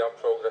we had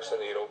progress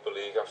in the Europa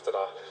League after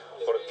that,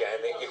 but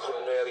again you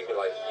couldn't really be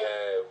like,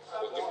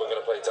 we're going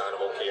to play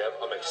Dynamo Kiev.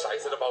 I'm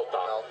excited about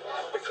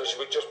that because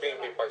we're just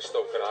being beat by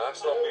Stoke and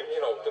Arsenal.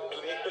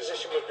 The league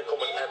position was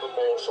becoming ever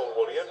more so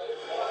worrying,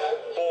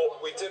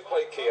 but we did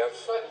play Kiev.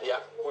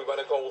 We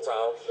went a goal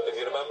down. If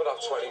you remember that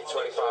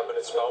 20-25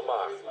 minute spell,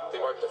 Mark, they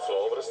wiped the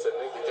floor with us, didn't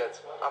they? They did,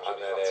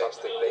 absolutely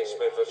fantastic.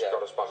 Naismith has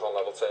got us back on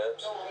level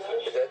terms.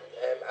 They did.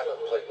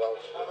 Everton played well.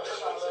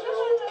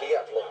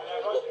 Kiev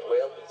looked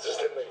well,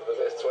 didn't they, for the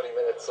first 20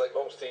 minutes, like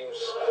most teams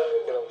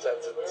tend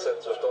to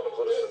have done a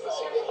good in the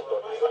season,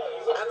 but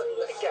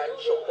Everton again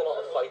showed a lot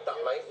of fight that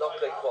night, not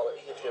great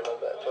quality if you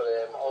remember, but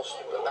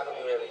Everton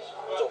really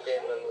dug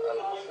in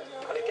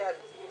and again,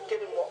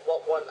 given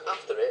what went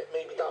after it,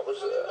 maybe that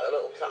was a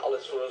little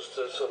catalyst for us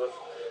to sort of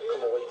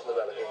come away from the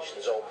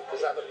relegation zone,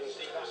 because Everton,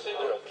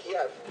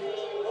 Kiev,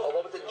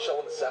 although it didn't show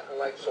in the second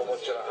leg so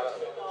much,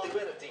 they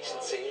were a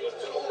decent team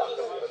to come back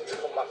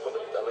from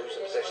a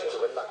losing position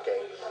to win that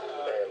game.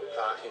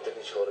 Lukaku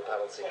didn't score a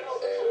penalty at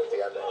the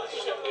end.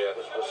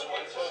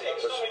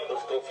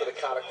 Was good for the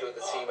character of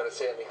the team, and it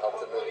certainly helped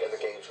in the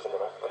games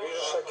coming up. Have you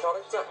just said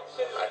character?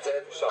 I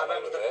did. And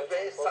that was the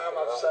first time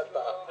I've said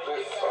that.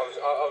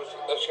 I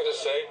was going to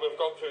say, we've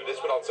gone through this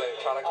without saying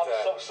character.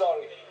 I'm so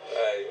sorry.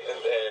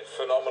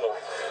 Phenomenal.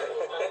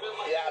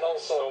 And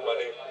also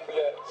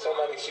so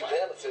many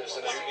superlatives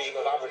and unique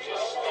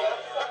averages.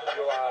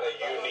 You are a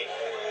unique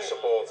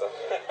supporter.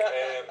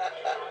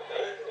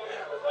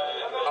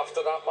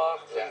 After that,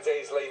 Mark, 3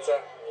 days later,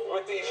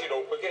 with these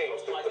Europa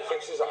games, the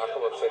fixtures are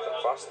coming thick and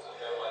fast.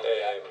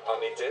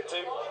 And they did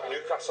do.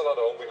 Newcastle at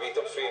home, we beat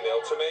them 3-0.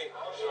 To me,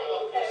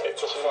 it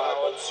took 5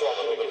 months to have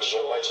another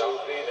result like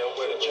that. 3-0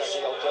 where it was.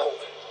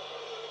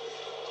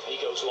 He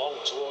goes long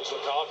towards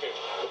Lukaku.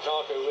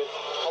 Lukaku with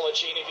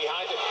Colaccini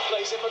behind him.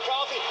 Plays in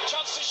McCarthy.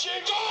 Chance to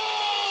shoot.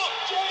 Oh!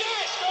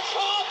 Yes!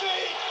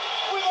 McCarthy!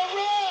 With a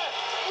rare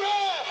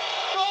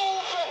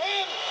goal for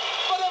him.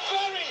 But a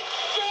very,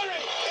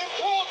 very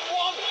important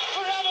one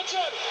for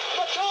Everton.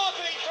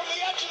 McCarthy from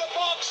the edge of the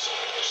box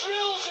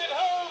drills it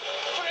home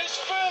for his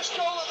first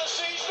goal of the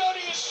season.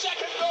 Only his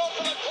second goal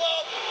for the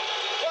club.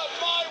 But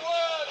my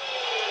word,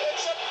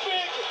 it's a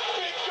big,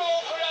 big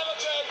goal for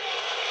Everton.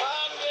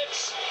 And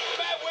it's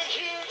met with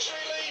huge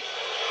relief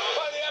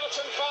by the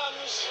Everton fans.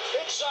 ends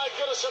inside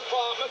Goodison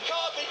Park.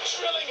 McCarthy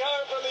drilling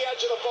home from the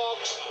edge of the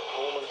box.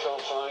 Coleman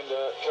can't find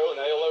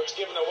Kone, although it's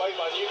given away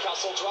by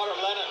Newcastle to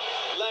Aaron Lennon.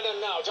 Lennon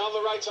now down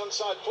the right hand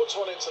side, puts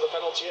one into the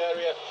penalty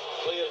area,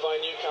 cleared by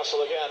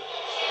Newcastle again.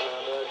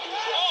 And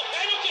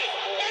penalty!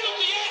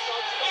 Penalty, yes!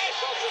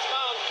 His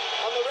man,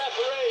 and the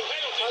referee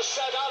has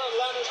said Aaron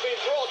Lennon's been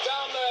brought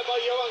down there by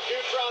Johan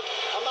Gudbrand,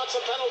 and that's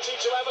a penalty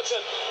to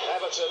Everton.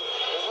 Everton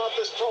have had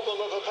this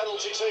problem of a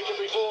penalty taken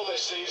before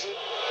this season.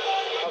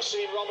 I've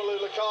seen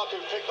Romelu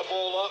Lukaku pick the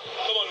ball up.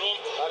 Come on, Rom.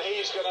 And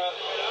he's going to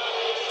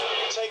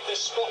take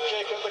this spot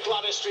kick at the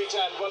Gladys Street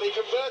end. Well, he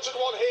converted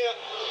one here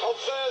on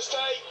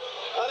Thursday,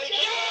 and he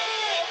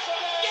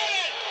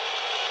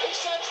he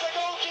sends the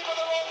goalkeeper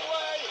the wrong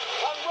way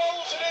and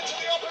rolls it into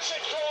the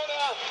opposite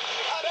corner,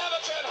 and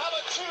Everton have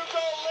a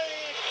 2-goal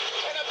lead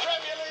in a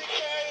Premier League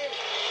game,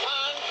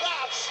 and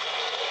that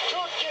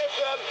could give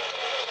them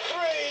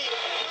 3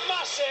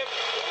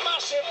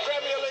 massive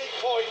Premier League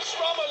points.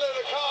 Romelu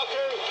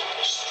Lukaku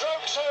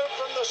strokes home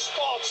from the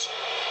spot,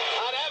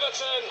 and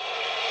Everton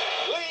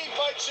lead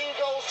by 2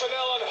 goals to 0,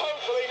 and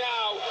hopefully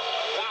now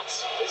that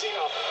is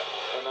enough.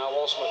 And now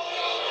Osman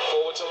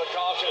forward to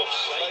Lukaku,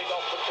 laid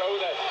off for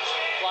Kone.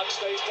 Flag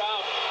stays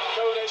down.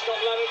 Kone's got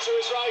Lennon to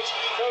his right.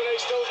 Kone's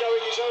still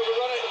going, he's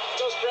overrun it.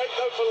 Does break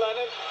though for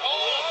Lennon.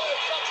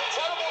 That's a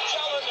terrible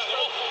challenge.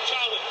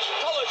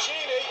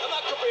 Colaccini, and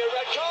that could be a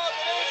red card.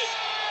 It is.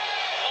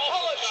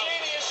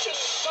 Colaccini has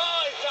just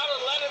scythed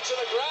Aaron Lennon to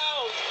the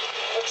ground.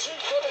 A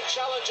 2-footed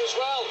challenge as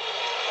well.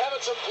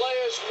 Everton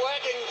players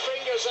wagging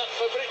fingers at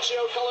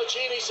Fabrizio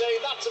Colaccini,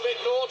 saying that's a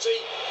bit naughty,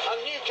 and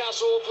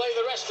Newcastle will play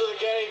the rest of the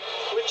game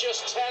with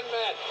just 10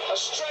 men. A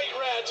straight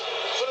red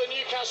for the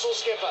Newcastle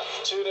skipper.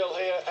 2-0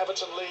 here,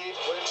 Everton lead.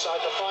 We're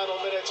inside the final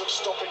minute of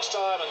stoppage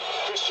time, and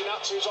Christian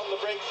Atsu's on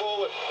the brink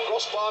forward.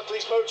 Ross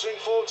Barkley's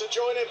motoring forward to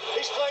join him.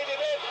 He's played it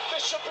in.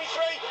 This should be 3.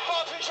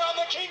 Barkley's round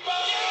the keeper.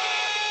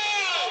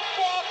 Yeah! And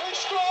Barkley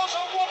scores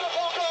a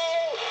wonderful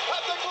goal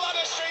at the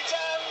Gladys Street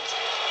end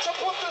to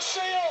put the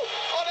seal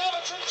on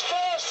Everton's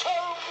first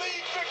home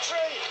league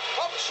victory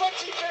of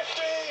 2015,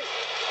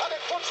 and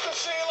it puts the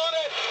seal on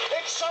it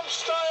in some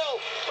style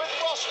with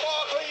Ross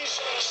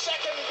Barkley's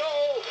 2nd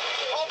goal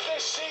of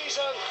this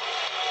season,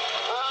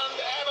 and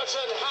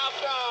Everton have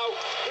now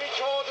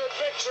recorded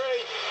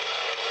victory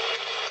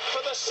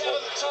for the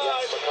 7th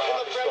time in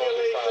the Premier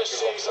League this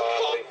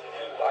season.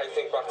 I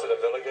think back to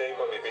the Villa game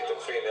when we beat them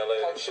 3-0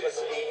 in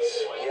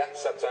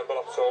September,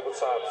 October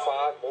time.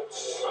 5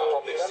 months,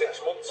 probably 6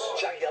 months.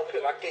 Jack Yelker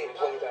in that game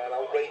played an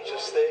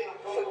outrageous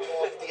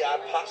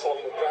 50-yard pass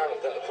along the ground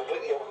that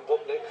completely opened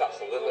up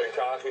Newcastle, didn't they?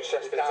 McCarthy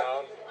shut it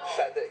down.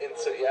 Fed it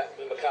into,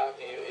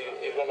 McCarthy,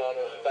 he run on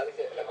and fed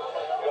it.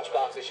 Ross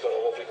Barkley's got a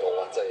lovely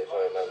goal that day, if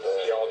I remember.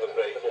 On the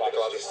break, the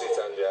Gladys Street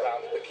end,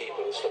 rounded the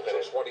keeper and stuck it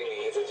in. Just what he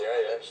needed,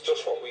 It's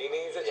just what we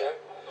needed,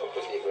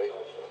 Completely agree.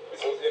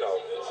 But,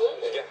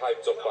 you get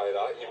hyped up by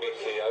that. You beat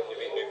Kiev, you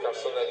beat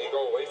Newcastle, and then you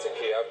go away to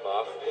Kiev,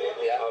 Mark.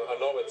 I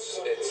know it's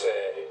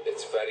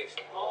very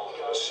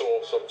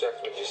sore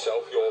subject with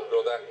yourself, your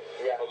brother.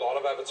 A lot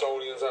of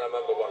Evertonians, and I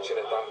remember watching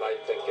it that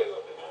night thinking,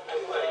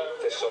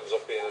 this sums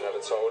up being an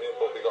Evertonian,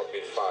 but we got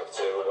beat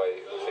 5-2 away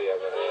in Kiev.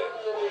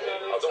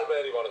 I don't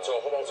really want to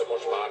talk about it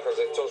much, Mark,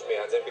 because it does me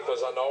head in,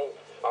 because I know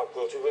how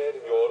good we were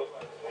in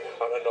Europe.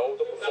 And I know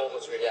the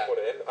performance we put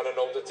in, and I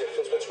know the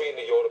difference between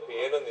the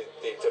European and the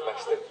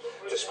domestic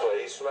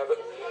displays from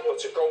Everton. But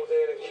to go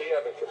there in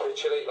Kiev and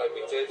capitulate like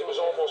we did, it was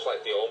almost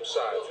like the home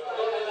side.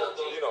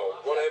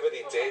 Whatever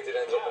they did, it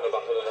ends up in the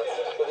back of the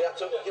net. Well, they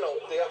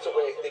had to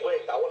work. They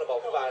worked out in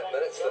about 5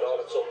 minutes. That all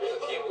it took was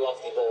a few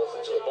lofty balls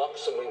into the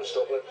box, and we were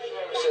struggling.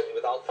 Certainly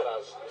with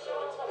Alcaraz,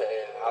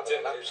 had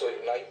an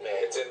absolute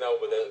nightmare. It didn't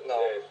help with it. No.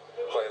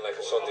 Playing like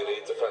a Sunday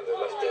league defender,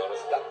 let's be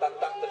honest. That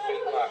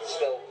defeat, Mark,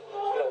 still,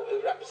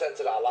 it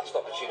represented our last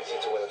opportunity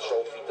to win a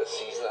trophy this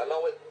season. I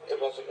know it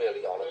wasn't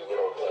really on it,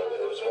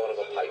 it was more of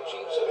a pipe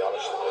dream, to be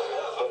honest,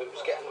 but it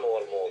was getting more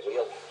and more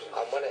real.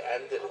 And when it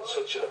ended in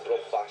such an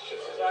abrupt fashion,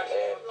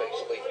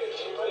 basically,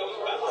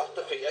 that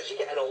defeat, as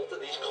you're getting older,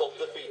 these club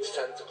defeats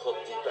tend to cut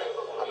deeper.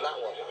 And that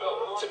one,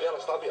 to be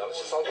honest, I'll be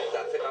honest, it sounds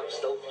pathetic. I'm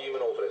still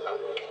fuming over it now.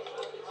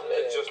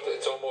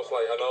 It's almost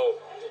like, I know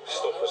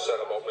stuff was said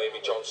about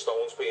maybe John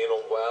Stones being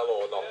unwell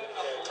or not,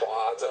 but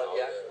I don't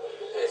know.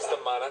 It's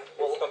the manner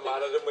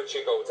in which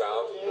you go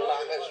down.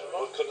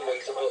 We couldn't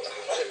wait to put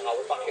Tim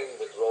Howard back in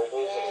with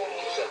Robles, and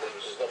he said it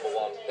was his number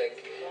one thing.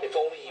 If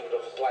only he would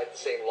have applied the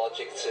same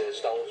logic to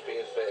Stones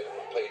being fit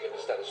and played him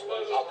instead of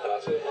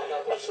Alcaraz.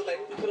 That's the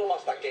thing, we could have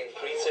lost that game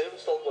 3-2 and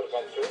still would have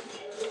gone through.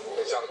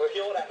 Exactly.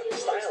 Pure Everton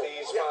style.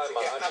 These fine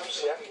man.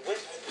 Absolutely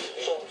whipped.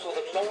 So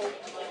there's no one,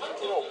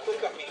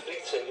 could have got me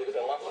 3-2, would have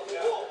been laughing.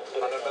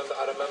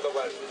 I remember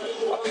when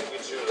I think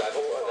we 2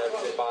 level and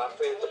then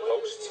Barkley at the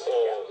post,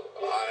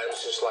 it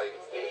was just like,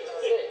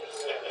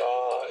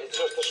 it's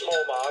just the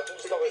small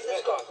margins though, isn't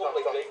it?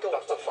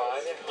 That's to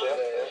fine it.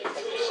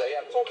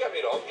 Don't get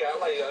me wrong,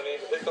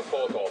 hit the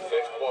 4th or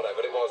 5th,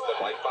 whatever it was, the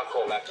right back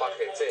or left back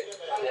hits it,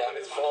 and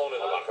it's flown in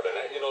the back of the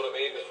net, you know what I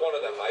mean? It's one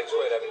of them nights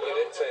where everything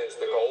it turns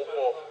to goal,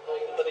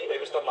 but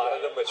it was the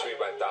Mariner, which we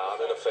went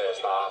down in the first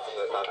half,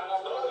 and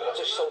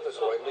just so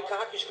disappointed.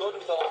 Lukaku's good,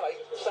 and we thought,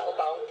 right, settle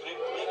down,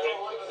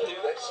 regroup, do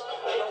this.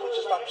 No, we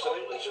just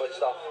absolutely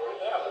switched off.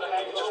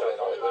 We just went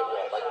on it really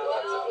well, like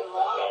defensively.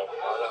 No,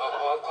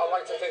 I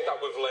like to think that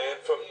we've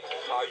learned from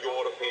our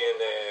European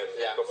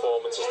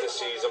performances this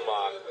season,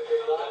 Mark.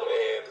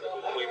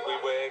 We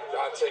were,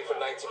 I'd say, for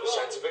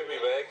 90% of it, we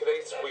were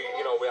great. We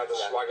had a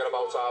swagger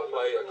about our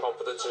play, a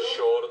confidence,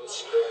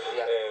 assurance.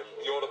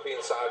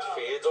 European side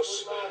feared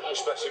us,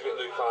 especially with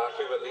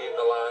Lukaku leading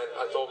the line.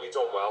 I thought we'd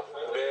done well,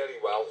 really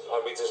well,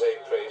 and we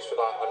deserve praise for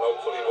that. And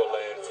hopefully we'll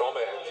learn from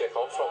it and kick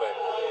on from it.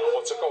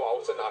 But to go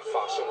out in that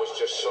fashion was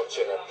just such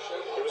a.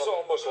 It was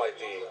almost like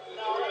the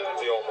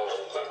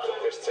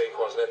piss take,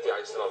 wasn't it? The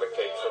icing on the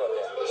cake for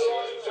the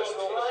season.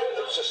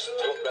 It was just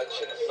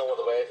gut-wrenching, no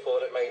other word for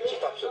it, mate.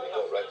 Just absolutely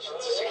gut-wrenching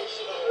to see us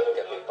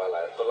get beat by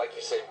Lens. But like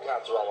you say, we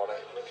can't dwell on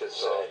it because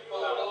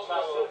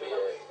we'll be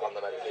on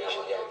the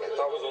medication yet again.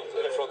 That was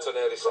in front of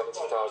nearly 70,000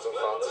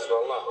 fans as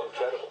well, that.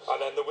 Incredible. And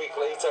then the week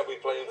later, we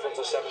play in front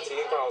of 17,000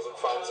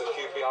 fans at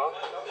QPR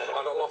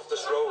and at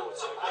Loftus Road.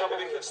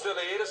 You can still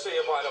hear us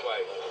here, by the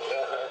way.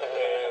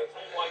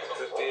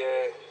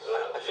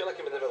 I feel like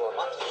I'm in the middle of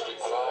Manchester Street.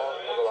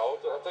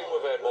 I think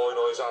we've heard more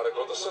noise out of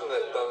Goodison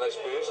than this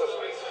Boozer.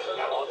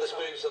 Oh, this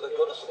Boozer than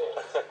Goodison.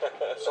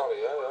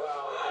 Sorry,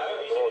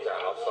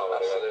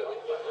 absolutely.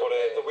 But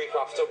the week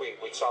after, we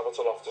travelled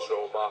to Loftus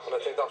Road, Mark, and I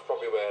think that's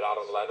probably where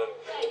Aaron Lennon,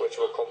 which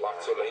we'll come back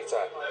to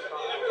later,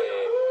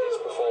 his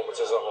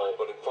performance as a whole,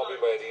 but it's probably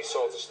where he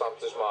sort of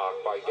stamped his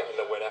mark by getting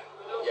the winner.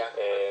 Yeah.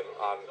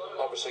 And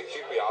obviously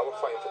QPR were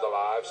fighting for their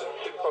lives, and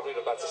they were probably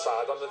the better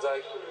side on the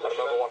day. I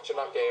remember watching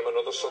that game,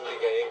 another Sunday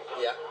game.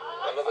 Yeah.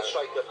 Another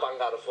striker bang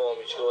out of form.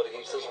 He scored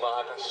against us,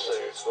 Vargas.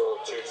 2-2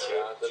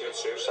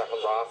 second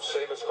half.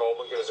 Same as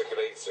Coleman gave us a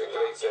great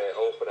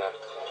opener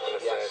in the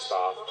first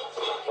half.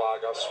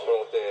 Vargas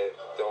brought the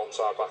home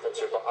side back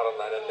into it, but Aaron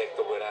Lennon nicked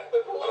the winner.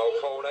 And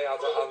O'Connor had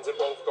a hand in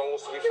both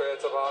goals, to be fair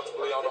to that.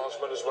 Leon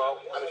Osman as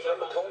well. And if you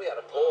remember, Coney had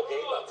a poor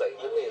game that day,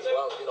 didn't he, as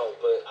well?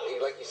 But he,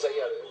 like you say,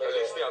 at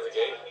least he had a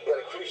game. He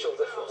had a crucial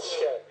difference.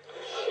 Yeah.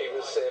 He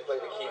was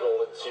played a key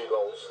role in 2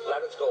 goals.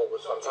 Lennon's goal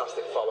was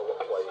fantastic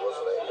follow-up play,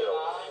 wasn't it?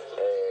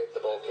 The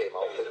ball came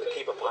out. The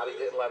keeper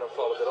parried it, and Lennon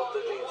followed it up,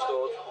 did he, and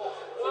scored.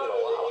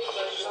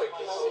 I just think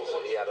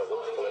he had a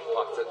wonderful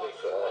impact, didn't he,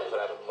 for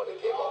Everton when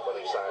he came on, when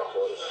he signed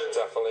for us.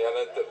 Definitely,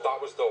 and that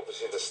was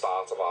obviously the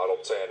start of our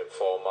upturn in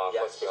form, Mark,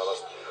 let's be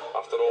honest.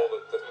 After all the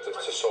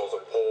sort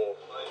of poor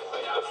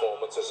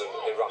performances and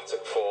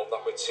erratic form that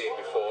we'd seen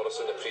before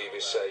us in the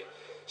previous, say,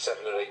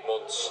 7 or 8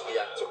 months,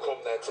 to come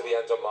then to the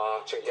end of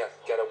March and get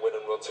a win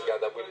and run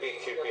together. We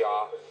beat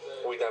QPR,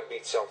 we then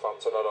beat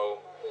Southampton at home,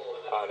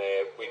 and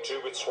we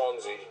drew with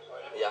Swansea,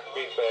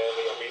 beat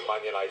Burnley and beat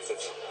Man United.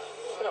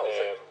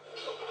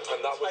 And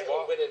that was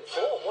what winning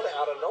form, wasn't it,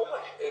 out of nowhere?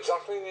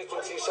 Exactly, and you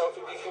think to yourself,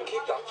 if you can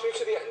keep that through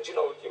to the end, you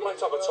might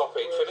have a top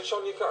 8 finish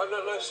on. I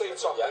don't know, say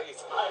top 8.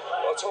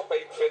 Well, a top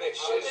 8 finish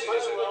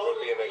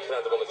would be an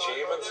incredible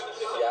achievement.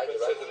 Yeah,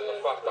 considering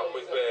the fact that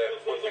we've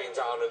been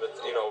down in the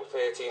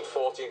 13th,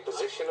 14th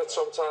position at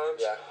some times,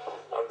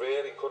 and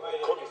really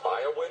couldn't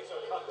buy a win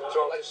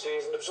throughout the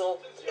season. It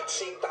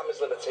seemed damn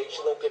his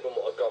limitation, though, given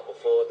what had gone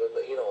before. It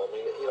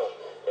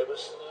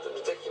was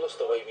ridiculous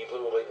the way we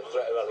blew away the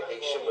threat of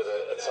relegation with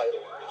a title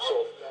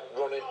sort of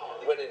winning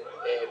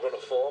run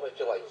of form, if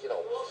you like.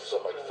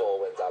 Something like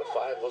 4 wins out of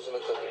 5, wasn't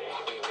it? That we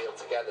reeled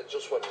together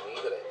just when we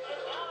needed it.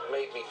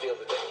 Made me feel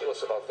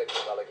ridiculous about thinking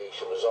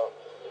relegation was on.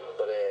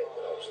 But it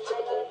was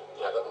typical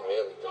Everton,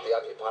 really. They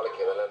had you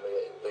panicking and then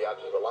they had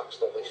you relaxed,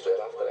 don't they,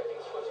 straight after it.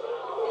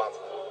 Mad.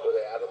 But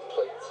Everton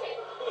played.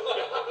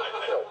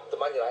 The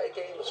Man United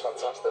game was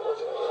fantastic,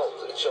 wasn't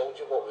it? It showed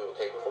you what we were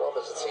capable of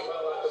as a team.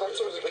 But that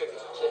was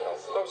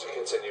a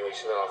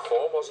continuation of our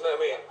form, wasn't it? I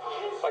mean,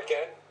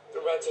 again, we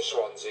went to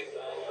Swansea.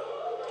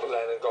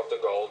 Lennon got the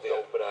goal, the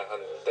opener,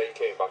 and they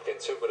came back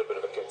into it with a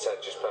bit of a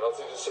contentious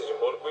penalty decision.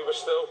 But we were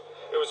still,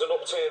 it was an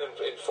upturn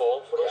in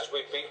form for us.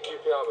 We beat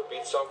QPR, we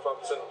beat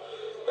Southampton.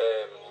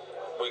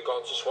 We'd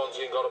gone to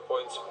Swansea and got a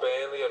point.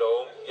 Burnley at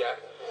home,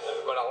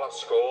 Manala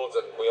scored,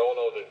 and we all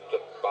know the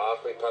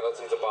Barkley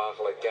penalty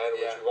debacle again,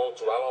 which we won't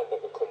dwell on,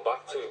 but we'll come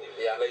back to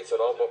later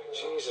on. But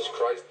Jesus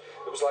Christ,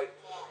 it was like,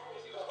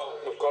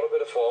 we've got a bit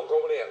of form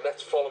going here,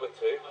 let's follow it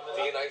through.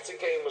 The United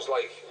game was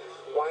like,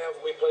 why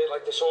haven't we played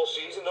like this all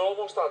season? They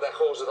almost had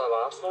echoes of that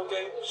Arsenal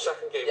game,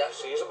 second game of the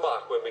season,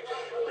 Mark, when we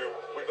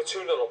were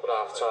 2-0 up at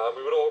half time,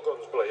 we were all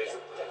guns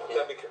blazing,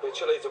 then we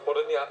capitulated.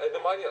 But in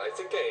the Man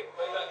United game,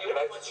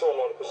 United saw a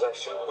lot of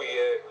possession, we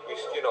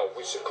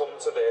succumbed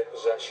to their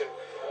possession.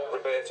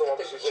 Roberto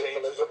obviously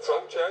changed his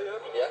approach,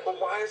 but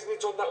why hasn't he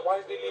done that?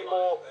 Why hasn't he been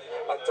more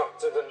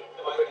adapted and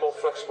a bit more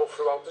flexible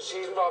throughout the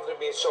season rather than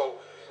being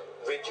so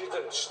rigid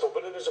and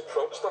stubborn in his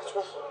approach? That's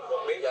what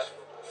makes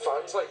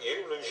fans like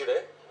you lose your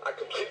head. I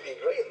completely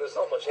agree, and there's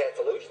not much here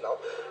to lose now.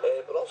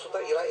 But also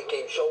that United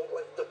game showed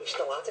that we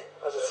still had it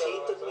as a team,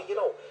 didn't we? A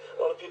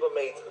lot of people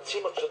made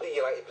too much of the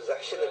United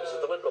possession. It was a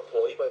deliberate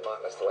ploy by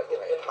Martinez to let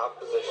United have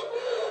possession.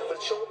 But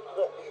it showed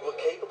what we were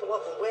capable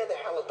of, and where the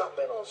hell had that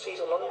been all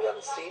season long? We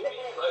hadn't seen it.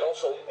 And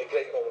also, a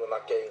great moment in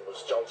that game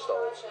was John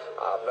Stones.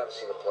 I've never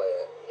seen a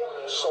player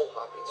so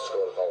happy to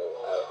score a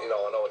goal. I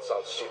know it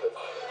sounds stupid,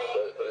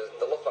 but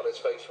the look on his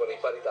face when he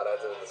buried that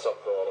header in the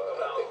top corner,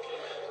 I think,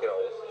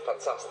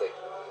 fantastic.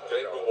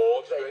 Great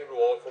reward for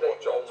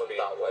what John's been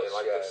playing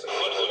like this.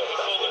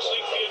 Corner's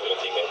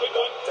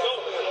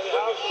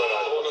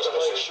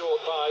played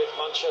short by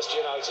Manchester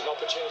United. An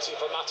opportunity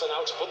for Mata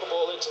now to put the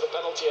ball into the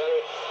penalty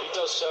area. He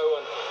does so,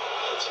 and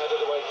it's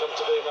headed away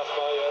comfortably enough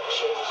by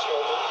Seamus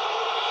Coleman.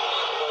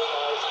 Away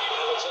by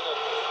Everton, and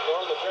they're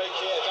on the break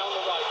here, down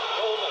the right.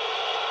 Coleman.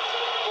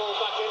 Ball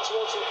back in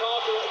towards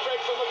Lukaku. A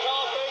break from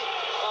McCarthy.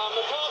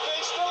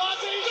 McCarthy still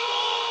has it.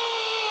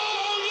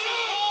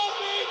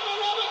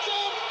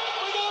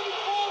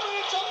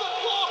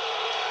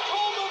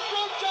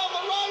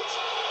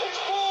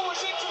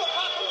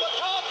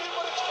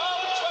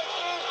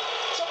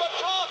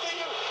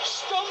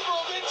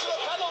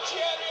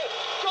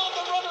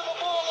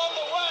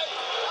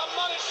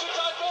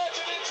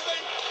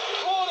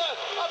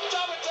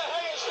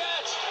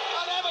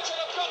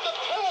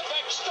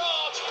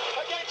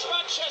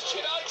 Manchester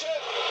United,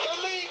 the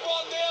lead 1-0,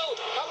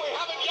 and we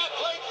haven't yet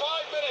played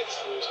 5 minutes.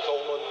 Here's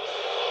Coleman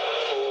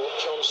for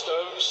John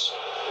Stones,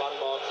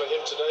 landmark for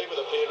him today with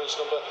appearance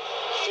number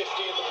 50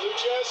 in the blue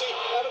jersey.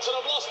 Everton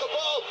have lost the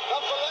ball,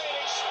 and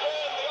Fellaini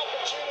spurned the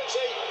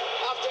opportunity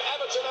after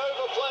Everton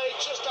overplayed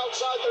just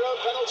outside their own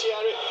penalty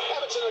area.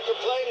 Everton are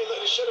complaining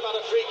that they should have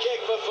had a free kick,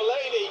 but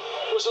Fellaini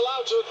was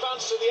allowed to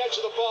advance to the edge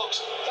of the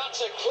box.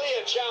 That's a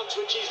clear chance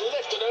which he's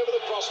lifted over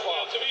the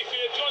crossbar. To be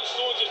fair, John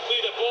Stones just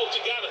played a ball to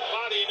Gareth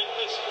Barry, and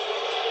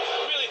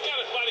really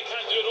Gareth Barry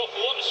can't do an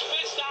awful lot. His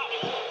fist out.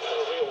 A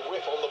real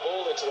whip on the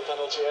ball into the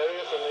penalty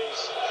area from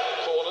these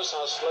corners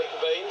has Leighton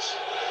Baines.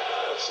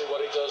 Let's see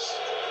what he does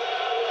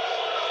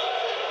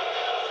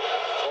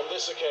on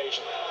this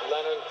occasion.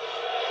 Lennon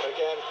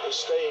again is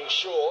staying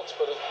short,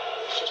 but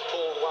it's just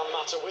pulled Juan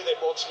Mata with it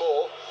once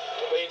more.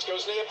 Baines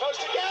goes near post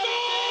again.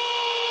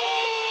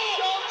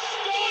 John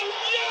Stones,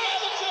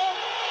 Everton!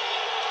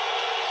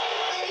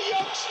 The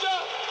youngster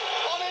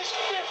on his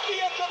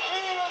 50th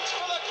appearance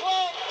for the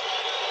club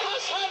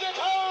has headed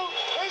home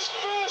his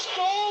first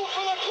goal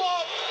for the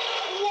club.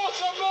 What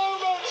a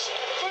moment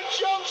for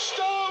John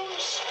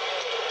Stones.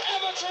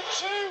 Everton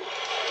 2,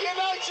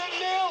 United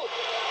 0,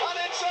 and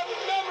it's a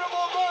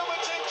memorable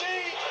moment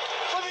indeed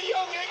for the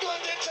young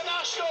England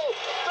international.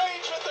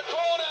 Baines with the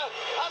corner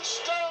and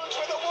Stones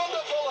with a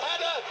wonderful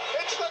header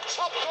into the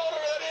top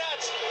corner of the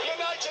net.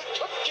 United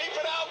couldn't keep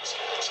it out.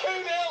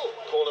 2-0.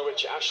 Corner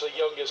which Ashley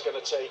Young is going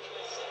to take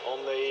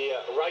on the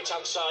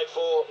right-hand side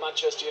for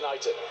Manchester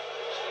United.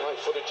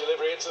 Right-footed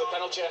delivery into the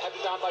penalty, headed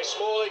down by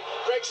Smalling.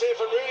 Breaks here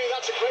for Rooney.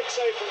 That's a great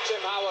save from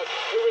Tim Howard,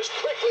 who is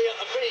quickly at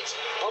the feet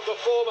of the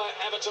former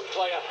Everton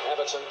player.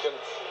 Everton can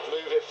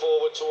move it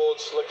forward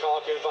towards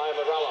Lukaku via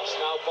Morales.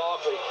 Now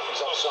Barkley,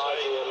 he's offside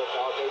here,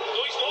 Lukaku.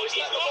 No, he's not.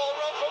 He's let the ball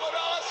run for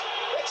Morales.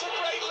 It's a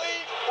great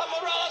lead, and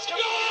Morales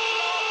can...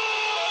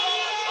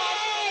 Morales has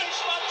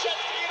finished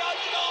Manchester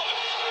United off.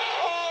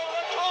 Oh,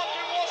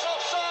 Lukaku was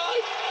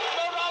offside.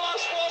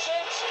 Morales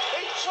wasn't.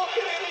 He took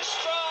it in his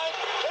stride.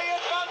 He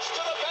advanced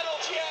to the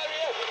penalty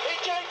area. He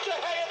came to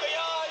Gea the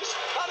eyes,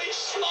 and he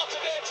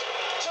slotted it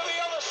to the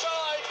other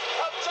side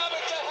of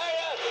David De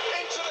Gea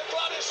into the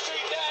Gladys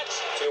Street net.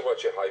 Too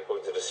much your high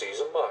point of the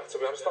season, Mark. To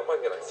be honest, that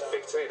Man United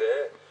victory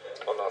there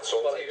on that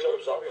Sunday, you know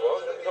what I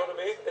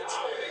mean?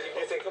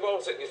 You think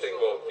about it and you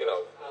think, well,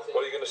 what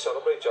are you going to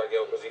celebrate?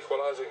 Jagielka's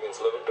equaliser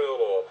against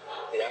Liverpool, or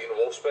beating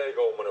Wolfsburg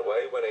home and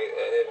away when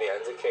in the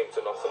end it came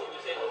to nothing.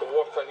 But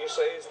what can you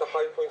say is the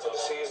high point of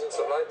the season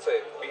tonight?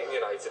 Beating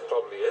United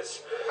probably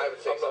is. I would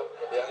say so.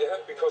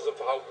 Yeah, because of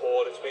how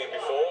poor it's been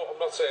before.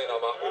 I'm not saying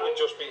I'm happy with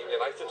just beating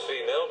United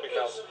 3-0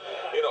 because,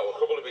 a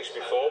couple of weeks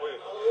before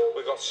we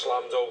got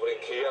slammed over in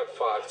Kiev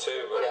 5-2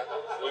 and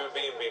we were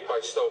being beat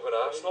by Stoke and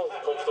Arsenal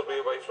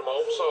comfortably away from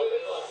home. So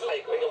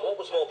I agree, and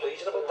what was more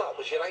pleasing about that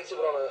was United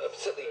were on a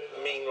particularly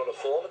mean run of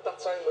form at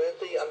that time,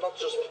 weren't they? And not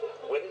just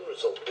winning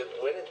results,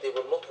 they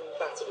were looking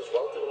better as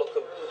well. They were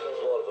looking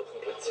more of a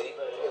complete team.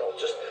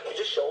 We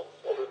just showed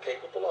what we were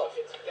capable of.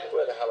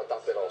 Where the hell had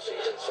that been all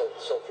season?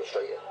 So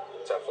frustrating.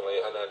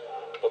 Definitely,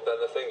 but then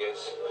the thing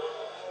is,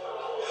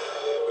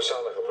 we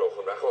sound like a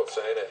broken record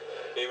saying it.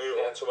 You move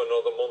on to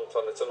another month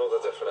and it's another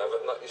different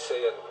Everton that you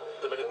see, and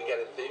the minute we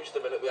get enthused,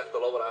 the minute we have to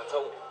lower our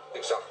tone.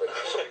 Exactly.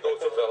 So we go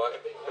to Villa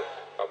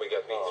and we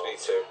get beat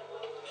 3-2,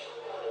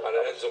 and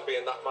it ends up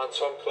being that man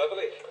Tom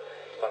Cleverley.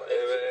 Fair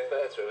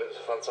to him, it was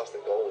a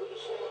fantastic goal. It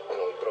was,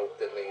 he broke,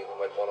 didn't he, and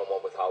went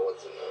one-on-one with Howard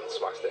and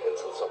smashed it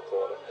into the top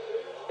corner.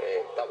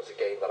 That was a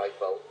game that I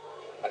felt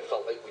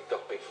like we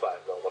got beat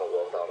 5-0 when I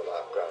walked out of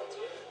that ground.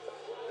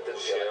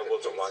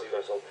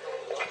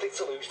 I think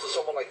to lose to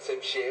someone like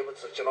Tim Sherwood,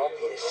 such an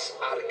obvious,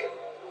 arrogant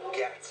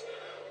get.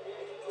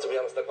 To be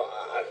honest, I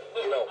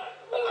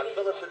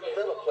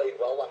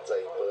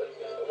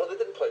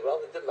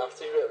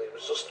after, really. It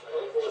was just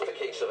a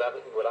case of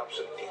Everton were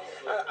absolutely...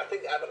 I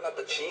think Everton had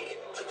the cheek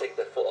to take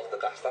their foot off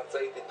the gas that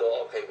day. They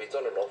thought, OK, we've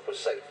done enough, we're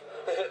safe.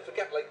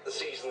 Forget, like, the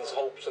season's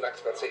hopes and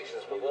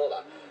expectations before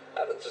that.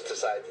 Everton just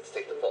decided to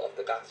take the foot off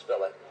the gas.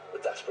 Villa were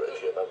desperate,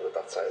 if you remember, at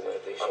that time.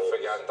 I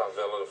forget that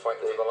Villa were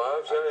fighting for their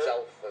lives, yeah.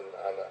 Self and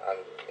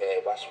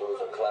Westwood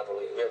and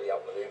Cleverly really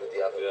outmaneuvered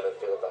the Everton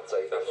midfield that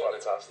day. It was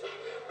fantastic.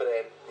 But,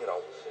 you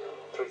know,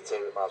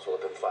 3-2, it might as well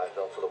have been 5-0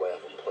 for the way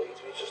Everton played.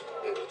 It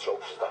was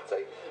atrocious that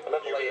day. I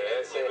remember you were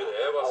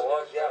there,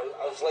 wasn't you?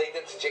 Yeah, I was laid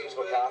into James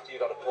McCarthy,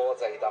 who'd had a poor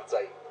day that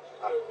day.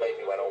 I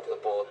maybe went over the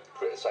board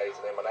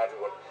criticising him, and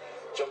everyone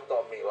jumped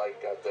on me like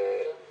I'd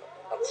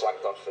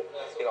slacked off and,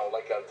 you know,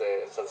 like I'd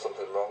said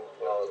something wrong,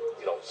 or,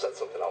 you know, said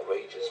something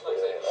outrageous. But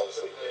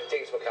obviously,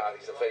 James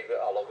McCarthy's a favourite,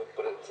 I love him,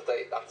 but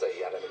that day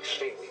he had an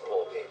extremely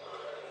poor game.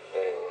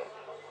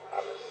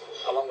 And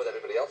along with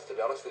everybody else, to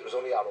be honest, it was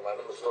only Aaron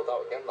Lennon that stood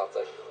out again that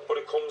day. But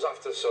it comes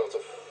after sort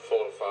of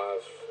 4 or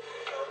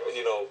 5,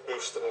 you know,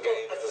 boosting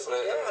games, doesn't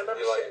it? Yeah, I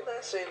remember sitting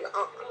there saying,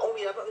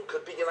 only Everton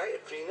could be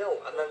United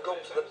 3-0, and then go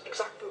to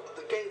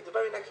the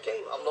very next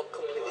game. I'm not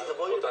completely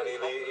devoid. But then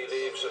he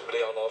leaves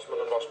Leon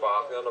Osman and Ross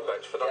Barkley on the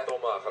bench for that,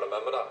 don't Mark? I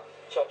remember that.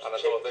 And I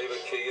thought they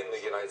were key in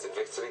the United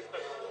victory,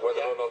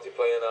 whether or not they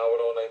play an hour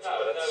or 90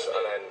 minutes,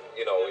 and then,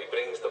 you know, he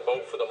brings the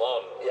both of them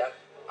on. Yeah.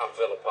 At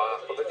Villa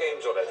Park, but the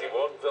game's already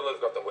won. Villa's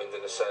got the wind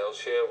in the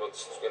sails here, with,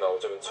 you know,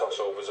 doing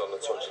toss-overs on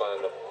the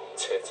touchline, the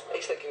tit.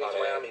 He's thinking he's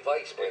Miami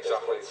Vice,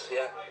 exactly.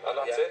 Yeah, and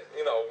that's it.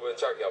 You know,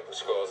 Jagielka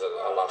scores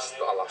a last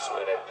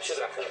minute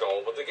second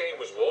goal, but the game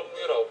was won.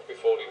 You know,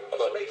 before he.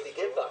 It's amazing to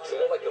give that. It's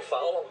more like a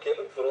foul on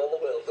Gibbon for all the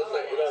world, doesn't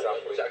it? You know,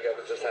 exactly.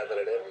 Jagielka just handed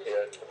it in.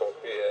 Yeah. But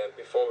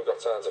before we got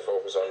time to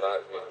focus on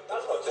that,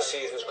 the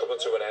season's coming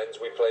to an end.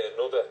 We play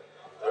another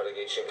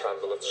relegation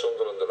candle at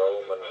Sunderland at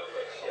home, and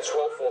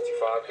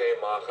 12:45 game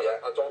mark.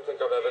 Yeah. I don't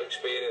think I've ever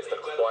experienced a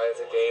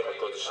quieter game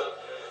at Goodison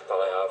than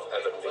I have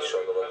Everton v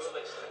Sunderland.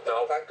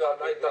 Now, thank God,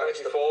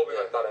 before we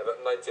went that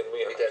Everton night, didn't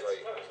we?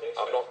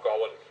 I'm not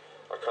going.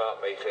 I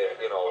can't make it.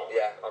 You know.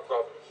 Yeah. I've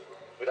got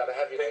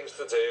things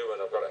to do,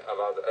 and I've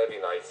had a heavy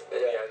night.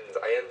 In the end,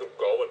 I end up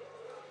going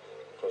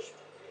because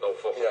no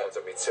fucking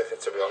wanted me ticket,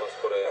 to be honest.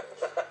 But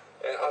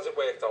as it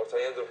worked out,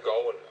 I ended up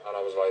going, and I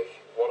was like,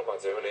 "What am I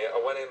doing here?"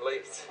 I went in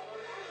late.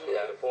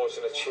 Yeah, a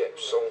portion of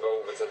chips sunk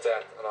over to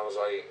death, and I was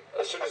like,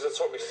 as soon as I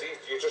took my seat,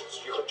 you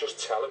could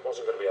just tell it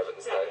wasn't going to be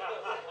Everton's day.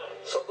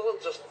 Sunderland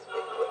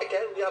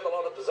again, we had a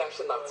lot of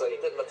possession that day,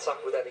 didn't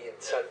attack with any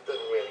intent,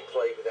 didn't really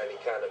play with any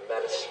kind of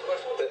menace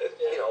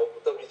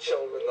that we'd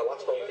shown in the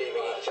last home game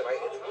against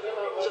United.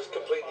 Just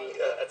completely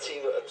a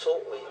team that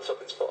totally took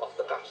its foot off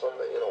the gas on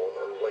it, and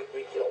like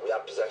we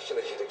had possession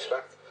as you'd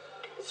expect.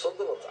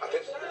 Sunderland, I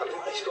think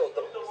they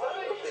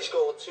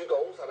scored 2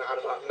 goals and had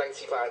about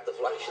 95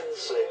 deflections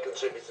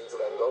contributing to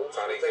them goals.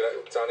 Danny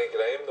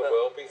Graham, the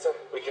world beater.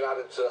 We can add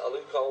him to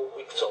Aluko.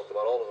 We talked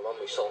about all of them, haven't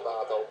we?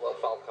 Soldado,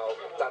 Falcao,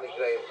 Danny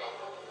Graham,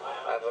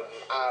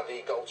 are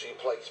the go-to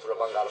place for a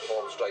Bangala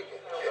form striker.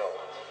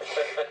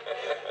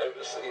 It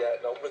was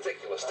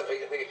ridiculous to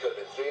think. I think it could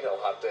have been 3-0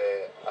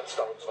 had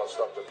Stones not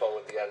stopped the foe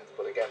at the end.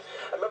 But again,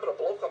 I remember a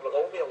bloke having a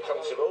go at me on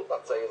County Road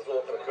that day. He was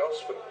walking across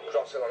from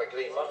crossing on a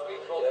green mat.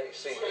 Yeah, he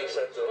said, he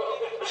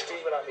was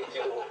screaming at me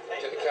through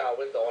the car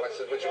window, and I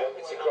said, "Would you want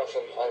me to cross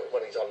on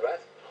when he's on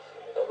red?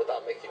 Would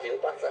that make you feel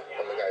better?"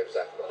 And the guy was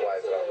there from the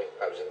players around me.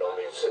 I was in no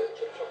mood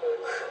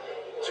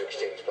to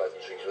exchange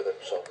pleasantries with him.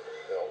 So,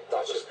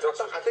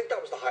 I think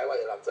that was the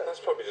highlight of that day.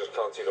 That's probably just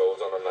County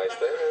Roads on a nice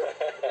day.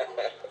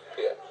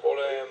 Yeah. But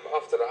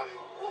after that,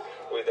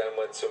 we then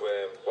went to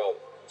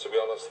to be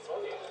honest,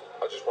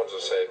 I just wanted to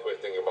say a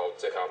quick thing about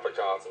Dick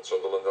Applecart and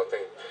Sunderland. I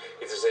think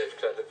he deserves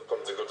credit for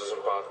coming to Goodison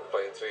Park and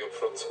playing 3 up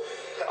front.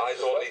 I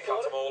thought Lee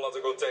Catamol had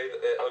a good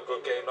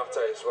game that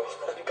day as well.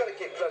 You've got to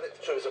give credit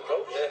to his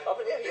approach,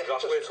 haven't you? He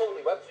just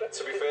totally went for it.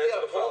 To be fair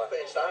to the fella, to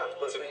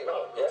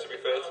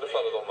be fair to the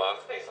fella, though,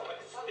 Mark,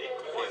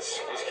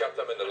 he's kept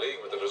them in the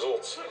league with the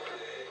results.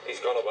 He's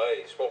gone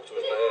away, he spoke to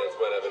his mates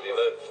wherever they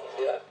live.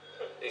 Yeah.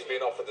 He's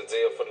been offered the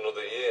deal for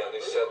another year, and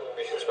he said,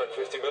 "We can spend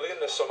 50 million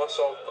this summer,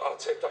 so I'll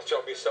take that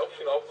job myself."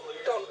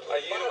 A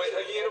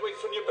year away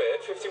from your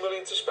bed, 50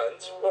 million to spend.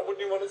 What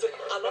wouldn't you want to do?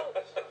 I know.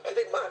 Do you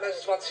think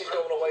Martinez fancies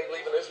going away,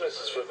 leaving his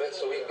missus for a bit,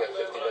 so he can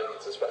get 50 million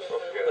to spend?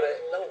 Yeah.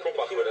 But come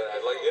back with an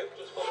head like you.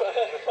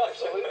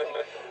 Absolutely.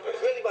 It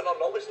really went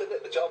unnoticed,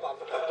 didn't it? The job I've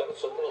done at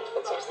Sunderland,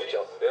 fantastic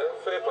job. Yeah,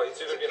 fair play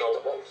to you.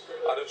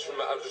 I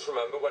just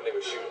remember when they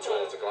were shooting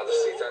towards the Gladys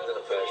Street end in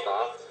the first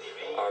half.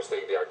 I was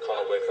thinking they had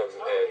Conor Wickham,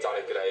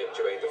 Danny Graham,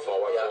 Jermaine Defoe.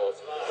 I thought,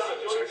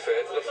 to be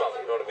fair to the fella,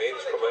 you know what I mean?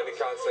 He's come in, he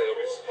can't say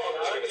he's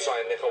going to try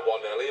and nick a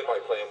 1-0 here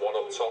by playing 1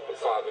 up top and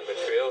 5 in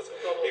midfield.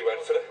 He went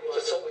for it.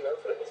 Just totally went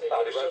for it.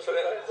 And he went for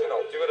it.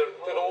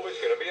 They're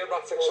always going to be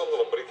erratic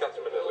Sunderland, but he kept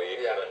him in the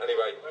league. Yeah.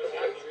 Anyway,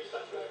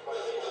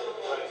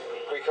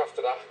 week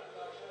after that,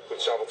 we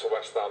travelled to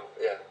West Ham.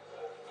 Yeah.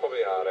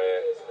 Probably our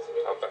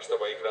our best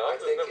away ground, I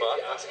think isn't it,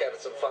 Mark? if you ask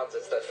Everton fans,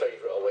 it's their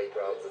favourite away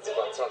ground. It's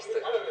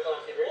fantastic.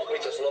 We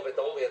just love it,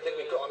 don't we? I think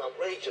we've got an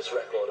outrageous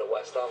record at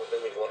West Ham. I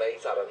think we've won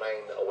 8 out of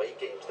 9 away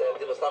games there.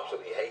 They must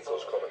absolutely hate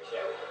us coming.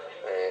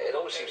 It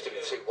always seems to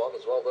be 2-1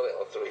 as well, doesn't it?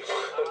 Or 3.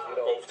 You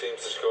know, both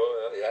teams to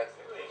score, yeah.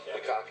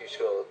 Lukaku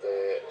scored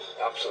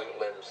absolute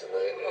limbs in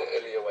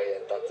the away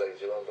end that day,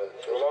 do you remember?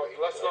 Well,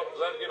 let's not,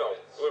 you know,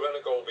 we went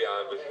a goal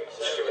behind with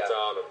Stuart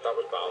down, and that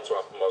was bound to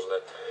happen,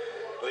 wasn't it?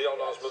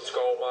 Leon Osman's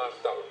goal, Mark,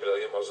 that was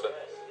brilliant, wasn't it?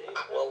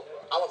 Well,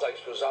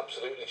 Allardyce was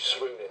absolutely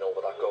swooning over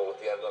that goal at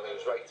the end, and he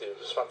was right there.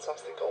 It was a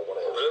fantastic goal,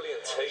 wasn't it?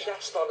 Brilliant take.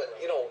 Chest on it,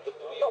 you know,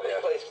 not many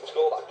players can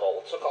score that goal.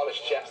 It took on his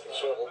chest and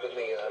swiveled,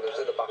 didn't he? And it was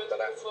in the back of the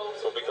net.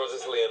 So because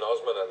it's Leon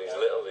Osman and he's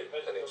little,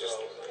 and he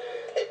just...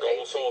 The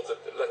goal sort of,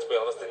 let's be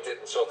honest, it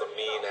didn't sort of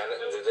mean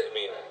anything, did it? I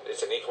mean,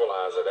 it's an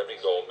equaliser, every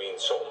goal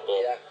means something,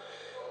 but... Yeah.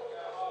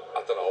 I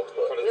don't know,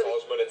 but it's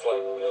Osman, it's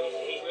like,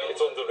 it's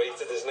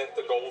underrated, isn't it?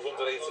 The goal's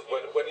underrated.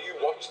 When you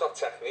watch that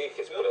technique,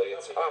 it's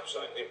brilliant,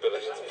 absolutely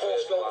brilliant.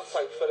 First goal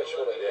type finish,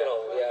 wasn't it? Yeah. You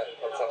know, yeah,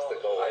 fantastic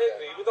goal. I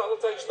agree with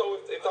Allardyce, though,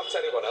 if that's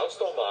anyone else,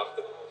 though,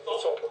 Mark,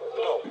 that's all,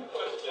 no.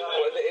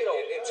 But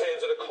in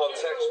terms of the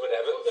context with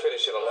Everton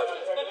finishing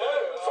 11th,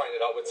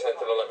 finding out with 10th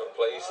and 11th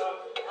place,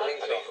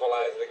 and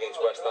equalising against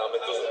West Ham,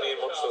 it doesn't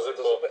mean much, does it?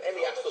 But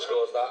Iniesta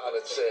scores that, and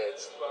it's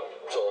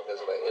talk,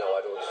 isn't it? You know,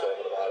 everyone's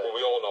talking about it. Well,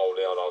 we all know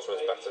Leon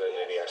Osman's better than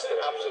Iniesta.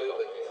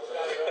 Absolutely.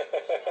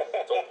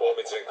 Don't pour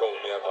me drink over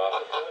me,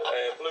 Mark.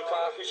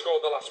 Lukaku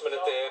scored the last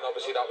minute there, and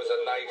obviously that was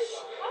a nice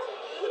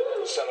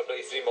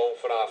celebratory moment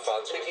for our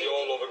fans, because they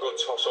all love a good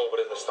toss over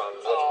in the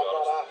stands, let's be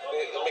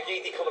honest.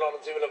 McGeady coming on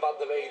and doing a Van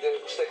der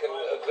Weyden, sticking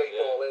a great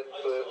ball in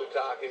for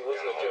Lukaku,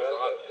 wasn't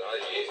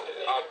it?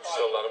 I'd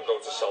still let him go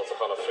to Celtic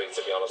on a free,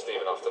 to be honest,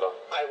 even after that.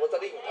 Would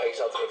that even pay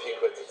Celtic a few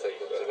quid to take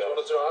him, to be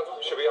honest?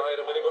 Should we hire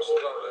a minibus to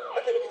that? I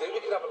think we could do.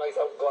 We could have a night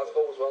out in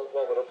Glasgow as well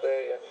while we're up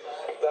there, yeah.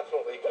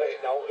 Definitely. But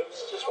no, it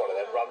was just one of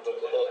them random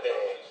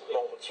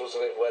moments,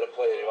 wasn't it, where a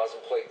player who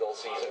hasn't played all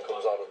season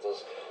comes on and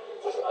does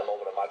a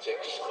moment of magic,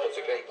 puts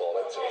a great ball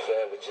in, to be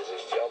fair, which is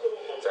his job.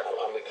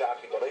 Definitely. And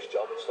Lukaku got his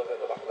job and stuff in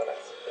the back of the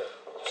net. Yeah.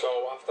 So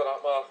after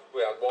that, Mark,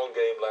 we had one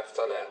game left,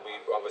 and then we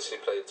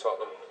obviously played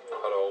Tottenham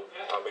at home,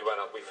 and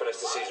we finished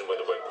the season with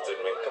a whimper,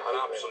 didn't we? An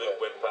absolute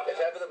whimper. If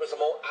ever there was a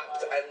more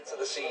apt end to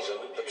the season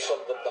that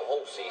summed up the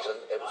whole season,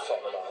 it was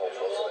Tottenham at home,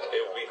 wasn't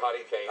it? It would be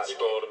Harry Kane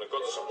scoring at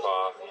Goodison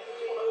Park,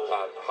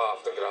 and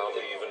half the ground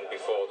leaving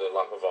before the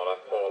lap of honour,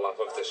 or lap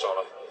of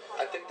dishonour.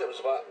 I think there was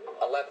about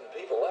 11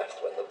 people left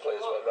when the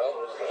players went round,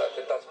 wasn't there? I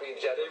think that's being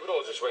generous. They were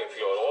all just waiting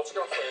for your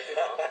autograph, weren't they,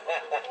 Mark?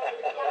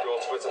 Your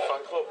Twitter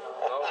fan club,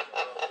 no?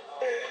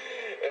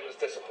 It was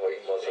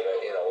disappointing, wasn't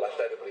it? You know, left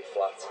everybody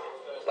flat,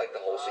 like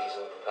the whole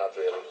season had,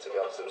 really, to be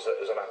honest. It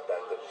was an apt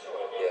ending.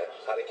 Yeah,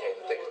 Harry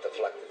Kane, I think,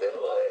 deflected in,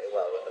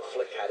 a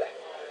flick header.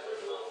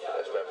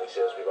 As memory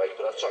serves me right,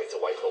 but I've tried to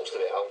wipe most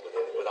of it out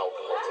with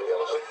alcohol, to be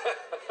honest.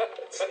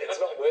 it's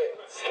not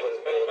worked, but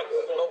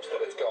most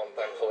of it's gone,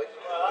 thankfully.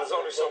 There's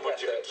only so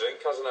much you can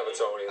drink, hasn't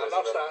Evertonian? I'm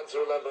now starting to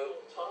remember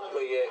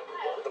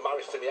the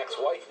marriage to my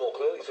ex-wife more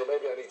clearly, so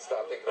maybe I need to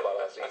start thinking about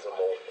our season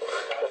more.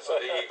 So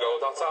there you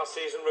go, that's our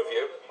season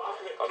review.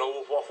 I know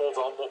we've waffled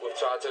on, but we've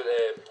tried to...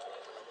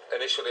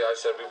 Initially I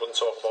said we wouldn't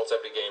talk about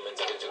every game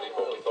individually,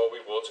 but we thought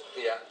we would.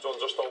 Yeah. Done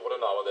just over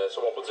an hour there,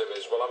 so what we'll do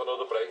is we'll have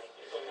another break,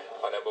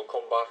 and then we'll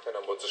come back and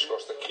then we'll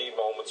discuss the key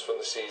moments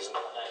from the season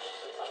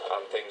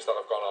and things that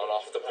have gone on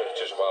off the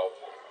pitch as well.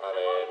 And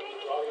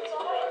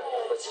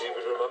let's see if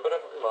we remember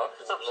everything, Mark.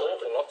 It's an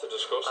awful lot to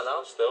discuss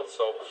still,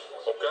 so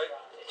okay.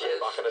 Cheers.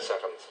 Back in a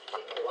second.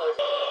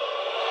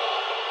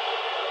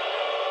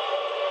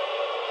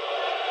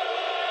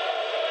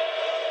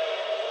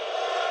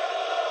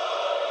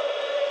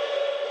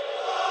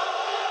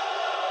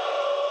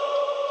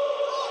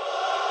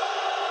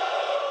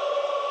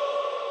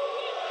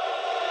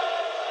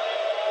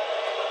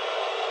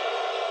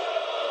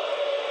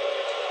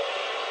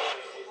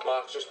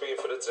 Mark's just been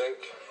for a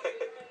drink.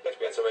 He's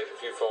been to make a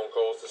few phone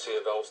calls to see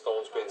if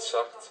Elstone's been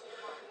sacked.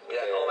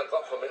 Yeah, all I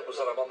got from it was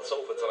that I'm on the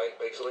sofa tonight,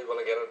 basically, when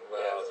I get it.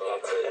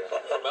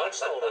 From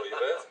Elstone, all you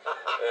heard.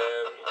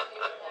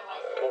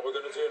 What we're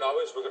going to do now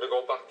is we're going to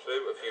go back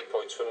through a few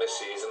points from this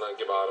season and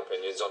give our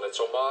opinions on it.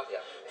 So, Mark,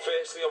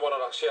 firstly, I want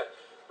to ask you,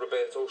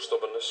 Roberto's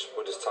stubbornness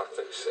with his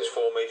tactics, his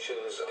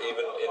formations,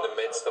 even in the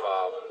midst of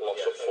our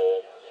loss of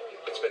form.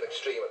 It's been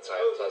extreme at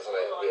times, hasn't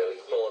it?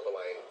 Really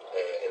borderline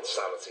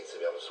insanity, to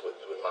be honest, with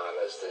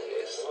Mahrez.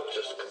 Is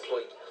just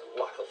complete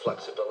lack of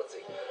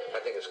flexibility. I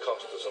think it's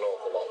cost us an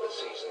awful lot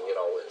this season. You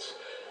know,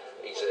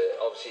 he's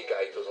obviously a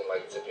guy who doesn't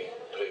like to be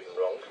proven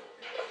wrong.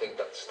 I think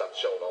that's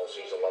shown all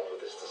season long with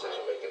his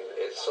decision making.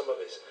 Some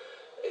of his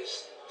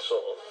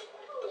sort of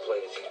the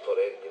players he's put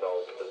in. You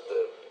know,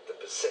 the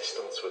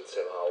persistence with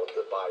Tim Howard,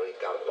 Gareth Barry,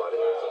 that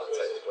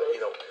type of play.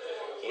 You know,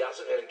 he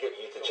hasn't really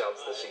given you the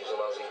chance this season,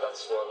 has he?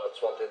 That's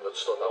one thing that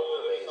stood out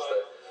for me, is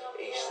that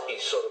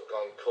he's sort of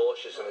gone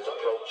cautious in his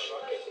approach.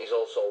 He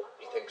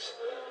thinks,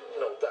 you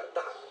know, that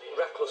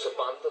reckless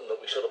abandon that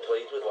we should have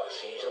played with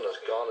last season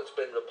has gone. It's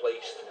been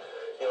replaced,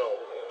 you know,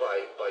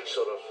 by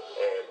sort of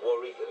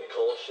worry and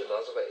caution,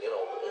 hasn't it? You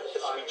know,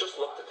 we just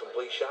looked a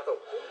complete shadow,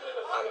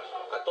 and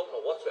I don't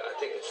know what. I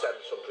think it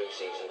stems from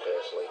pre-season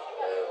personally.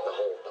 The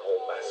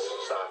whole mess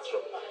starts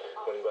from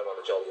when he went on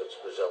a jolly up to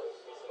Brazil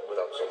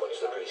without so much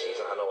the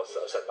pre-season. I know I've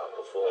said that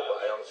before, but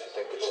I honestly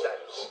think it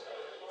stems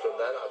from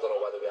then. I don't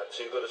know whether we had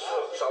too good a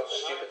sounds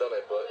stupid, doesn't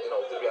it? But you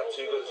know, did we have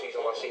too good a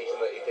season last season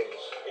that you think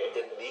he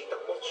didn't need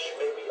that much?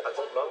 Maybe, I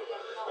don't know.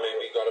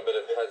 Maybe he got a bit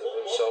ahead of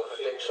himself.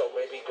 I think so,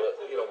 maybe.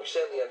 But you know, we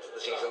certainly entered the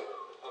season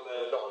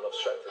with not enough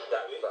strength and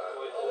depth. It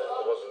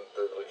wasn't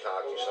the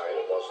Lukaku sign.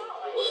 It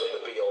wasn't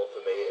the be all for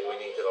me. We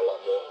needed a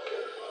lot more.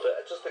 But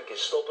I just think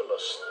his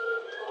stubbornness,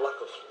 lack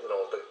of, you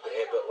know, the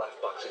Hibbert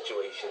left back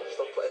situation, it's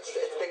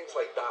things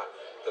like that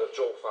have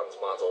drove fans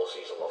mad all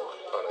season long.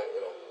 And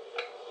you know.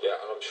 Yeah,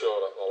 and I'm sure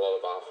that a lot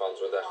of our fans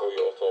would echo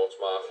your thoughts,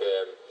 Mark.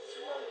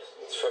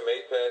 For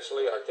me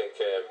personally, I think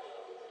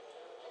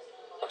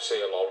I see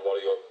a lot of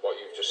what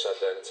you've just said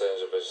there in terms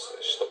of his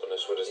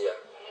stubbornness with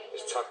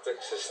his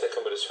tactics, his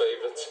sticking with his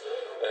favourites.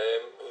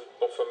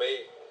 But for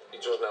me, he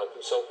doesn't help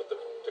himself with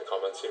the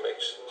comments he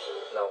makes.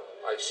 No.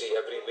 I see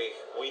every week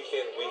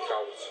in, week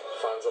out,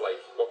 fans are like,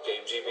 what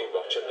games have you been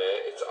watching there?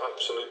 It's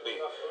absolutely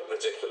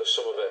ridiculous,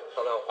 some of it.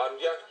 I know. And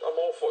yeah, I'm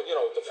all for, you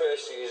know, the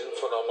first season,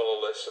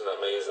 phenomenal this and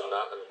amazing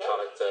that, and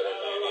character and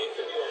unique.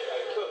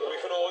 And we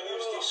can all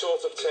use these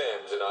sorts of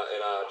terms in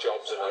our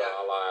jobs and in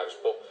our lives,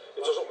 but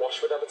it doesn't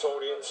wash with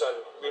Evertonians.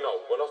 And, you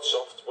know, we're not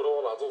soft, we're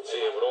all adults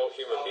here, we're all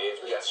human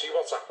beings. We can see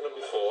what's happening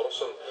before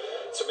us. And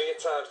to me, at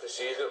times this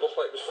season, it looked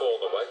like it was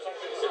falling away.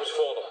 It was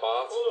falling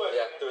apart.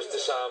 Yeah. There was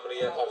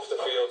disharmony off the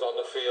field, on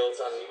the field,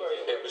 and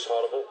it was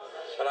horrible.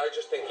 And I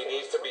just think he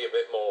needs to be a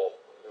bit more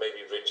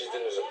maybe rigid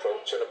in his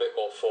approach and a bit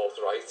more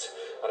forthright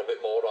and a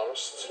bit more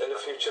honest in the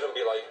future and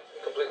be like,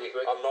 completely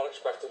agree. I'm not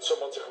expecting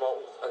someone to come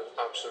out and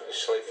absolutely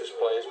slate his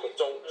players, but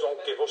don't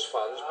give us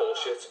fans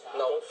bullshit.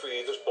 No. Don't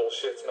feed us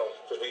bullshit. No.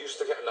 Because we're used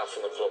to getting that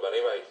from the club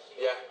anyway.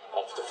 Yeah.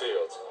 Off the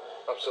field.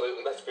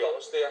 Absolutely. Let's be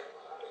honest here.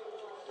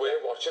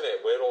 We're watching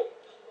it. We're all,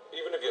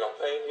 even if you're not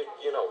paying,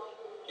 you know,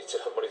 you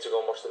take up money to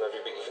go and watch them every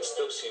week, you can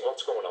still see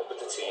what's going on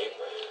with the team.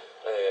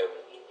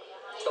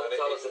 Don't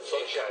tell us the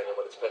sun's shining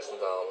when it's pissing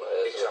down.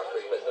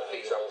 Exactly. It's been the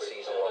theme all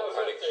season long.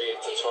 And it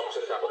creates a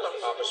toxic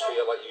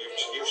atmosphere, like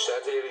you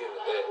said earlier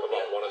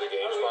about one of the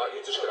games, Mark.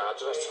 You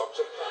described it as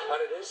toxic, and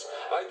it is.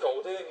 I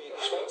go there and you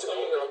speak to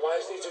me, and why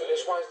isn't he doing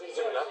this? Why isn't he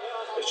doing that?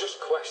 It's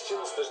just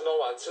questions. There's no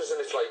answers, and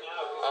it's like,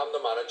 I'm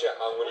the manager.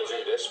 I'm going to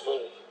do this.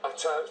 But at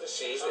times this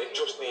season, it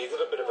just needed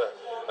a bit of a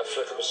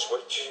flick of a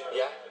switch.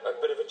 Yeah. A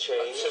bit of a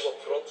change. Two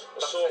up front.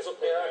 Sort of.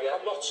 Yeah.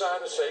 I'm not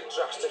trying to say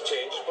drastic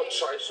changes, but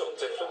try something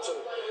different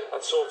and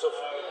sort of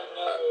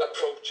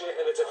approach it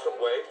in a different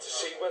way to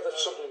see whether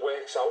something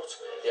works out.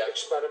 Yeah.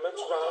 Experiment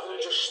rather than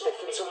just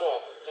sticking to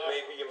what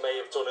maybe you may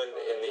have done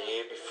in the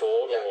year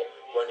before, or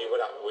when you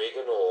were at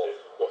Wigan, or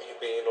what you've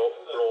been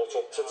brought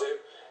up to do.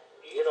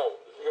 You know,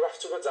 you have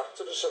to adapt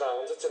to the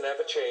surroundings. It's an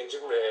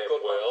ever-changing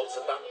world.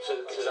 Adapt to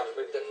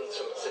different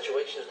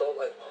situations, don't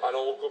they? And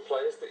all good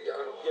players,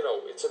 you know,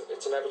 it's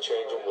an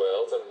ever-changing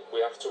world, and we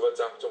have to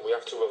adapt and we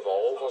have to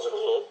evolve as a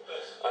club.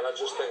 And I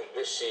just think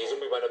this season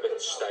we went a bit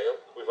stale,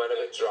 we went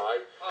a bit dry.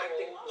 I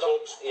think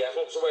clubs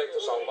worked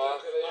us out,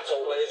 Mark.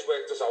 Players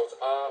worked us out.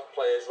 Our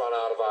players ran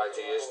out of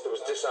ideas. There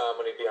was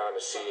disharmony behind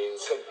the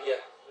scenes,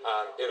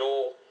 and it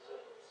all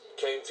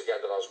came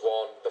together as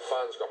one. The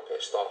fans got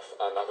pissed off,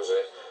 and that was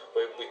it.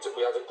 We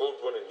had a good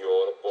run in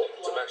Europe, but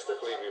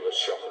domestically we were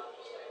shocking.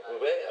 We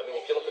were. I mean,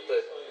 if you look at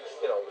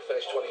we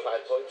finished 25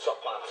 points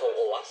off our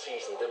total last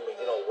season, didn't we?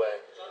 You know,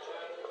 where,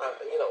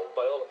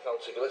 by all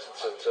accounts, if you listen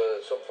to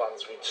some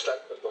fans, we'd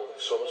strengthened over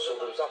the summer, so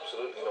there was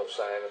absolutely no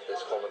sign of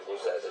this coming.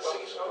 Was there this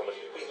season coming?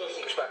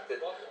 We expected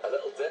a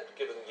little dip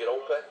given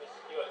Europa,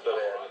 but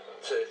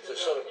to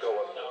sort of go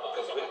and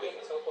completely,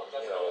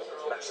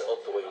 mess it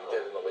up the way we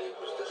did in the league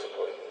was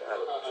disappointing. And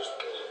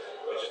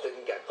we just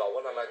didn't get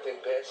going, and I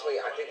think personally,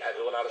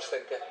 everyone had a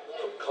stinker,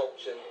 from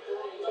coaching,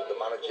 from the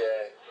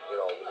manager. We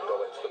can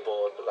go into the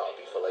board, but that'll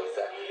be for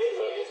later.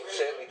 But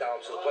certainly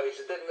down to the players.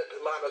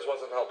 Matters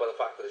wasn't helped by the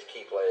fact that his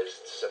key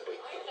players simply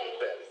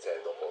barely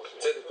turned up.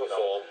 Didn't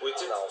perform. We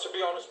did, to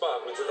be honest,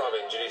 man, we did have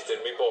injuries,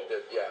 didn't we? But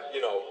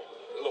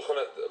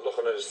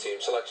looking at his team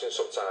selection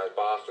sometimes,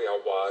 Barkley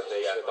out wide,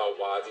 Naismith out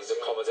wide, he's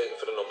accommodating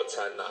for the number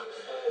 10 now.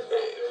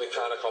 We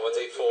can't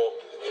accommodate for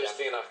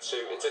Christian Atsu.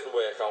 It didn't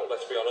work out,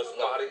 let's be honest.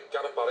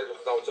 Gareth Barry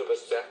looked out of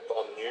his depth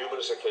on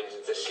numerous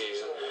occasions this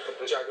season.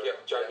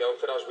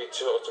 Jagielka, as we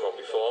talked about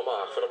before,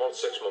 Mark, for about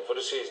 6 months of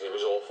the season, he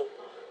was awful.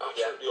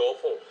 Absolutely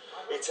awful.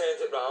 He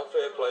turned it round,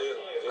 fair play,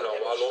 and I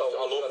love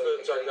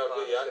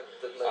Jagielka,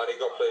 and he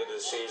got played of the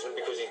season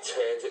because he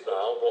turned it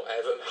round, but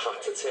Everton had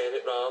to turn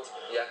it round.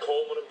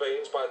 Coleman and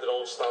Baines, by their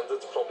own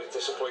standards, probably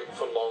disappointed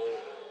for long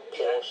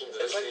portions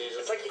of the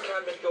season. It's like you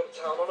can't really go to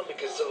town on him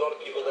because a lot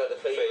of people they're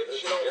the favourites.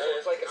 So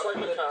it's like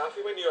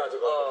McCarthy when you had to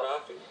go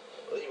McCarthy.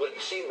 Well,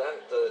 you've seen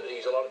that.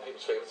 He's a lot of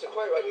people's favourites, and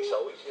quite rightly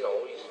so.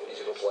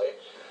 He's a good player.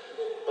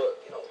 But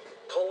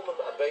Coleman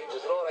and Baines,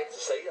 is it alright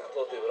to say that? I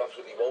thought they were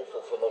absolutely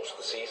woeful for most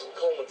of the season.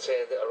 Coleman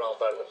turned it around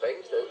better than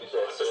Baines did.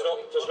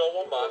 There's no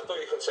one mark though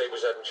you can say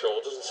was head and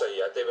shoulders and say,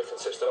 yeah, they were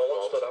consistent. No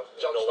one stood out.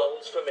 John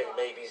Stones, for me,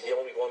 maybe he's the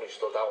only one who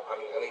stood out,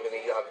 and even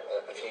he had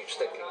a few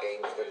stinking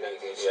games, didn't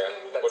he?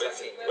 But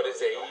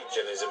his age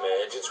and his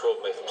emergence will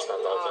make him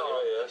stand out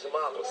anyway, yeah. He's a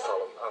marvellous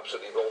talent,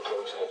 absolutely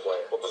Rolls-Royce of a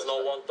player. But there's no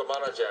one, the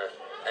manager,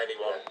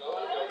 anyone,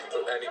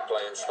 any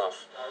playing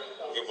staff,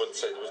 you wouldn't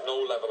say there was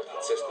no level of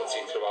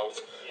consistency throughout.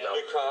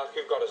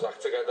 Lukaku got his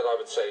act together, I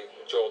would say.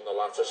 Jordan the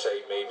latter,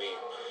 say maybe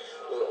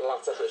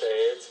latter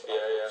third,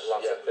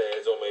 latter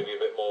third, or maybe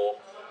a bit more.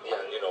 And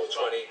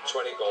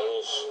 20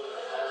 goals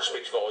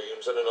speaks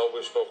volumes. And I know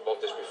we've spoken about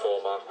this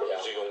before, Mark, but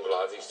he's a young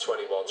lad, he's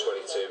 21,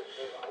 22.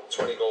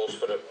 20 goals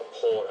for a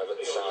poor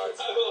Everton side.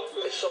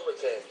 It's some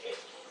return.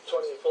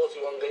 20 and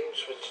 41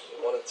 games, which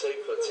 1 and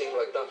 2 for a team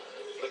like that.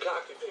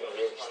 Lukaku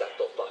really stepped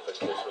up after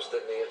Christmas,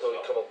 didn't he?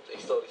 He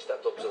thought he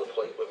stepped up to the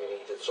plate when we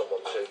needed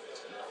someone to.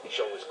 He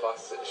showed his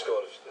class. He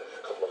scored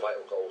a couple of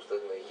vital goals,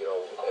 didn't he?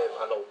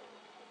 I know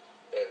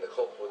in the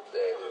cup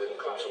they didn't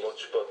come so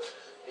much, but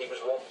he was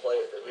one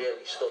player that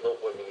really stood up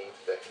when we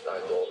needed it.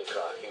 I thought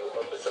Lukaku,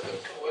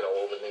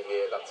 over the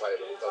year, that time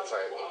he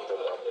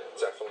done well.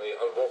 Definitely.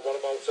 And what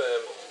about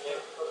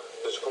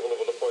there's a couple of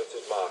other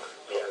pointers, Mark,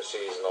 from the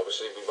season.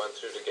 Obviously we went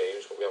through the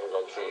games, but we haven't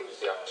gone through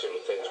the action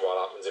of things, what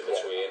happens in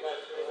between.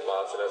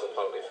 Martinez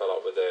apparently fell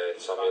out with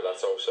Samuel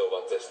Eto'o,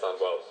 Sylvain Distin.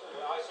 Well,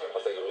 I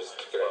think it was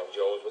Graham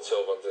Jones, but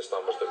Sylvain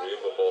Distin was the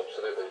rumour. But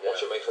what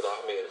do you make of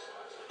that? I mean,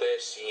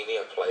 they're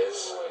senior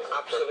players,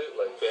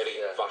 absolutely, very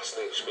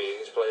vastly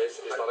experienced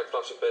players. Is that a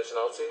clash of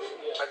personalities?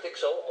 I think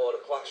so, or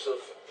a clash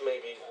of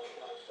maybe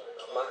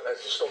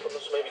Martinez's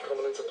stubbornness maybe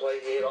coming into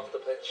play here off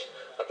the pitch.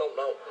 I don't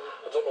know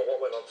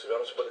what went on, to be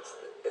honest, but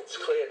it's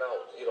clear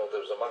now. There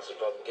was a massive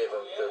problem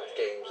given the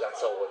games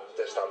Eto'o and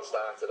Distin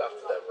started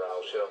after them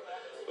rows.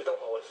 We don't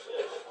know if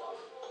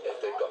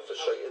they've got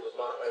frustrated with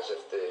Martinez,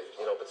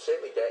 but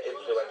certainly they're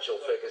influential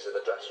figures in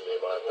the dressing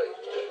room, aren't they?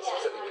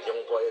 Particularly with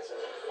young players.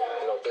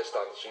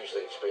 Distin's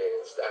usually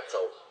experienced.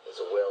 Eto'o is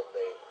a world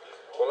name.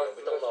 Well,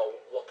 we don't know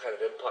what kind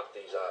of impact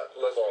these are.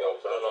 Let's be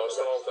open and honest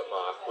about it,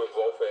 Mark. We've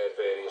both heard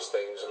various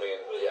things. I mean,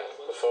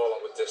 the fallout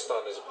with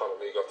Distin is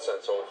apparently he got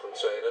sent home from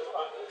training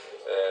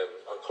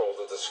and called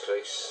a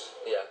disgrace.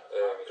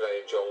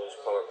 Graham Jones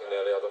apparently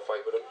nearly had a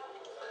fight with him.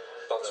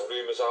 That's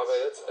rumours I've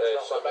heard.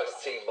 It's not the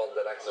best team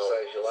bonding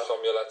exercise you'll have.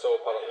 Samuel Eto'o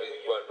apparently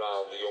went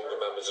round the younger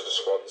members of the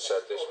squad and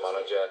said, this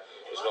manager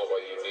is not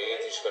what you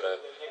need, he's gonna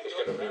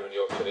ruin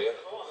your career.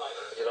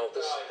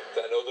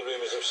 I know the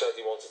rumours have said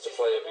he wanted to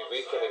play every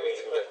week, and if he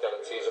didn't get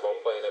guarantees about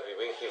playing every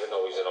week, even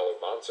though he's an old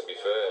man, to be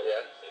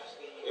fair,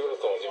 you would have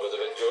thought he would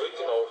have enjoyed,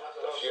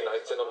 a few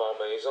nights in a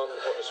Malmaison,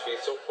 putting his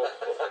feet up, but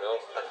nothing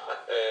else.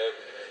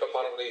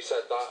 Apparently he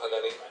said that, and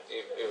then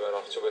he went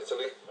off to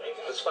Italy.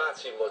 There's far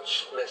too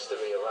much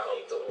mystery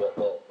around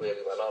what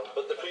really went on,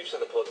 but the proof's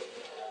in the pudding.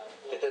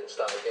 They didn't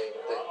start a game,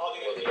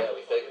 they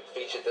barely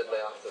featured, didn't they,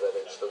 after their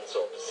incidents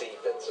or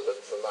perceived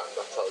incidents, and that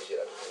tells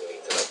you everything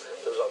you need to know.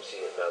 There was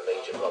obviously a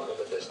major problem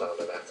with Distin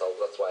and Eto'o.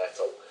 That's why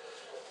Eto'o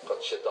got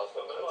shipped off,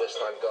 and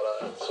Distin got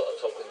a sort of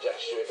token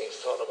gesture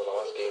against Tottenham in the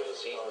last game of the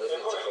season, didn't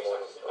he, to come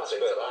on and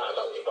say to that, and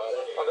that was about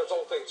it. And I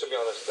don't think, to be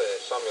honest,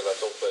 Samuel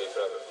Eto'o played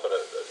for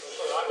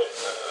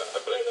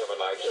a blink of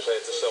an eye compared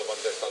to Sylvain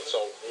Distin,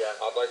 so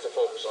I'd like to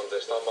focus on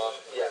Distin, Mark.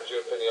 What's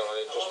your opinion on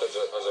it, just as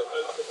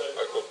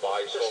a good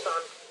buy?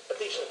 Distin, a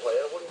decent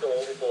player. I wouldn't go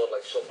overboard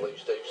like some blues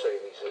do, saying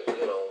he's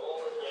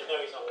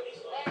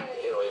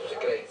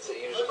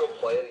he was a good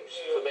player.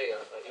 For me,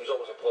 he was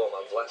always a poor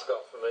man's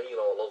Lescott for me.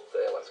 I loved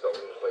Lescott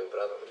when he was playing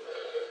for Everton.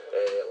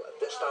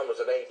 Distin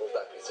was an able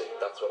deputy,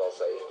 that's what I'll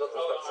say.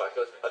 Nothing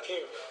spectacular. A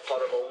few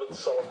horror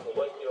moments along the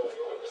way,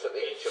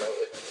 particularly at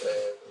United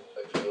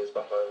a few years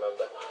back, I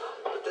remember.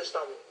 But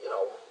Distin,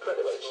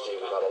 credit where it's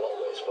due, we've had a lot of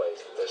worse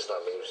players than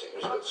Distin. He was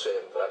a good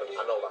servant for Everton.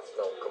 I know that's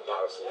no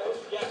comparison, but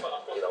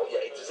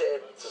he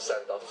deserved to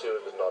send off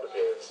 200 odd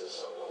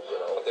appearances.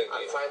 I think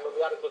at the time when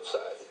we had a good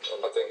side.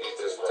 I think he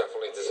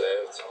definitely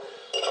deserved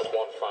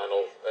one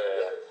final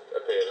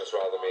appearance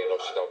rather than being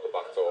ushered out the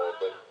back door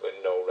with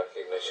no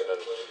recognition.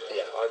 And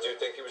I do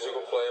think he was a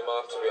good player,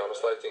 Mark, to be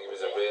honest. I think he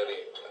was a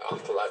really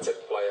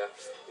athletic player.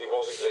 He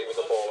wasn't great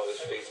with the ball on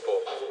his feet,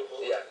 but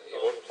he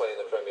wouldn't play in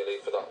the Premier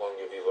League for that long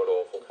if he were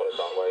awful, put it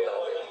that way.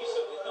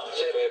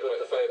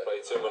 Fair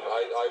play to him, and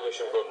I wish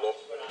him good luck.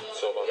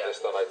 So on this,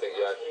 then I think,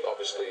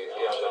 obviously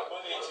he had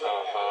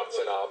our hearts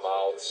in our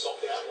mouths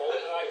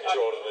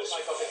during his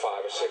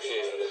 5 or 6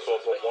 years in the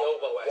club. But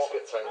what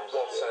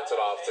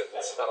centre-half didn't?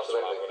 That's what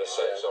I'm going to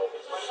say. So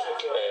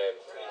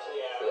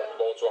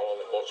won't dwell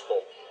on it much,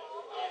 but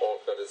all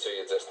credit to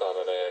you, Distan,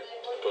 and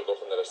good luck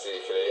in the rest of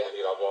your career.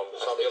 You have one.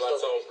 Samuel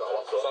Eto'o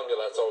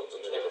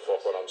doesn't give a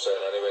fuck what I'm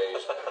saying anyway.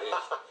 He's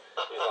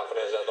laughing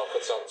his head off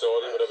at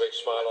Sampdoria with a big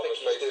smile on his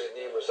face. He's doing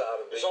numerous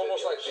R&B. It's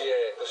almost like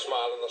the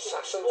smiling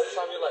assassin to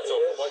Samuel Eto'o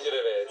from what you've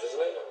heard,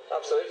 isn't it?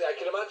 Absolutely. I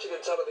can imagine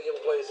him telling the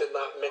young players in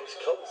that mixed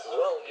coat as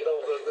well. You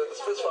know, this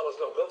fella's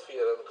not good for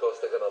you, and of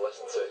course they're going to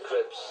listen to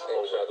Cribs.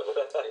 Incredible.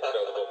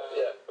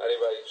 Yeah.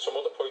 Anyway, some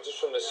other pointers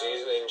from the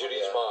season,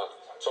 injuries, Mark.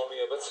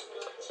 Tony Hibbert,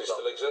 does he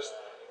still exist?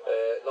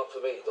 Not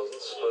for me, he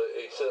doesn't, but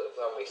he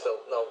certainly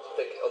still. No, I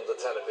think under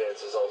 10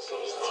 appearances all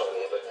season,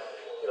 Tony Hibbert.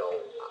 You know,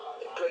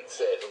 great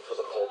saving for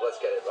the club, let's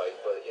get it right,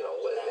 but you know,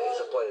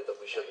 he's a player that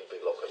we shouldn't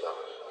be looking at.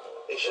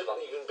 He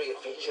shouldn't even be a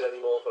feature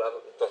anymore for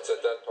Everton. That's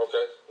it then,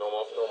 okay, no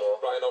more.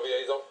 Brian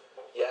Oviedo?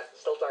 Yeah,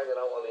 still dining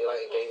out on the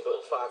United game,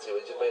 but far too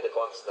injured, made a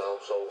glass now,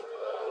 so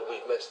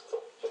we've missed,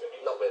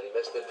 not really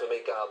missed him for me,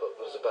 but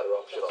was a better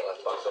option at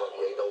left back than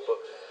Oviedo, but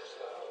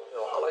you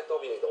know, I liked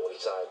Oviedo when he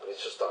signed, but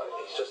it's just that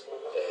he's just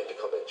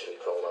become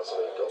injury prone as he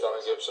goes. Darren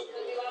Gibson?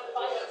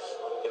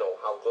 You know,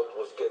 how good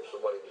was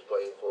Gibson when he was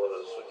playing for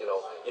us? You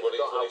know, you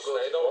forgot how good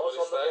he was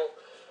on the ball.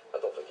 I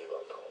don't think he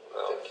will, no.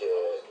 I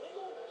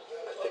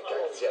think I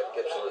can see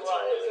Gibson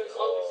retiring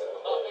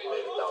or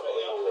moving down the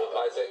league.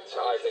 I think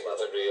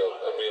it's a real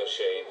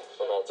shame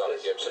about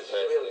Darren Gibson. He's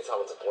a really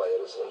talented player,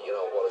 isn't he? You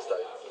know, what is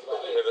that?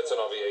 Hibbert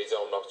and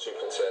Oviedo I'm not too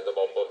concerned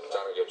about, but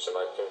Darren Gibson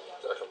I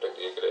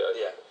completely agree.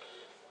 Yeah.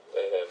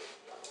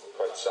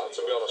 Quite sad,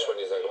 to be honest, when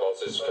you think about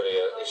his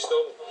career. He's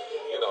still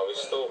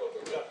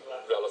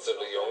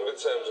relatively young in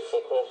terms of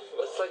football.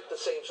 It's like the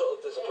same sort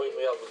of disappointment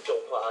we had with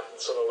Joe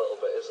Parkinson a little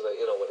bit, isn't it?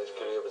 You know, when his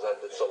career was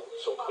ended so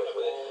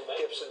quickly.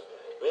 Gibson,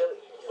 really,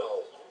 you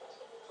know,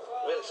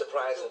 really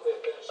surprising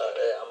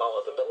amount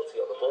of ability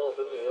on the ball,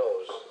 didn't he?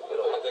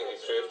 I think he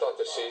proved that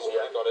this season.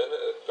 Yeah. He got in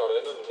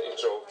and he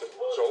drove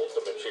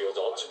the midfield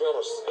on, to be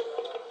honest.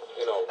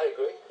 You know, I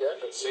agree, yeah.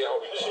 You can see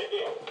how each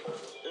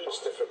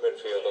different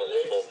midfielder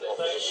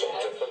offers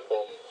something different,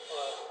 but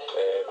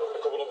a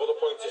couple of other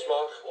pointers,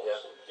 Mark. Yeah.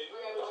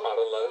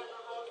 Aaron Lennon.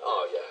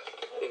 Oh, yeah.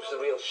 He was a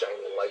real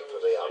shining light for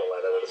me, Aaron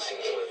Lennon, of the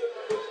season, and,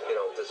 you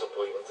know,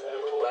 disappointment.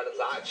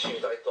 Lennon's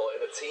attitude, I thought,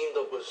 in a team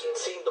that was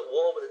at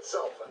war with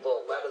itself, I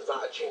thought Lennon's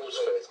attitude was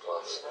first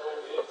class.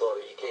 I thought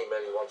he came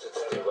in, he wanted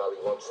to do well,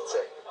 he wanted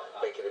to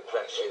make an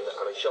impression,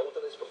 and he showed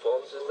in his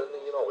performances, didn't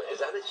he? You know,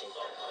 his energy,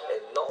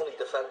 and not only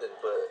defending,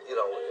 but, you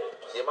know,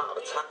 the amount of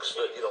attacks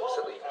that, you know,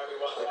 certainly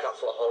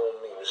Newcastle at home,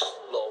 he was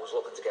always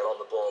looking to get on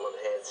the ball and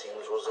hurt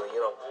teams, wasn't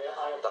he? You know,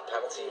 that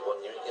penalty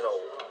when you know,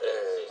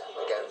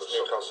 again, against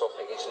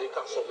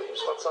Newcastle, it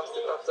was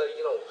fantastic that day,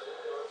 you know.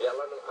 Yeah,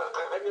 Lennon,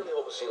 I really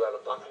hope to see Lennon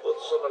back, but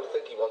I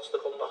think he wants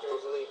to come back,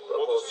 doesn't he?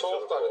 Well, there's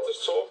talk that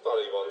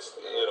he wants,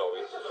 you know,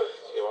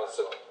 he wants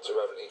to do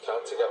everything he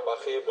can to get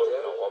back here, but, you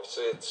know,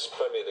 obviously it's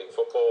Premier League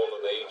football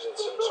and agents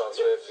and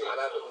transfer fees.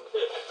 And Everton.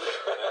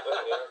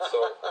 Yeah.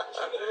 So,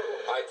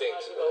 I think,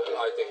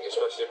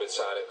 especially with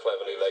signing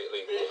cleverly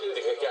lately, they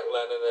could get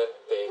Lennon in,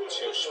 they're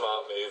two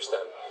smart moves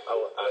then.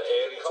 And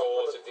early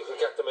doors, if they could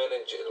get them in,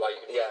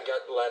 like, if you can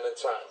get Lennon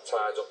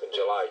tied up in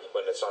July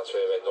when the transfer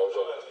window's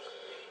up,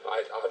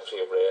 I'd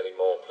feel really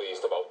more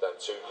pleased about them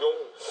too. Young,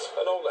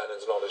 I know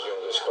Lennon's not as young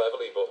as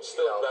Cleverly, but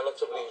still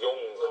relatively young,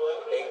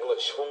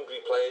 English, hungry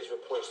players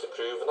with points to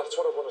prove, and that's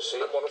what I want to see.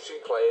 I want to see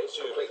players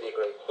who completely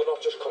agree. They're not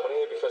just coming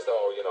here because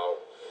they're, you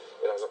know,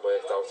 it hasn't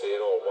worked out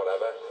here or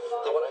whatever.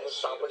 They want to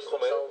establish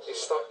themselves.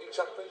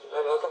 Exactly,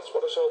 and that's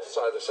what I sort of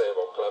decided to say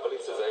about Cleverly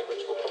today,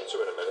 which we'll come to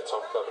in a minute,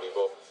 Tom Cleverly.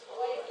 But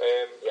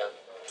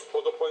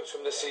other points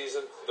from this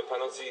season, the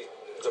penalty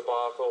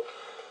debacle,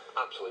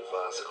 absolutely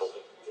farcical.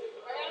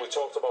 We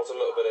talked about it a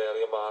little bit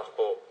earlier, Mark,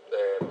 but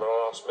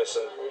Moraes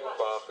missing,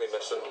 Barkley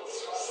missing.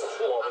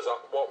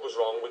 What was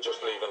wrong with just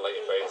leaving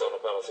Leighton Baines on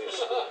the penalties?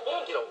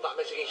 You know, that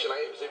miss against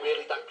United, was it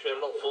really that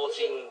criminal?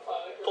 14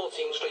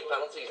 straight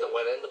penalties that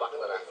went in the back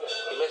of the net.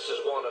 He misses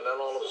one, and then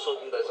all of a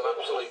sudden there's an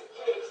absolute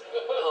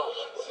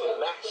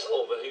mess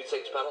over who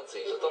takes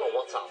penalties. I don't know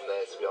what's happened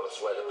there, to be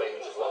honest, whether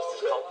Baines has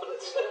lost his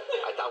confidence.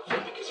 I doubt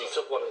it, because he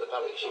took one in the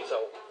penalty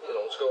shootout, you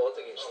know, and scored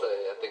against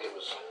I think it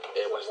was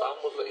West Ham,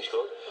 wasn't it? He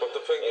scored. But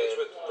the thing is,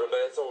 with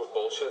Roberto was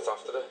bullshit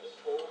after it.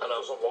 And it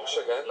doesn't wash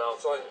again. No.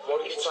 It's like, what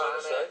are you trying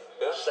to say?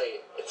 Yeah? Say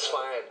it's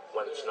fine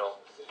when it's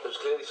not. There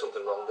was clearly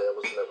something wrong there,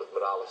 wasn't there, with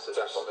Morales?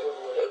 Definitely.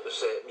 It was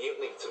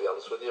mutiny, to be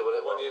honest with you.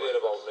 When you hear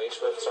about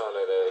Naismith trying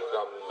to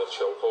grab the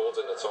chokehold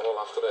in the tunnel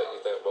after it, you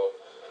think, well,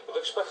 you'd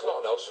expect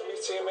nothing else from your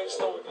teammates,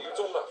 though. You've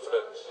done that for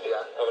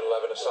having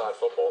 11-a-side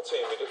football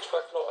team. You'd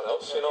expect nothing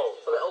else, you know.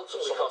 Well, it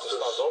ultimately cost us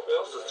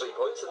 3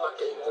 points in that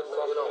game, didn't it?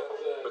 You know,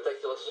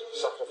 ridiculous.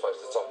 Sacrificed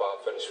the top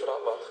half finish for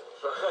that, man.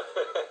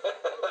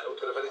 We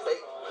could have finished 8.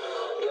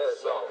 Yeah,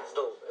 no, it's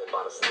still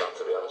embarrassing that,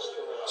 to be honest.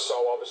 So,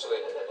 obviously,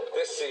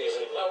 this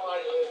season,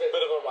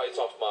 bit of a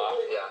write-off, Mark.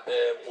 Yeah.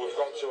 We've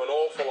gone through an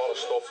awful lot of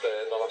stuff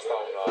there in the last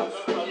hour and a half.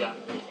 Yeah.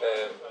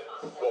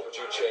 What would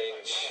you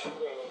change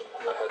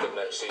ahead of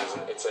next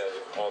season in terms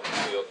of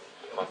on-field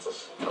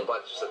matters. I'm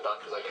glad you said that,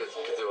 because I could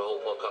do a whole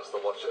podcast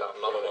on watching that. I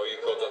don't know, you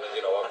could, and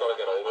you know, I've got to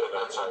get over it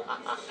now, so.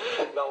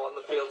 No, on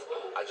the field,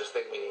 I just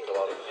think we need a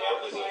lot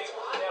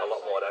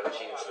more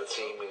energy into the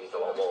team. We need a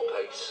lot more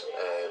pace.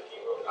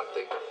 I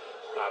think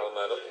Aaron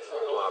Lennon,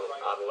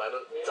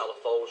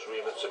 Delafoe's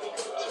rumoured to be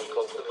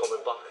close to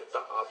coming back.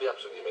 I'll be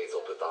absolutely made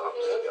up if that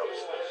happens, to be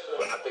honest.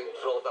 But I think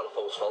for all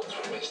Delafoe's faults,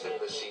 we missed him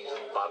this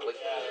season badly.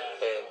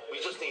 We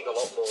just need a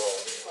lot more,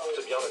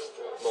 to be honest,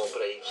 more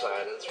brave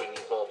signings. We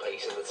need more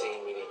pace in the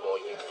team. We need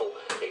more youthful,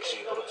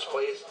 exuberance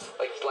players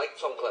like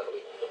Tom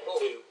Cleverley,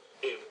 who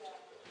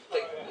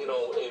think, you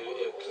know,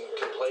 who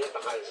can play at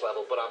the highest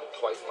level, but haven't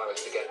quite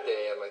managed to get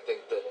there. And I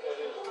think that,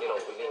 you know,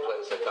 we need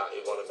players like that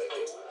who want to make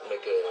a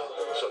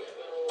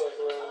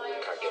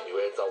can't get my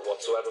words out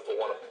whatsoever, but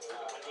want to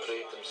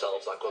prove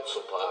themselves at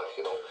Goodson Park,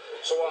 you know.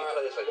 So we need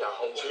players like that,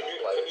 hungry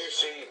players. Can you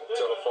see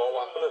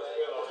Delafoe happening?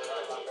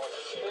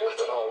 I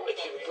don't know.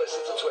 If you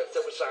listen to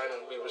Twitter, we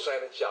were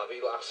signing Xavi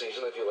last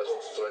season, if you listen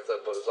to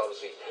Twitter, but it's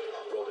obviously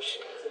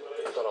rubbish.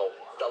 I don't know.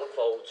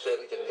 Delafoe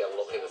certainly didn't get a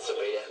look in at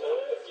Sevilla.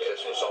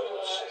 Christmas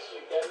onwards.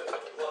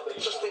 I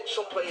just think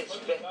some players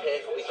fit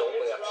perfectly, don't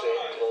they, at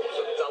certain clubs,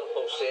 and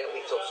Delafoe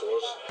certainly took to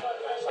us,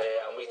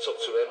 and we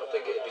took to him. I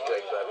think it'd be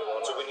great for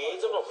everyone. Do we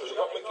need him, because we've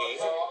got McGeady?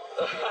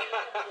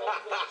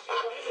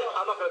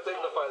 I'm not going to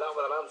dignify that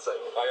with an answer.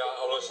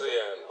 Honestly,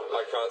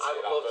 I can't see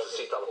it happening. I'd love to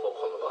see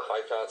Delafoe coming back. I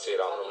can't see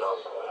it happening now.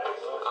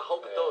 I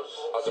hope it does.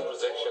 As a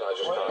prediction, I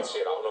just can't see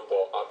it happening,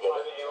 but I'd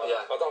love it.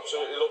 Yeah. I'd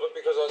absolutely love it,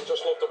 because I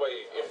just love the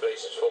way he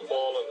embraces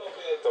football and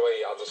the way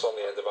he had us on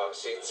the end of our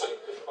seats. And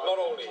not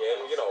only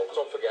him, you know,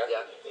 don't forget,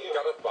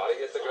 Gareth Barry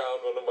hit the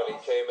ground running when he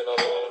came in on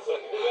loan.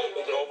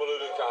 Romelu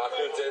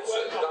Lukaku did.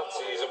 That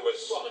season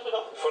was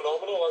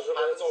phenomenal, as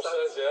Roberto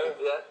says,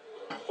 yeah.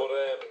 But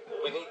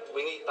we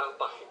need that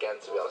back again,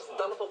 to be honest.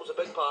 Delafoe was a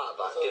big part of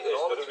that.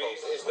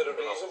 Is there a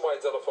reason why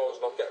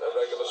Delafoe's not getting a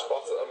regular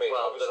spot? I mean,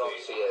 well, there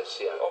obviously is,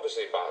 yeah.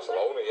 Obviously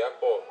Barcelona, yeah,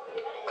 but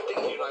I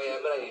think Unai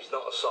Emery, he's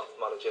not a soft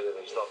manager, and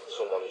he's not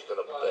someone who's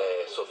going to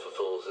suffer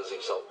fools, is he?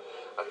 So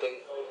I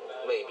think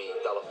maybe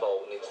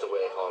Delafoe needs to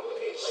work on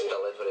his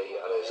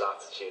delivery and his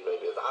attitude.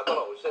 Maybe I don't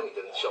know. He certainly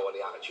didn't show any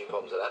attitude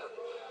problems at Everton.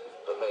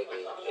 But maybe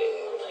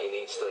he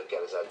needs to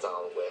get his head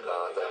down and work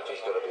hard if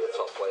he's going to be a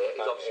top player.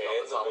 He's obviously got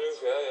the talent.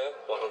 Yeah.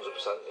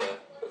 100%,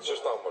 yeah. It's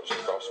just how much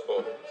it costs, but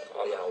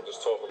I don't know,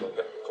 there's talk about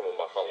coming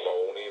back on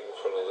loan even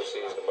for another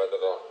season, whether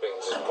that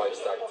brings his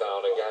price tag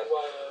down again,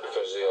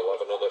 because he'll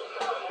have another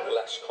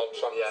less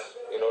contract,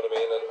 you know what I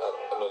mean, and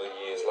another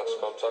year's less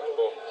contract,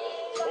 but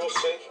we'll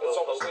see. It's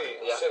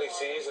obviously a silly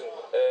season,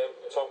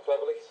 Tom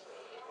Cleverley.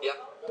 Yeah.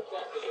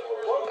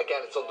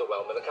 Again, it's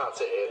underwhelming. I can't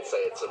sit here and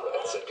say it's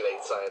a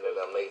great signing and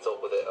I'm made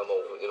up with it. I'm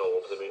over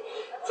the moon.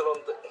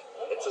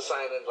 It's a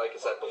signing, like I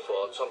said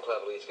before. Tom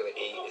Cleverley is going to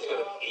be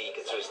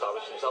eager to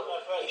establish himself.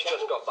 He's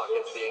just got back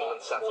into the England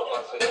setup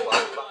last week.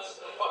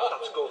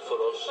 That's good for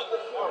us.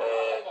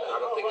 And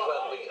I think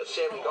Cleverley has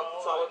certainly got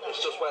the talent. It's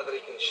just whether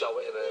he can show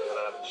it in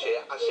an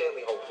share. I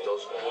certainly hope he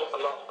does.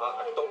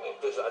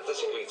 I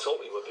disagree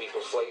totally with people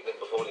slating him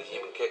before he's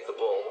even kicked the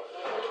ball.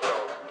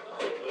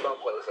 We've had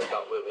players like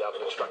that where we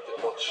haven't expected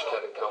much.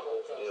 Kevin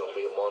Campbell,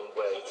 being one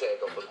where he turned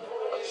up and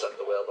set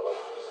the world alight.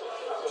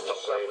 Tom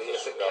Cleverley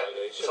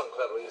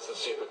isn't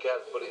super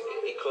Kev, but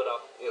he could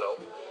have, he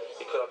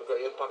could have a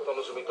great impact on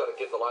us, and we've got to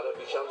give the lad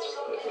every chance.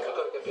 We've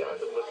got to get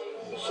behind him with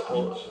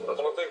supporters. Well,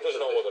 I think there's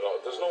no other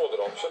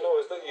option, though,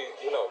 is there? You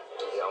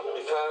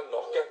can't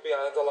not get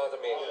behind the lad. I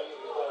mean,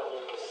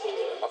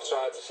 I've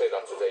tried to say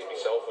that today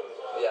myself, and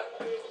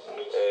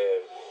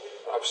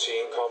I've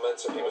seen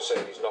comments of people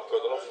saying he's not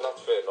good enough, and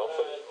that's fair enough.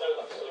 And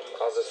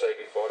as I say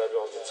before,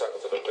 everyone's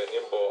entitled to an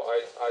opinion, but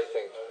I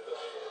think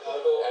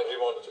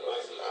everyone,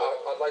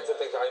 I'd like to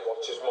think I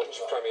watch as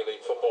much Premier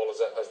League football as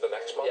the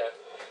next man. Yeah.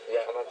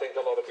 And I think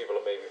a lot of people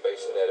are maybe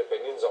basing their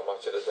opinions on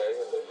Match of the Day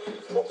and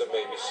what they've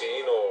maybe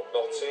seen or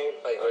not seen,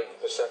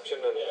 perception.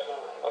 And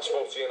I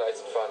spoke to a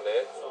United fan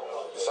there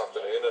this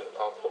afternoon, and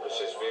I'll publish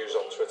his views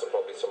on Twitter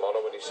probably tomorrow,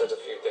 and he said a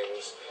few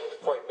things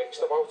quite mixed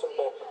about him.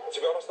 But to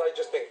be honest, I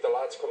just think the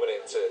lad's coming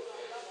into,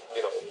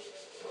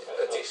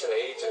 a decent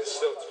age, and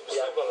still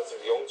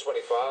relatively young,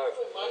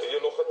 25. If you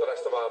look at the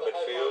rest of our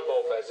midfield,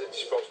 Mo Besic,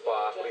 Ross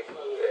Barkley,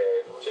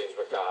 James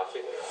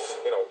McCarthy,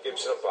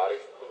 Gibson and Barry,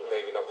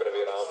 maybe not going to be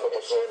around for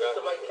much longer. It's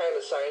the right kind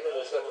of signing,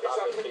 isn't it?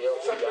 Exactly.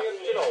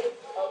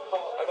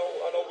 I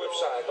know we've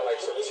signed the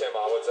likes of Tim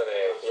Howard and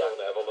Phil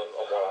Neville and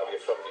what have you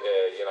from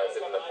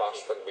United in the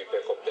past, and we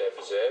pick up their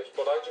reserves,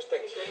 but I just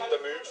think the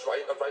move's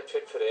right, a right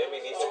fit for him. He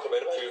needs to come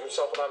in and prove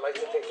himself, and I'd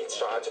like to think he's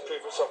trying to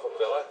prove himself at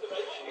Villa.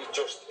 He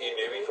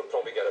knew he could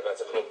probably get a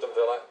better club than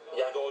Villa.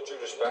 With all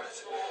due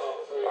respect,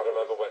 I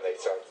remember when they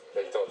thought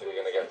they were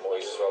going to get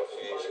Moyes as well a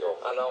few years ago.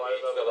 I know, I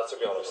remember Villa, to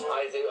be honest.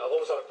 I do.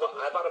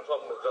 I've had a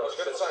problem with Villa. I was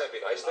going to try and be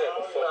nice there.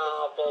 I've had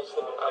a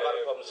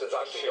problem since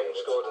Ashley Young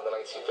scored in the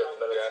 95th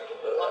minute.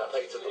 I've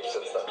hated them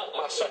since then.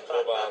 Massive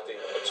club, aren't they?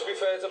 To be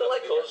fair to them, they're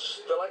like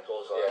us. They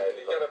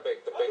get the big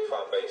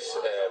fan base.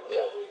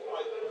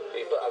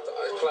 He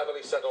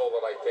cleverly said all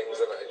the right things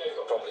and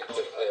probably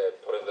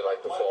put in the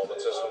right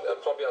performances,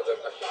 and probably had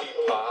a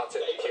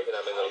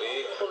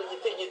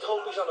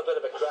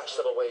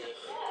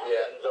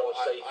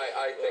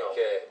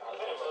think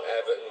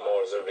Everton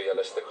more is a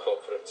realistic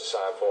club for him to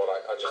sign for.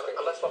 I just think.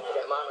 And let's not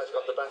forget, Martinez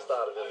got the best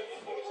out of him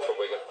for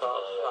Wigan.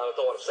 I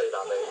don't want to say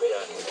that name,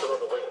 yeah. He's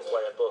another Wigan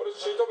player, but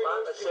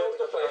Martinez certainly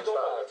got the best out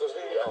of him. Doesn't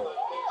he? Yeah.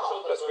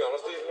 Let's be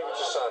honest, even if we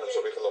just sign him so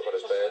we can look at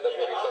his beard, then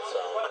maybe that's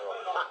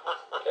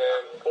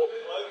but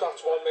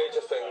that's one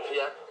major thing.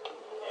 Yeah.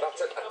 It's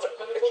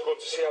good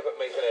to see Everton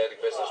make an early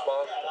business,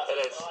 man.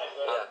 It is.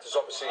 Yeah. There's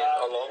obviously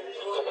a long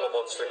couple of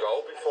months to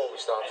go before we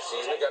start the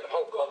season again.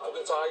 How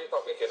confident are you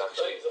that we can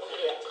actually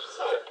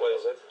get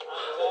players in?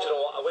 Do you know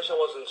what? I wish I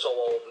wasn't so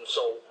old and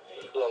so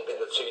long in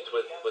the tooth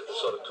with the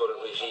sort of current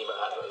regime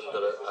at Everton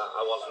that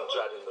I wasn't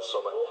dreading the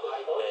summer.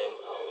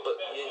 But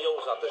you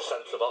always have this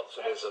sense of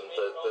optimism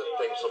that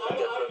things will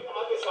be different.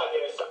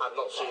 I've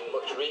not seen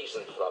much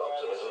reason for that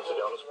optimism, to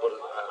be honest, but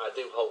I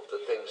do hope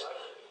that things...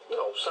 You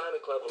know,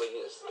 signing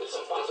cleverly is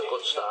a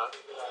good start.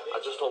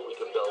 I just hope we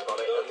can build on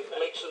it and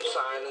make some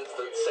signings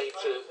that say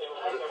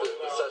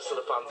that says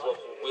to the fans, look,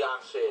 we are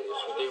serious.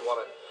 We do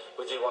want to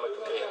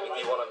compete. We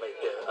do want to make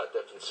a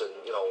difference and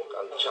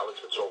and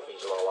challenge for trophies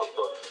and all that.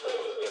 But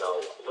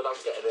without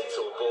getting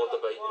into a board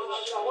debate,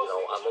 which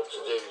I'd love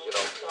to do,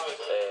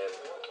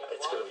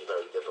 it's going to be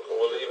very difficult.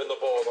 We're leaving the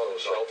board on the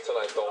shelf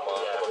tonight, don't we?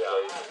 Yeah, we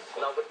are.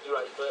 No, but you're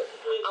right. But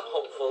I'm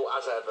hopeful,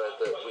 as ever,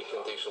 that we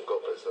can do some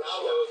good business.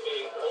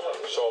 Yeah.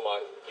 So am I.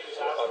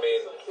 I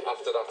mean,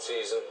 after that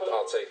season,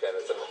 I'll take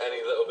anything.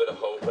 Any little bit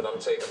of hope, and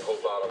I'm taking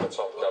hope out of the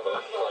top cover.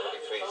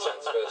 Probably 3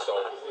 transfers, so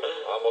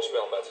I must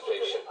be on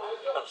medication.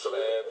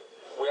 Absolutely.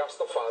 We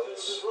asked the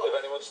fans if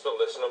anyone's still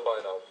listening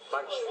by now.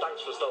 Thanks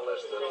for still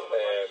listening.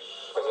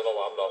 Because I know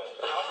I'm not.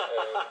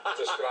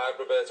 Describe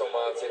Roberto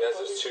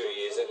Martinez's 2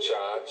 years in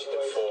charge in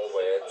 4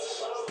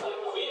 words.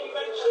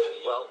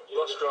 Well,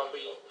 Ross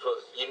Crombie,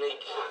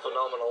 unique,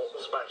 phenomenal,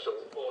 special,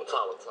 and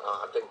talent.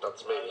 I think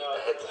that's maybe a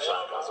hint of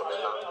sarcasm in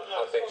that.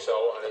 I think so.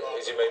 And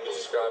is he maybe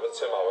describing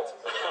Tim Howard?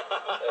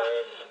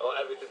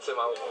 Everything Tim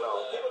Howard,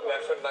 no.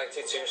 Refn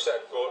 92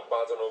 said good,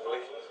 bad and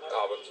ugly.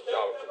 I would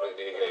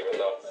completely agree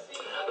with that.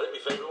 I think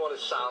my favourite one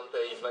is Sound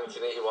Dave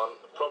 1981.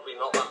 Probably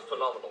not that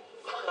phenomenal.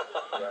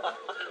 Yeah.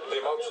 The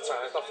amount of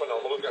times that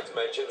phenomenal gets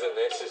mentioned in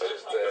this is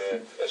just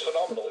it's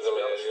phenomenal. It's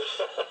hilarious.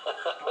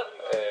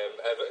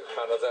 Everton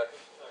Canada.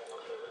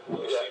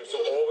 You seem to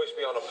always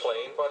be on a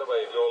plane, by the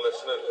way. If you're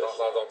listening, not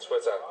on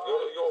Twitter,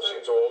 you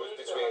seem to always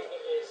between.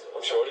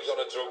 I'm sure he's on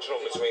a drugs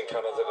run between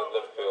Canada and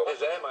Liverpool.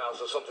 His air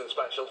miles are something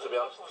special, to be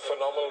honest.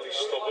 Phenomenally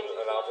stubborn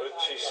and average,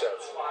 he said.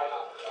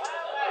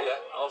 Yeah.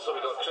 Also,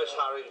 we got Chris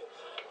Harry.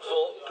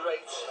 For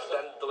great,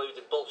 then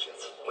deluded bullshit.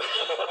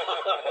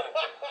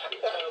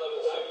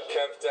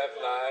 Kev Dev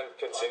 9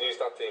 continues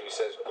that theme. He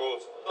says, good,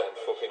 then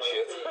fucking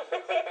shit.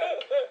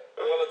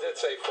 Well, I did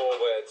say 4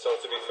 words, so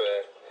to be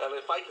fair. And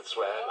if I could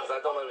swear, because I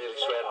don't really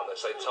swear on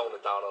this, I'd tone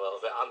it down a little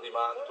bit. Andy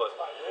Martin, but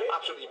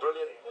absolutely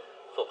brilliant.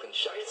 Fucking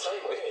shite.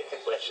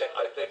 Which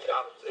I think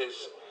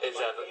is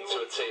Everton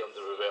to a T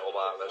under Roberto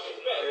Martinez.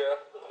 Yeah.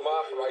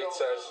 Mark Wright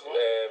says,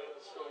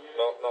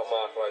 not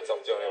Mark Wright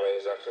off Johnny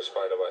Wayne's actress,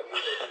 by the way.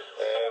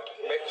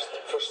 Mixed,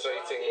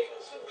 frustrating,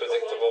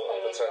 predictable,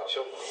 and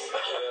potential.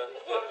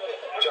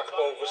 Jack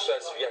Bover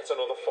says, yet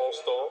another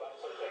false dawn.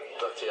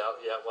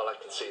 Yeah, well, I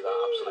can see that,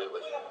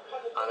 absolutely.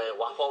 And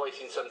WAPO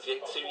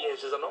 1878, 2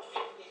 years is enough.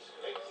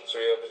 So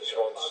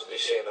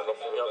he's seen enough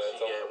of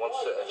Roberto. Yeah, wants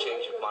a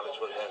change of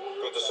management.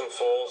 Goodison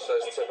Falls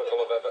says,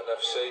 typical of Everton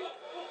FC.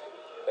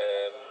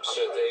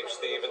 Sir Dave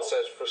Stevens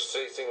says,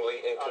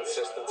 frustratingly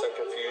inconsistent and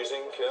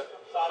confusing. Yeah.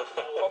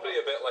 Probably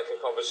a bit like a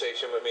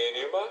conversation with me and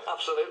you, Mark.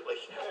 Absolutely.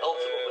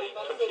 Ultimately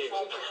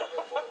confusing.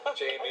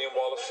 Jamie and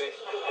Wallacey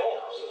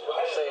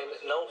saying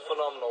no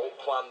phenomenal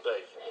plan B.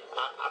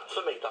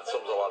 For me, that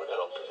sums a lot of it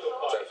up.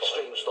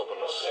 Extreme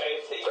stubbornness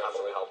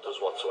hasn't helped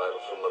us whatsoever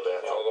from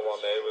Roberto. Another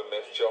one there with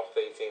Mick Joff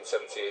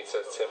 1878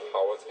 says Tim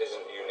Howard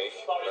isn't unique.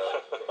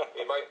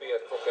 He might be a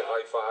fucking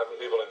high five and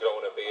people are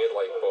growing a beard,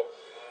 but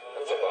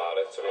that's about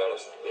it, to be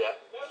honest. Yeah.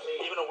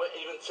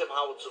 Even Tim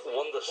Howard's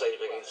wonder save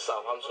against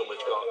Southampton,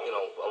 which got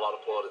a lot of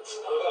plaudits,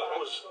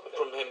 was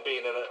from him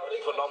being in a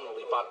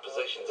phenomenally bad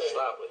position to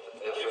start with.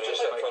 You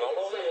just said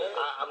phenomenal.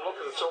 I'm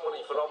looking at so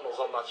many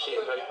phenomenals on that sheet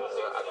of paper.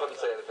 I couldn't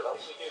say anything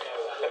else.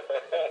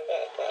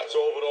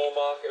 So overall,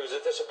 Mark, it was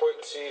a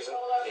disappointing season.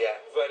 Yeah.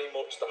 Very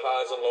much the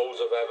highs and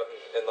lows of Everton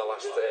in the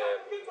last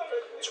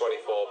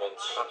 24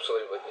 months.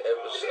 Absolutely. It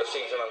was a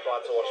season I'm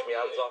glad to wash my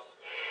hands off.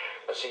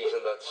 A season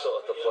that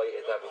sort of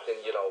deflated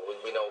everything.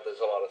 We know there's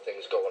a lot of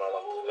things going on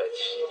off the pitch.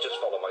 You just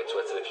follow my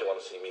Twitter if you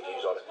want to see me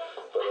views on it.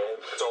 But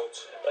don't.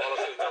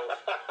 Honestly, don't.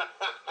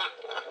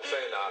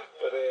 Saying that.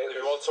 But if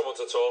you want someone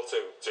to talk to,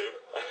 do.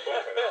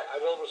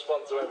 I will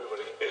respond to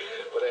everybody.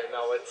 But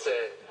no, it's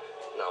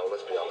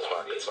let's be honest,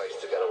 Mark. It's nice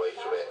to get away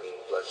from it, and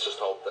let's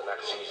just hope that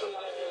next season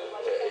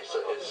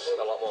is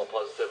a lot more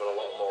positive and a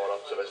lot more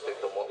optimistic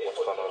than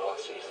what's gone on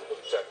last season.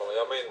 Definitely.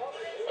 I mean,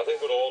 I think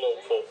we're all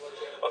hopeful.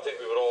 I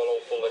think we were all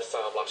hopeful this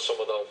time last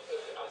summer, though.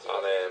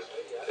 and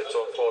it's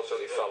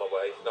unfortunately fell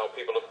away. Now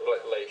people have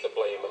laid the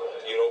blame on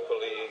Europa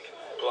League,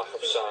 lack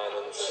of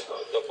signings,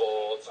 the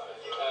board,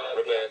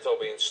 Roberto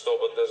being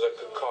stubborn. There's a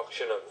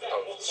concoction of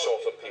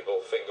sort of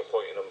people finger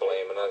pointing and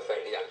blaming. I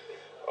think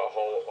a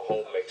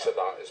whole mix of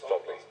that is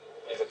probably,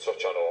 you can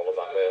touch on all of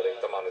that really.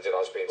 The manager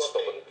has been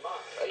stubborn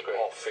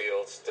off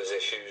field, there's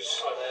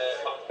issues,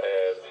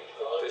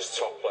 his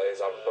top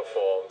players haven't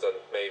performed, and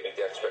maybe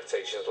the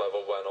expectations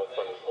level went up,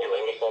 and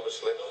Europe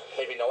obviously.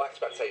 Maybe no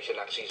expectation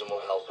next season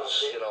will help us,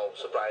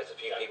 surprise a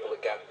few people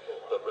again.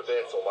 But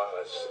Roberto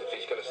Martinez, if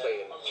he's going to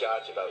stay in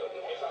charge of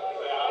Everton,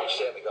 he's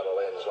certainly got to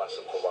learn his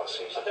lesson from last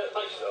season. There's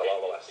a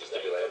lot of lessons to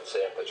be learned.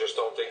 I just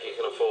don't think he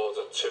can afford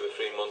 2 or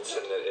 3 months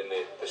in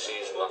the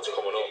season that's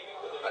coming up.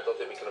 I don't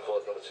think we can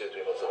afford another 2 or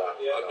 3 months of that.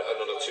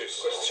 Another 2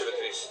 or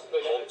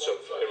 3 months of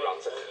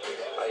erratic.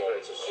 I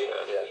agree.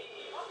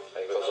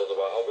 Because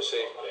otherwise,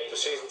 obviously, the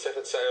season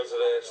ticket sales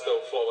are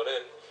still flowing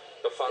in.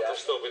 The fans will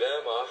still be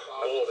there, Mark.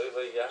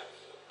 Absolutely, yeah.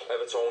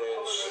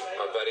 Evertonians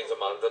are very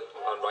demanding,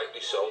 and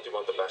rightly so. They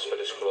want the best for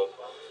this club.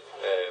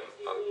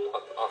 And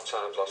at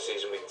times last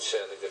season, we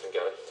certainly didn't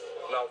get it.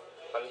 No,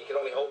 and you can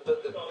only hope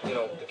that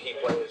the key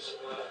players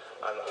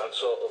and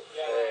sort of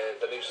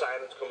the new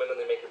signings come in and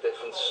they make a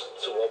difference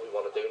to what we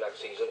want to do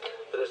next season.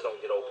 There is no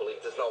Europa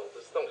League. There's no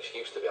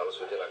excuse, to be honest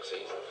with you, next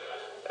season.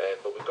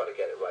 But we've got to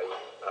get it right,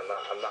 and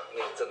that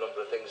needs a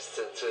number of things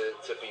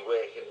to be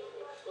working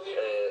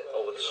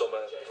over the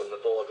summer, from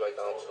the board right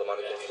down to the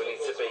manager. We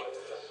need to be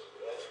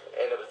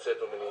innovative,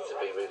 and we need to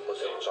be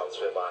ruthless in the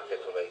transfer market,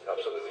 for me.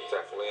 Absolutely.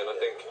 Definitely. And I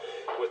think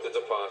with the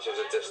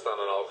departures of Distan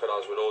and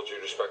Alcaraz, with all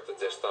due respect to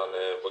Distan,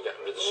 we're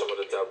getting rid of some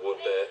of the dead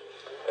wood there.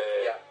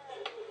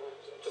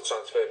 The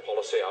transfer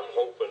policy, I'm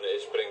hoping,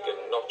 is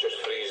bringing not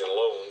just frees and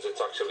loans, it's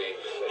actually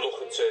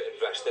looking to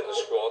invest in the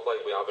squad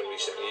like we have in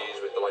recent years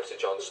with the likes of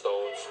John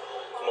Stones,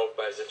 Mo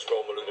Bezic,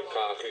 Romelu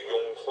Lukaku,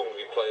 young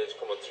hungry players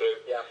coming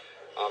through.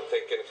 I'm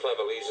thinking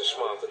Cleverly's a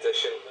smart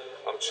addition.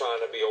 I'm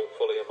trying to be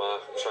hopeful here,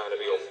 Mark. I'm trying to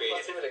be upbeat.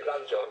 He's doing a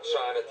grand job. I'm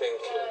trying to think,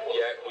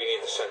 we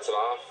need a centre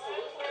half.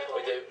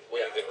 We do.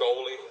 We need a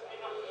goalie.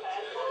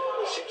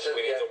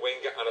 We need a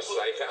winger and a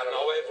striker. I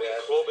know every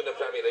club in the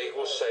Premier League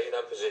will say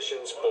their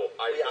positions, but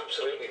we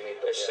absolutely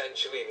need them,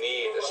 essentially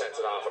need a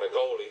centre half and a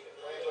goalie.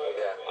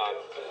 And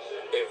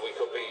if we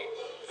could be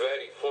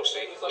very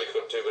fussy, we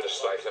could do with a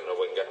striker and a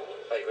winger.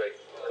 I agree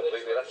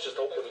completely. Let's just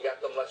hope that we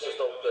get them. Let's just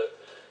hope that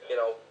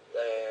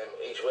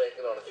he's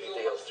working on a few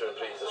deals to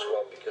improve the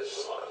squad,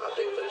 because I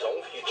think for his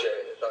own future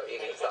that he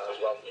needs that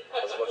as well,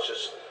 as much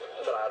as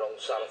for our own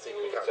sanity.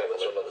 We can't go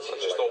into another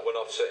season. I just hope we're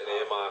not sitting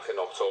here, Mark, in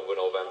October,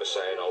 November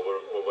saying,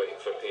 we're waiting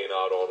for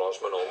Pienaar or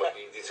Osman or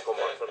McGeady to come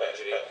back from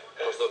injury,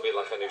 because they'll be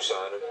like a new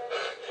signing.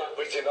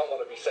 We do not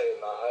want to be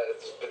saying that.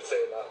 It's been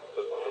saying that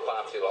for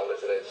far too long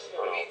as it is.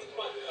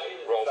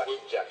 Rob,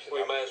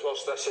 we may as well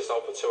stress this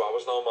out for 2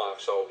 hours now, Mark,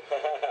 so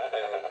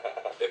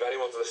if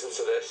anyone's listened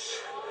to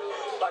this,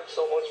 thanks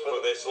so much for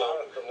this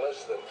long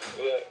listening.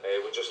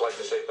 We'd just like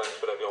to say thanks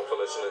for everyone for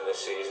listening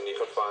this season. You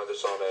can find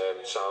us on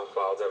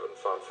SoundCloud, Everton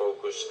Fan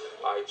Focus,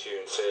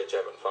 iTunes, search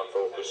Everton Fan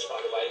Focus.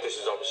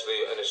 This is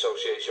obviously an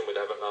association with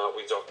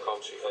EvertonHeartWay.com,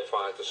 so you can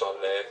find us on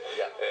there.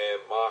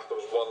 Mark, there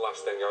was one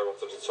last thing I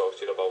wanted to talk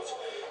to you about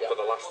for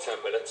the last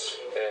 10 minutes,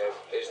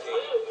 is the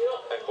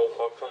Echo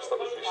podcast that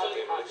was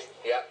recently released.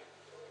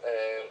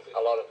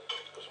 A lot of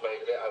us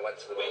made it. I went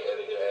to the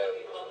meeting,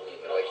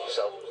 like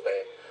yourself was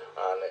there,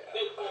 and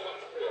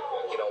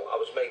I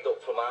was made up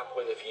from our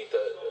point of view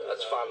that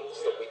as fans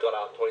that we got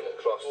our point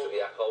across to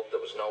the Echo. There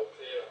was no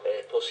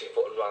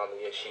pussyfooting around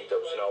the issue. There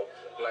was no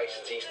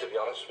niceties, to be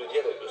honest with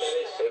you. It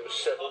was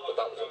civil, but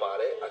that was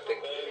about it. I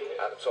think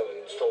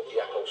Evertonians told the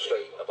Echo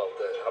straight about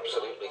the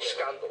absolutely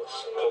scandalous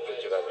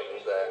coverage of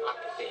everything, the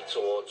apathy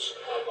towards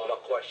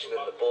not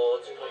questioning the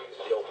board.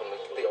 They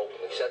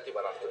openly said they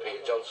went after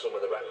Peter Johnson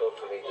with a record.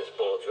 For me, this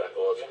board's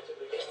record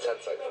is 10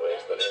 times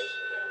worse than his.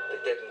 They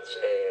didn't.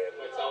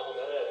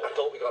 I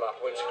thought we got our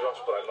points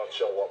across, but I'm not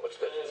sure what much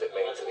difference it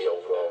made to the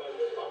overall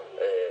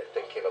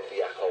thinking of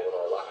the Echo and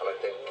all that. And I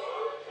think,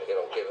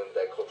 given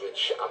their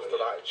coverage after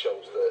that, it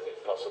shows that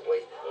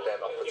possibly they're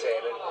not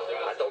returning.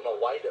 I don't know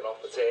why they're not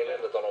returning.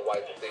 I don't know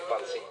why they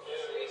fancy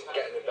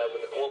getting in bed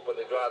with the club when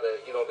they'd rather,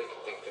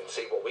 they can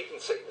see what we can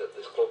see, that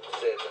this club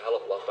deserves a hell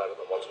of a lot better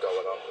than what's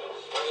going on.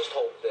 I just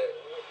hope that,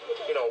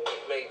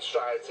 we've made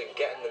strides in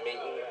getting the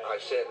meeting. I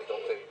certainly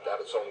don't think that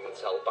it's only been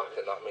held back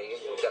in that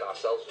meeting. We did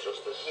ourselves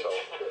justice. So,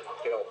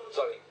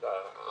 sorry,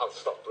 I'll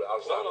start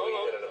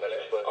breathing in a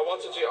minute. But I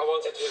wanted to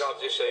have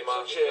you say,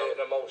 Mark. Such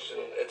an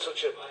emotion. It's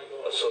such a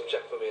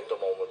subject for me at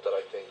the moment that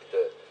I think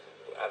that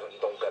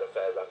Everton don't get a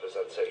fair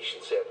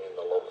representation, certainly in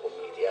the local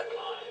media.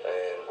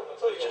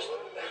 Just,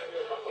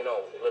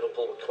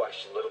 Liverpool were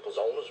questioned, Liverpool's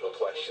owners were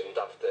questioned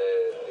after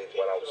they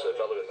went out to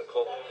Villa in the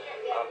Cup.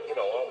 And,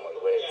 oh my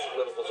word,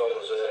 Liverpool's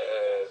owners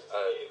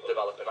are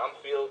developing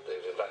Anfield,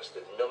 they've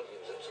invested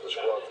millions into the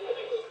squad,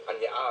 and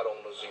yet our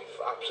owners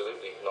who've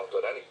absolutely not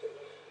done anything.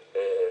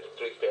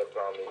 3 failed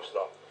ground moves,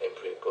 not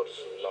improved goods,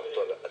 not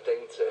done a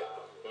thing to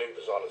move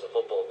us on as a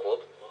football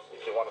club.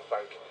 If you want to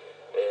thank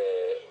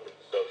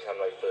Bill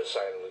Kenwright for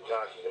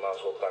you might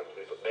as well thank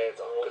Rupert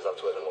Murdoch, because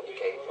that's where the money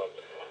came from.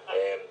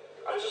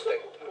 I just think,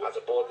 as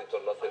a board, they've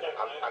done nothing,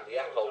 and the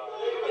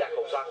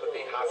Echo's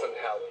apathy hasn't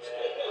helped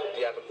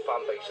the Everton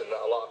fan base, and that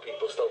a lot of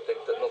people still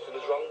think that nothing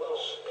is wrong with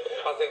us.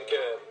 I think,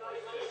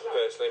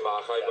 personally,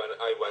 Mark, I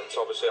went,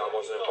 obviously I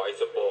wasn't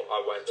invited, but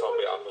I went on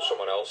behalf of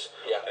someone else.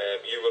 Yeah.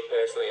 You were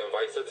personally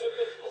invited.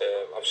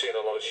 I've seen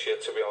a lot of shit,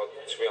 to be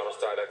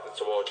honest, directed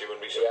towards you in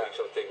recent weeks,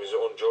 and I think it was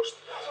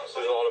unjust.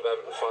 There's a lot of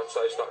Everton fan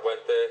sites that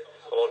went there,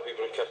 a lot of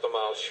people who kept their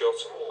mouths shut,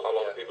 a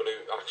lot of people who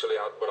actually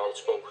were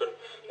outspoken.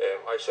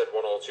 I said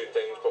one or two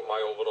things, but my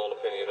overall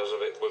opinion is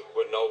of it, we're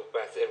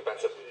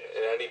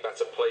in any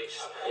better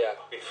place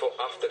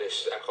after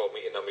this Echo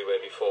meeting than we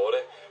were before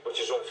it, which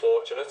is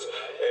unfortunate.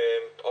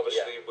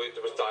 Obviously,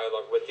 there was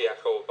dialogue with the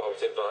Echo about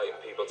inviting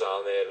people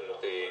down there and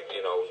the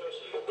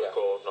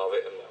recording of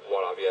it and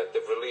what have you.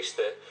 They've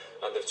released it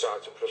and they've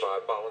tried to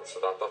provide balance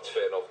to that. That's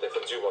fair enough. They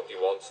can do what they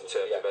want in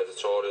terms of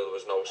editorial. There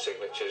was no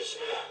signatures,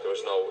 there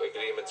was no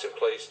agreements in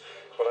place.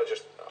 But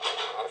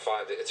I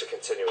find it's a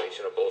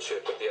continuation of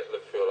bullshit with the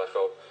Liverpool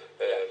Echo.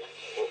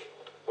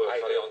 We'll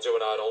carry on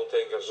doing our own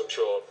thing, as I'm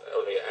sure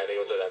only any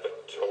other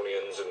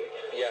Evertonians and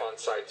fan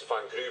sites,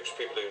 fan groups,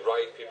 people who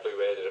write, people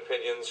who air their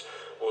opinions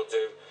will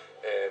do.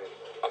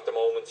 At the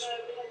moment,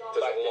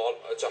 there's a lot.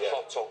 It's a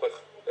hot topic.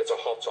 It's a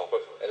hot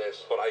topic. It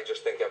is. But I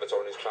just think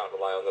Evertonians can't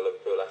rely on the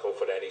Liverpool Echo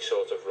for any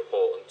sort of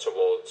reporting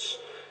towards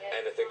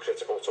anything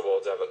critical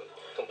towards Everton.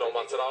 Completely. No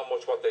matter how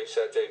much what they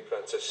said, Dave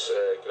Prentice,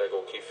 Greg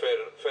O'Keefe,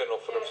 fair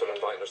enough for them for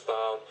inviting us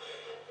down.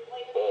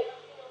 But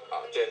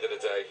at the end of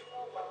the day,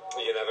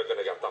 you're never going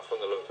to get that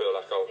from the Liverpool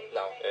Echo.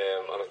 No.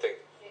 And I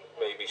think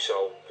maybe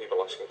so people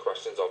asking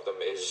questions of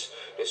them is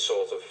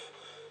sort of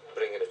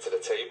bringing it to the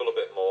table a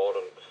bit more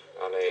and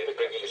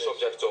bringing the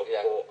subject up.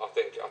 But I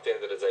think at the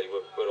end of the day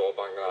we're all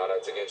banging our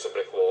heads against a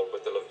brick wall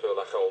with the Liverpool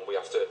Echo, and we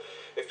have to,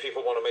 if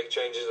people want to make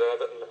changes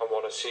at Everton and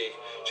want to see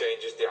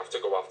changes, they have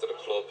to go after the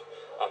club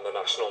and the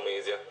national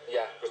media.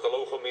 Because the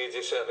local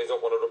media certainly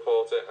don't want to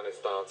report it, and it's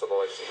down to the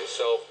likes of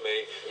yourself,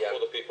 me,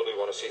 other people who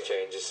want to see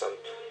changes. And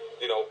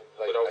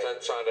without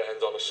trying to end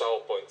on a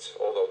sour point,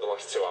 although the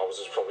last 2 hours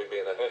has probably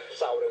been a bit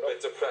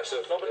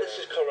depressive. No, but this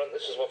is current,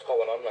 this is what's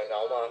going on right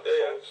now, Mark. So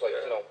it's like,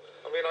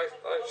 I mean, I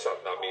sat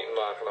in that meeting,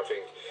 Mark, and I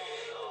think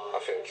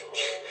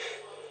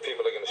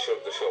people are going to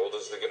shrug their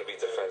shoulders, they're going to be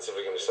defensive,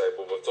 they're going to say,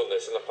 well, we've done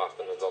this in the past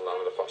and we've done that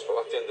in the past.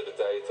 But at the end of the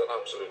day, it's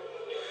absolute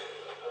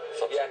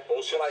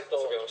bullshit, I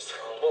thought, to be honest.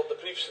 Well, the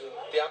briefs,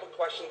 they haven't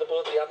questioned the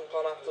board, they haven't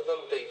gone after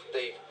them,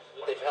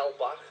 they've held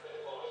back,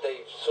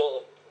 they've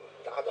sort of,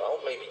 I don't know,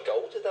 maybe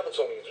goated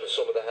Evertonians with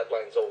some of the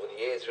headlines over the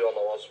years. We all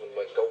know Osman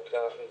went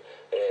go-karting.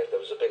 There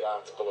was a big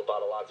article about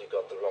a lad who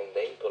got the wrong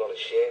name put on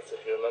his shirt, if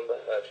you remember,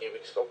 a few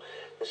weeks ago.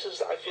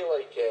 I feel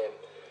like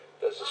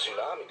there's a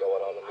tsunami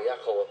going on, and the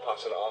Echo are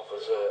passing it off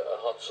as a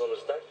hot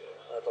summer's day.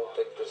 I don't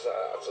think that's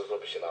a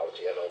rubbish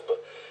analogy, but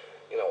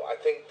I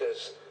think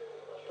there's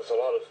a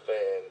lot of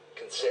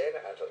concern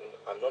at Everton,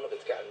 and none of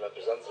it's getting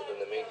represented in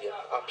the media.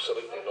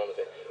 Absolutely none of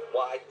it.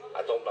 Why?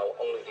 I don't know.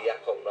 Only the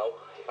Echo know.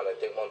 And I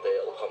think one day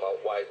it'll come out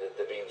why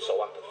they're being so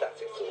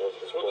apathetic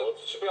towards this board.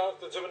 To be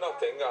honest, they're doing that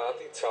thing, aren't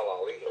they? Tell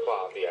Ali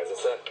about the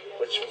editor.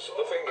 Which was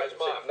the thing is,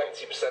 Mark,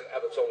 90%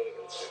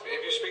 Evertonians.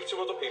 If you speak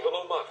to other people,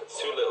 Mark, it's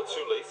too little,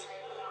 too late.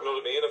 You know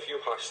what I mean? A few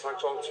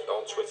hashtags on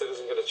Twitter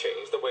isn't going to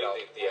change the way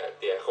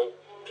the Echo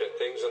print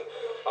things. And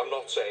I'm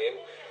not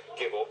saying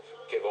give up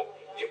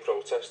your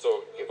protest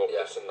or give up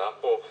this and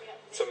that, but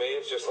to me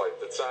it's just like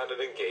they're trying to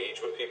engage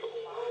with people.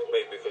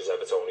 Maybe because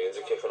Evertonians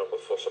are kicking up a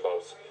fuss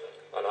about,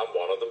 and I'm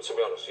one of them, to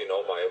be honest. You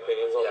know my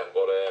opinions on them,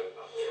 but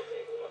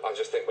I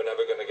just think we're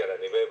never going to get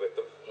anywhere with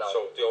them. No.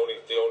 So the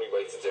only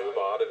way to do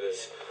about it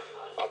is,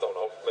 I don't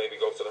know, maybe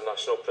go to the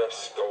national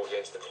press, go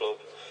against the club.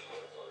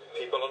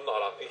 People are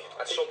not happy.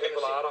 Some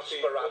people are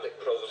happy.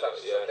 Sporadic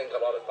protests. I think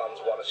a lot of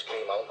fans want to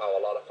scream out now. A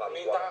lot of fans.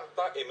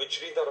 That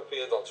imagery that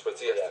appeared on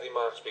Twitter yesterday,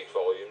 Mark, speaks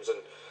volumes. And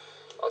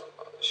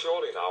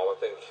surely now, I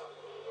think,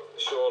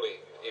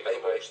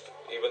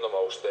 even the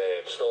most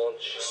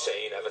staunch,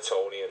 sane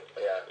Evertonian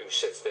who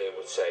sits there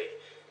would say,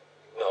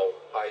 no,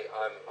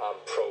 I'm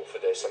pro for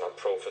this and I'm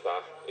pro for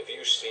that. If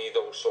you see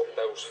those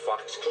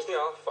facts, because they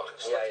are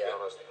facts, let's be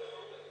honest,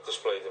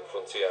 displayed in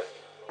front of you,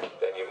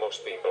 then you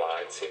must be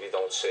blind if you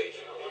don't see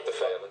the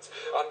failings.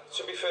 And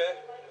to be fair,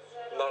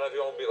 not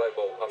everyone will be like,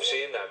 well, I've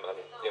seen them and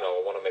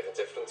I want to make a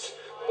difference.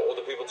 But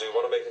other people do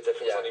want to make a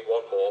difference and they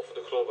want more for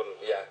the club. And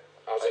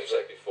as I've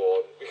said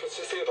before, we can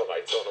see the other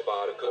night on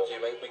about it. Good,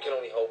 we can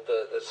only hope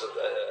that there's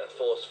a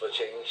force for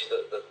change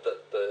that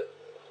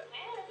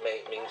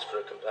means for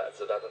a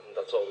competitor.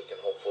 That's all we can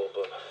hope for.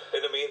 But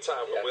in the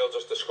meantime, we'll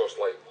just discuss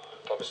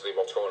obviously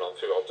what's going on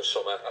throughout the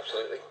summer.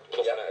 Absolutely.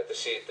 Looking ahead to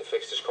see the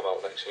fixtures come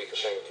out next week, I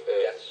think.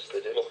 Yes,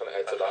 they do. Looking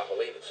ahead to that. I can't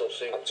believe it so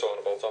soon. And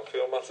talking about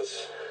on-field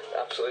matters.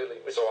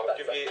 Absolutely. So I'll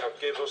give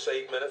us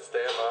 8 minutes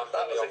there, Mark.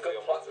 That was a good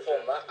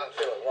platform, that. I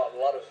feel like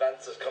a lot of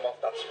vents has come off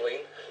that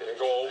spleen. You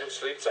can go home and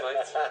sleep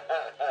tonight.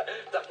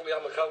 Definitely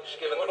on the couch,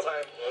 given the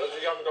time. Well, if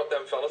you haven't got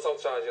them fellas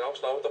outside your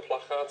house now with the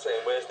placard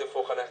saying, where's the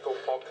fucking Echo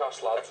podcast?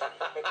 class lads.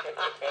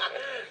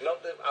 No,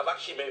 I've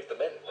actually moved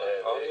them in.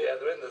 Yeah,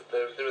 they're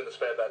in the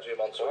spare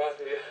bedroom on suite.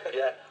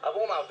 Yeah, I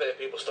won't have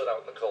people stood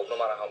out in the cold, no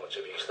matter how much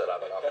abuse they're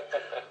having.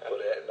 But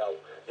no,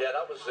 yeah,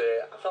 that was.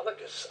 I felt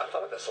like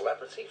a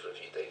celebrity for a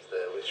few days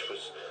there, which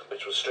was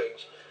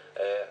strange.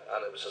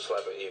 And it was a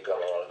celebrity who got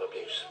a lot of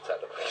abuse,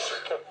 technically.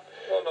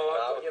 Well, no,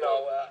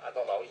 I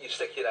don't know. You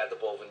stick your head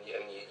above and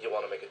you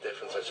want to make a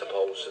difference, I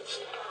suppose.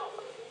 It's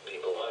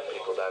people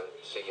then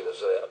see you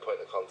as a point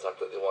of contact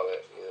that they want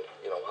to,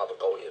 have a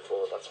go at you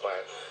for. That's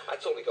fine. I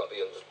totally got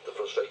the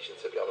frustration,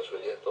 to be honest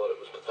with you. I thought it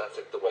was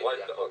pathetic the way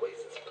the Echo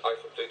waited. I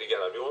completely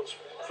get everyone's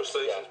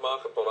frustrations,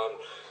 Mark, but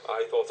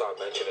I thought I'd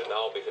mention it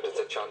now because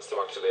it's a chance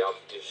to actually have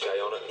your say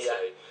on it and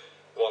say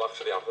what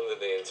actually happened in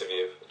the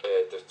interview,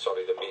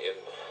 the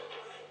meeting.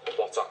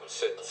 What's happened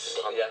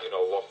since, and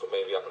what could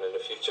maybe happen in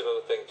the future.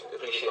 And I think you've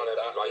got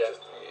every right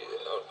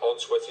on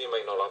Twitter. You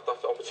may not have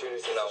that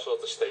opportunity to sort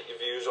of state your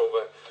views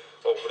over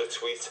a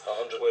tweet,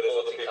 whereas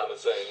other people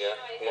are saying,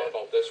 what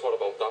about this, what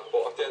about that?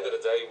 But at the end of the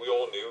day, we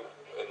all knew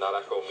in that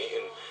Echo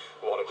meeting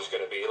what it was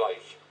going to be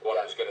like, what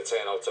it was going to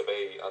turn out to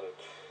be, and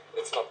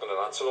it's not going to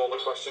answer all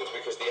the questions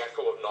because the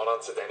Echo have not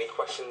answered any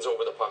questions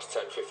over the past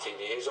 10-15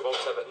 years about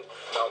Everton.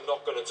 Now, I'm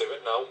not going to do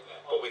it now,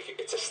 but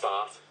it's a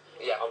start.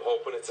 Yeah, I'm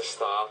hoping it's a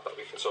start that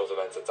we can sort of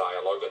enter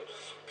dialogue, and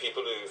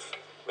people who've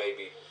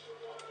maybe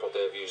put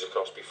their views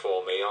across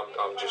before me,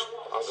 I'm just,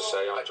 as I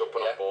say, I'm jumping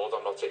on board.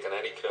 I'm not taking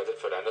any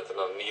credit for anything,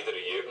 and neither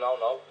are you. No,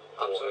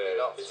 absolutely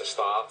not. It's a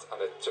start,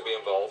 and to be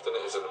involved in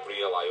it is a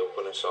real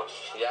eye-opener. So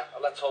yeah,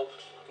 let's hope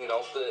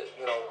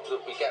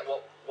that we get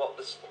what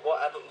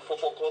Everton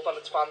Football Club and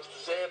its fans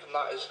deserve, and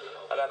that is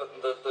an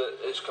Everton that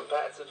is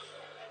competitive,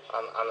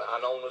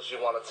 and owners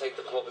who want to take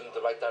the club in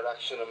the right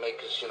direction and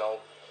make us,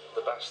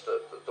 the best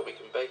that we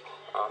can be.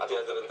 At the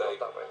end of the day,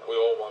 we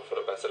all want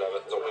for a better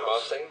Everton, don't we, man?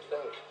 Same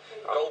thing.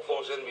 Goal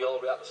goes in, we all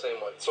react the same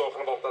way.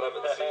 Talking about that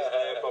Everton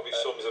season probably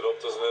sums it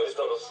up, doesn't it? It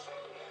does.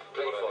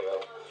 Great fun,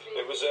 though.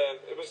 It was.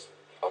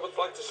 I would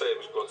like to say it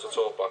was good to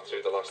talk back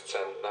through the last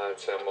 9-10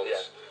 months.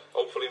 Yeah.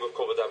 Hopefully we've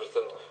covered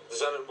everything. If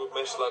there's anything we've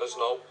missed, let us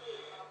know.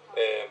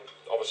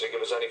 Obviously,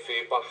 give us any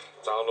feedback.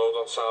 Download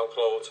on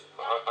SoundCloud,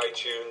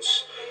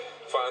 iTunes.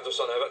 Find us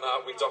on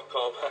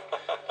evertonatwe.com.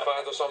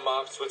 Find us on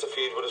Mark's Twitter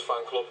feed with his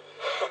fan club.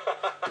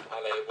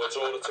 And we'll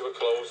draw it to a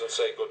close and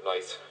say good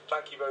night.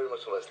 Thank you very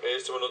much for listening.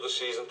 Here's to another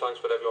season.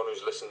 Thanks for everyone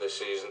who's listened this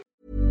season.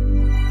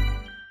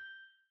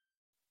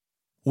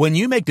 When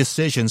you make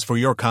decisions for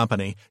your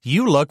company,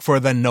 you look for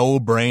the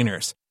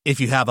no-brainers. If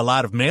you have a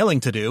lot of mailing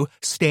to do,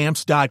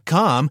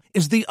 Stamps.com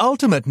is the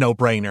ultimate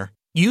no-brainer.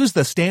 Use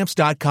the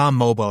Stamps.com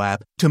mobile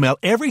app to mail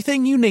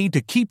everything you need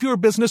to keep your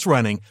business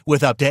running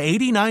with up to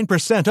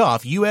 89%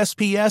 off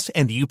USPS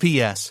and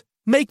UPS.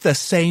 Make the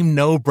same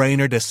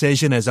no-brainer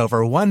decision as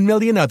over 1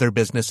 million other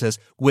businesses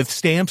with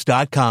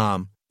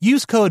Stamps.com.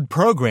 Use code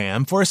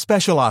PROGRAM for a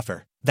special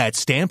offer. That's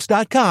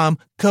Stamps.com,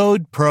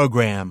 code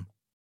PROGRAM.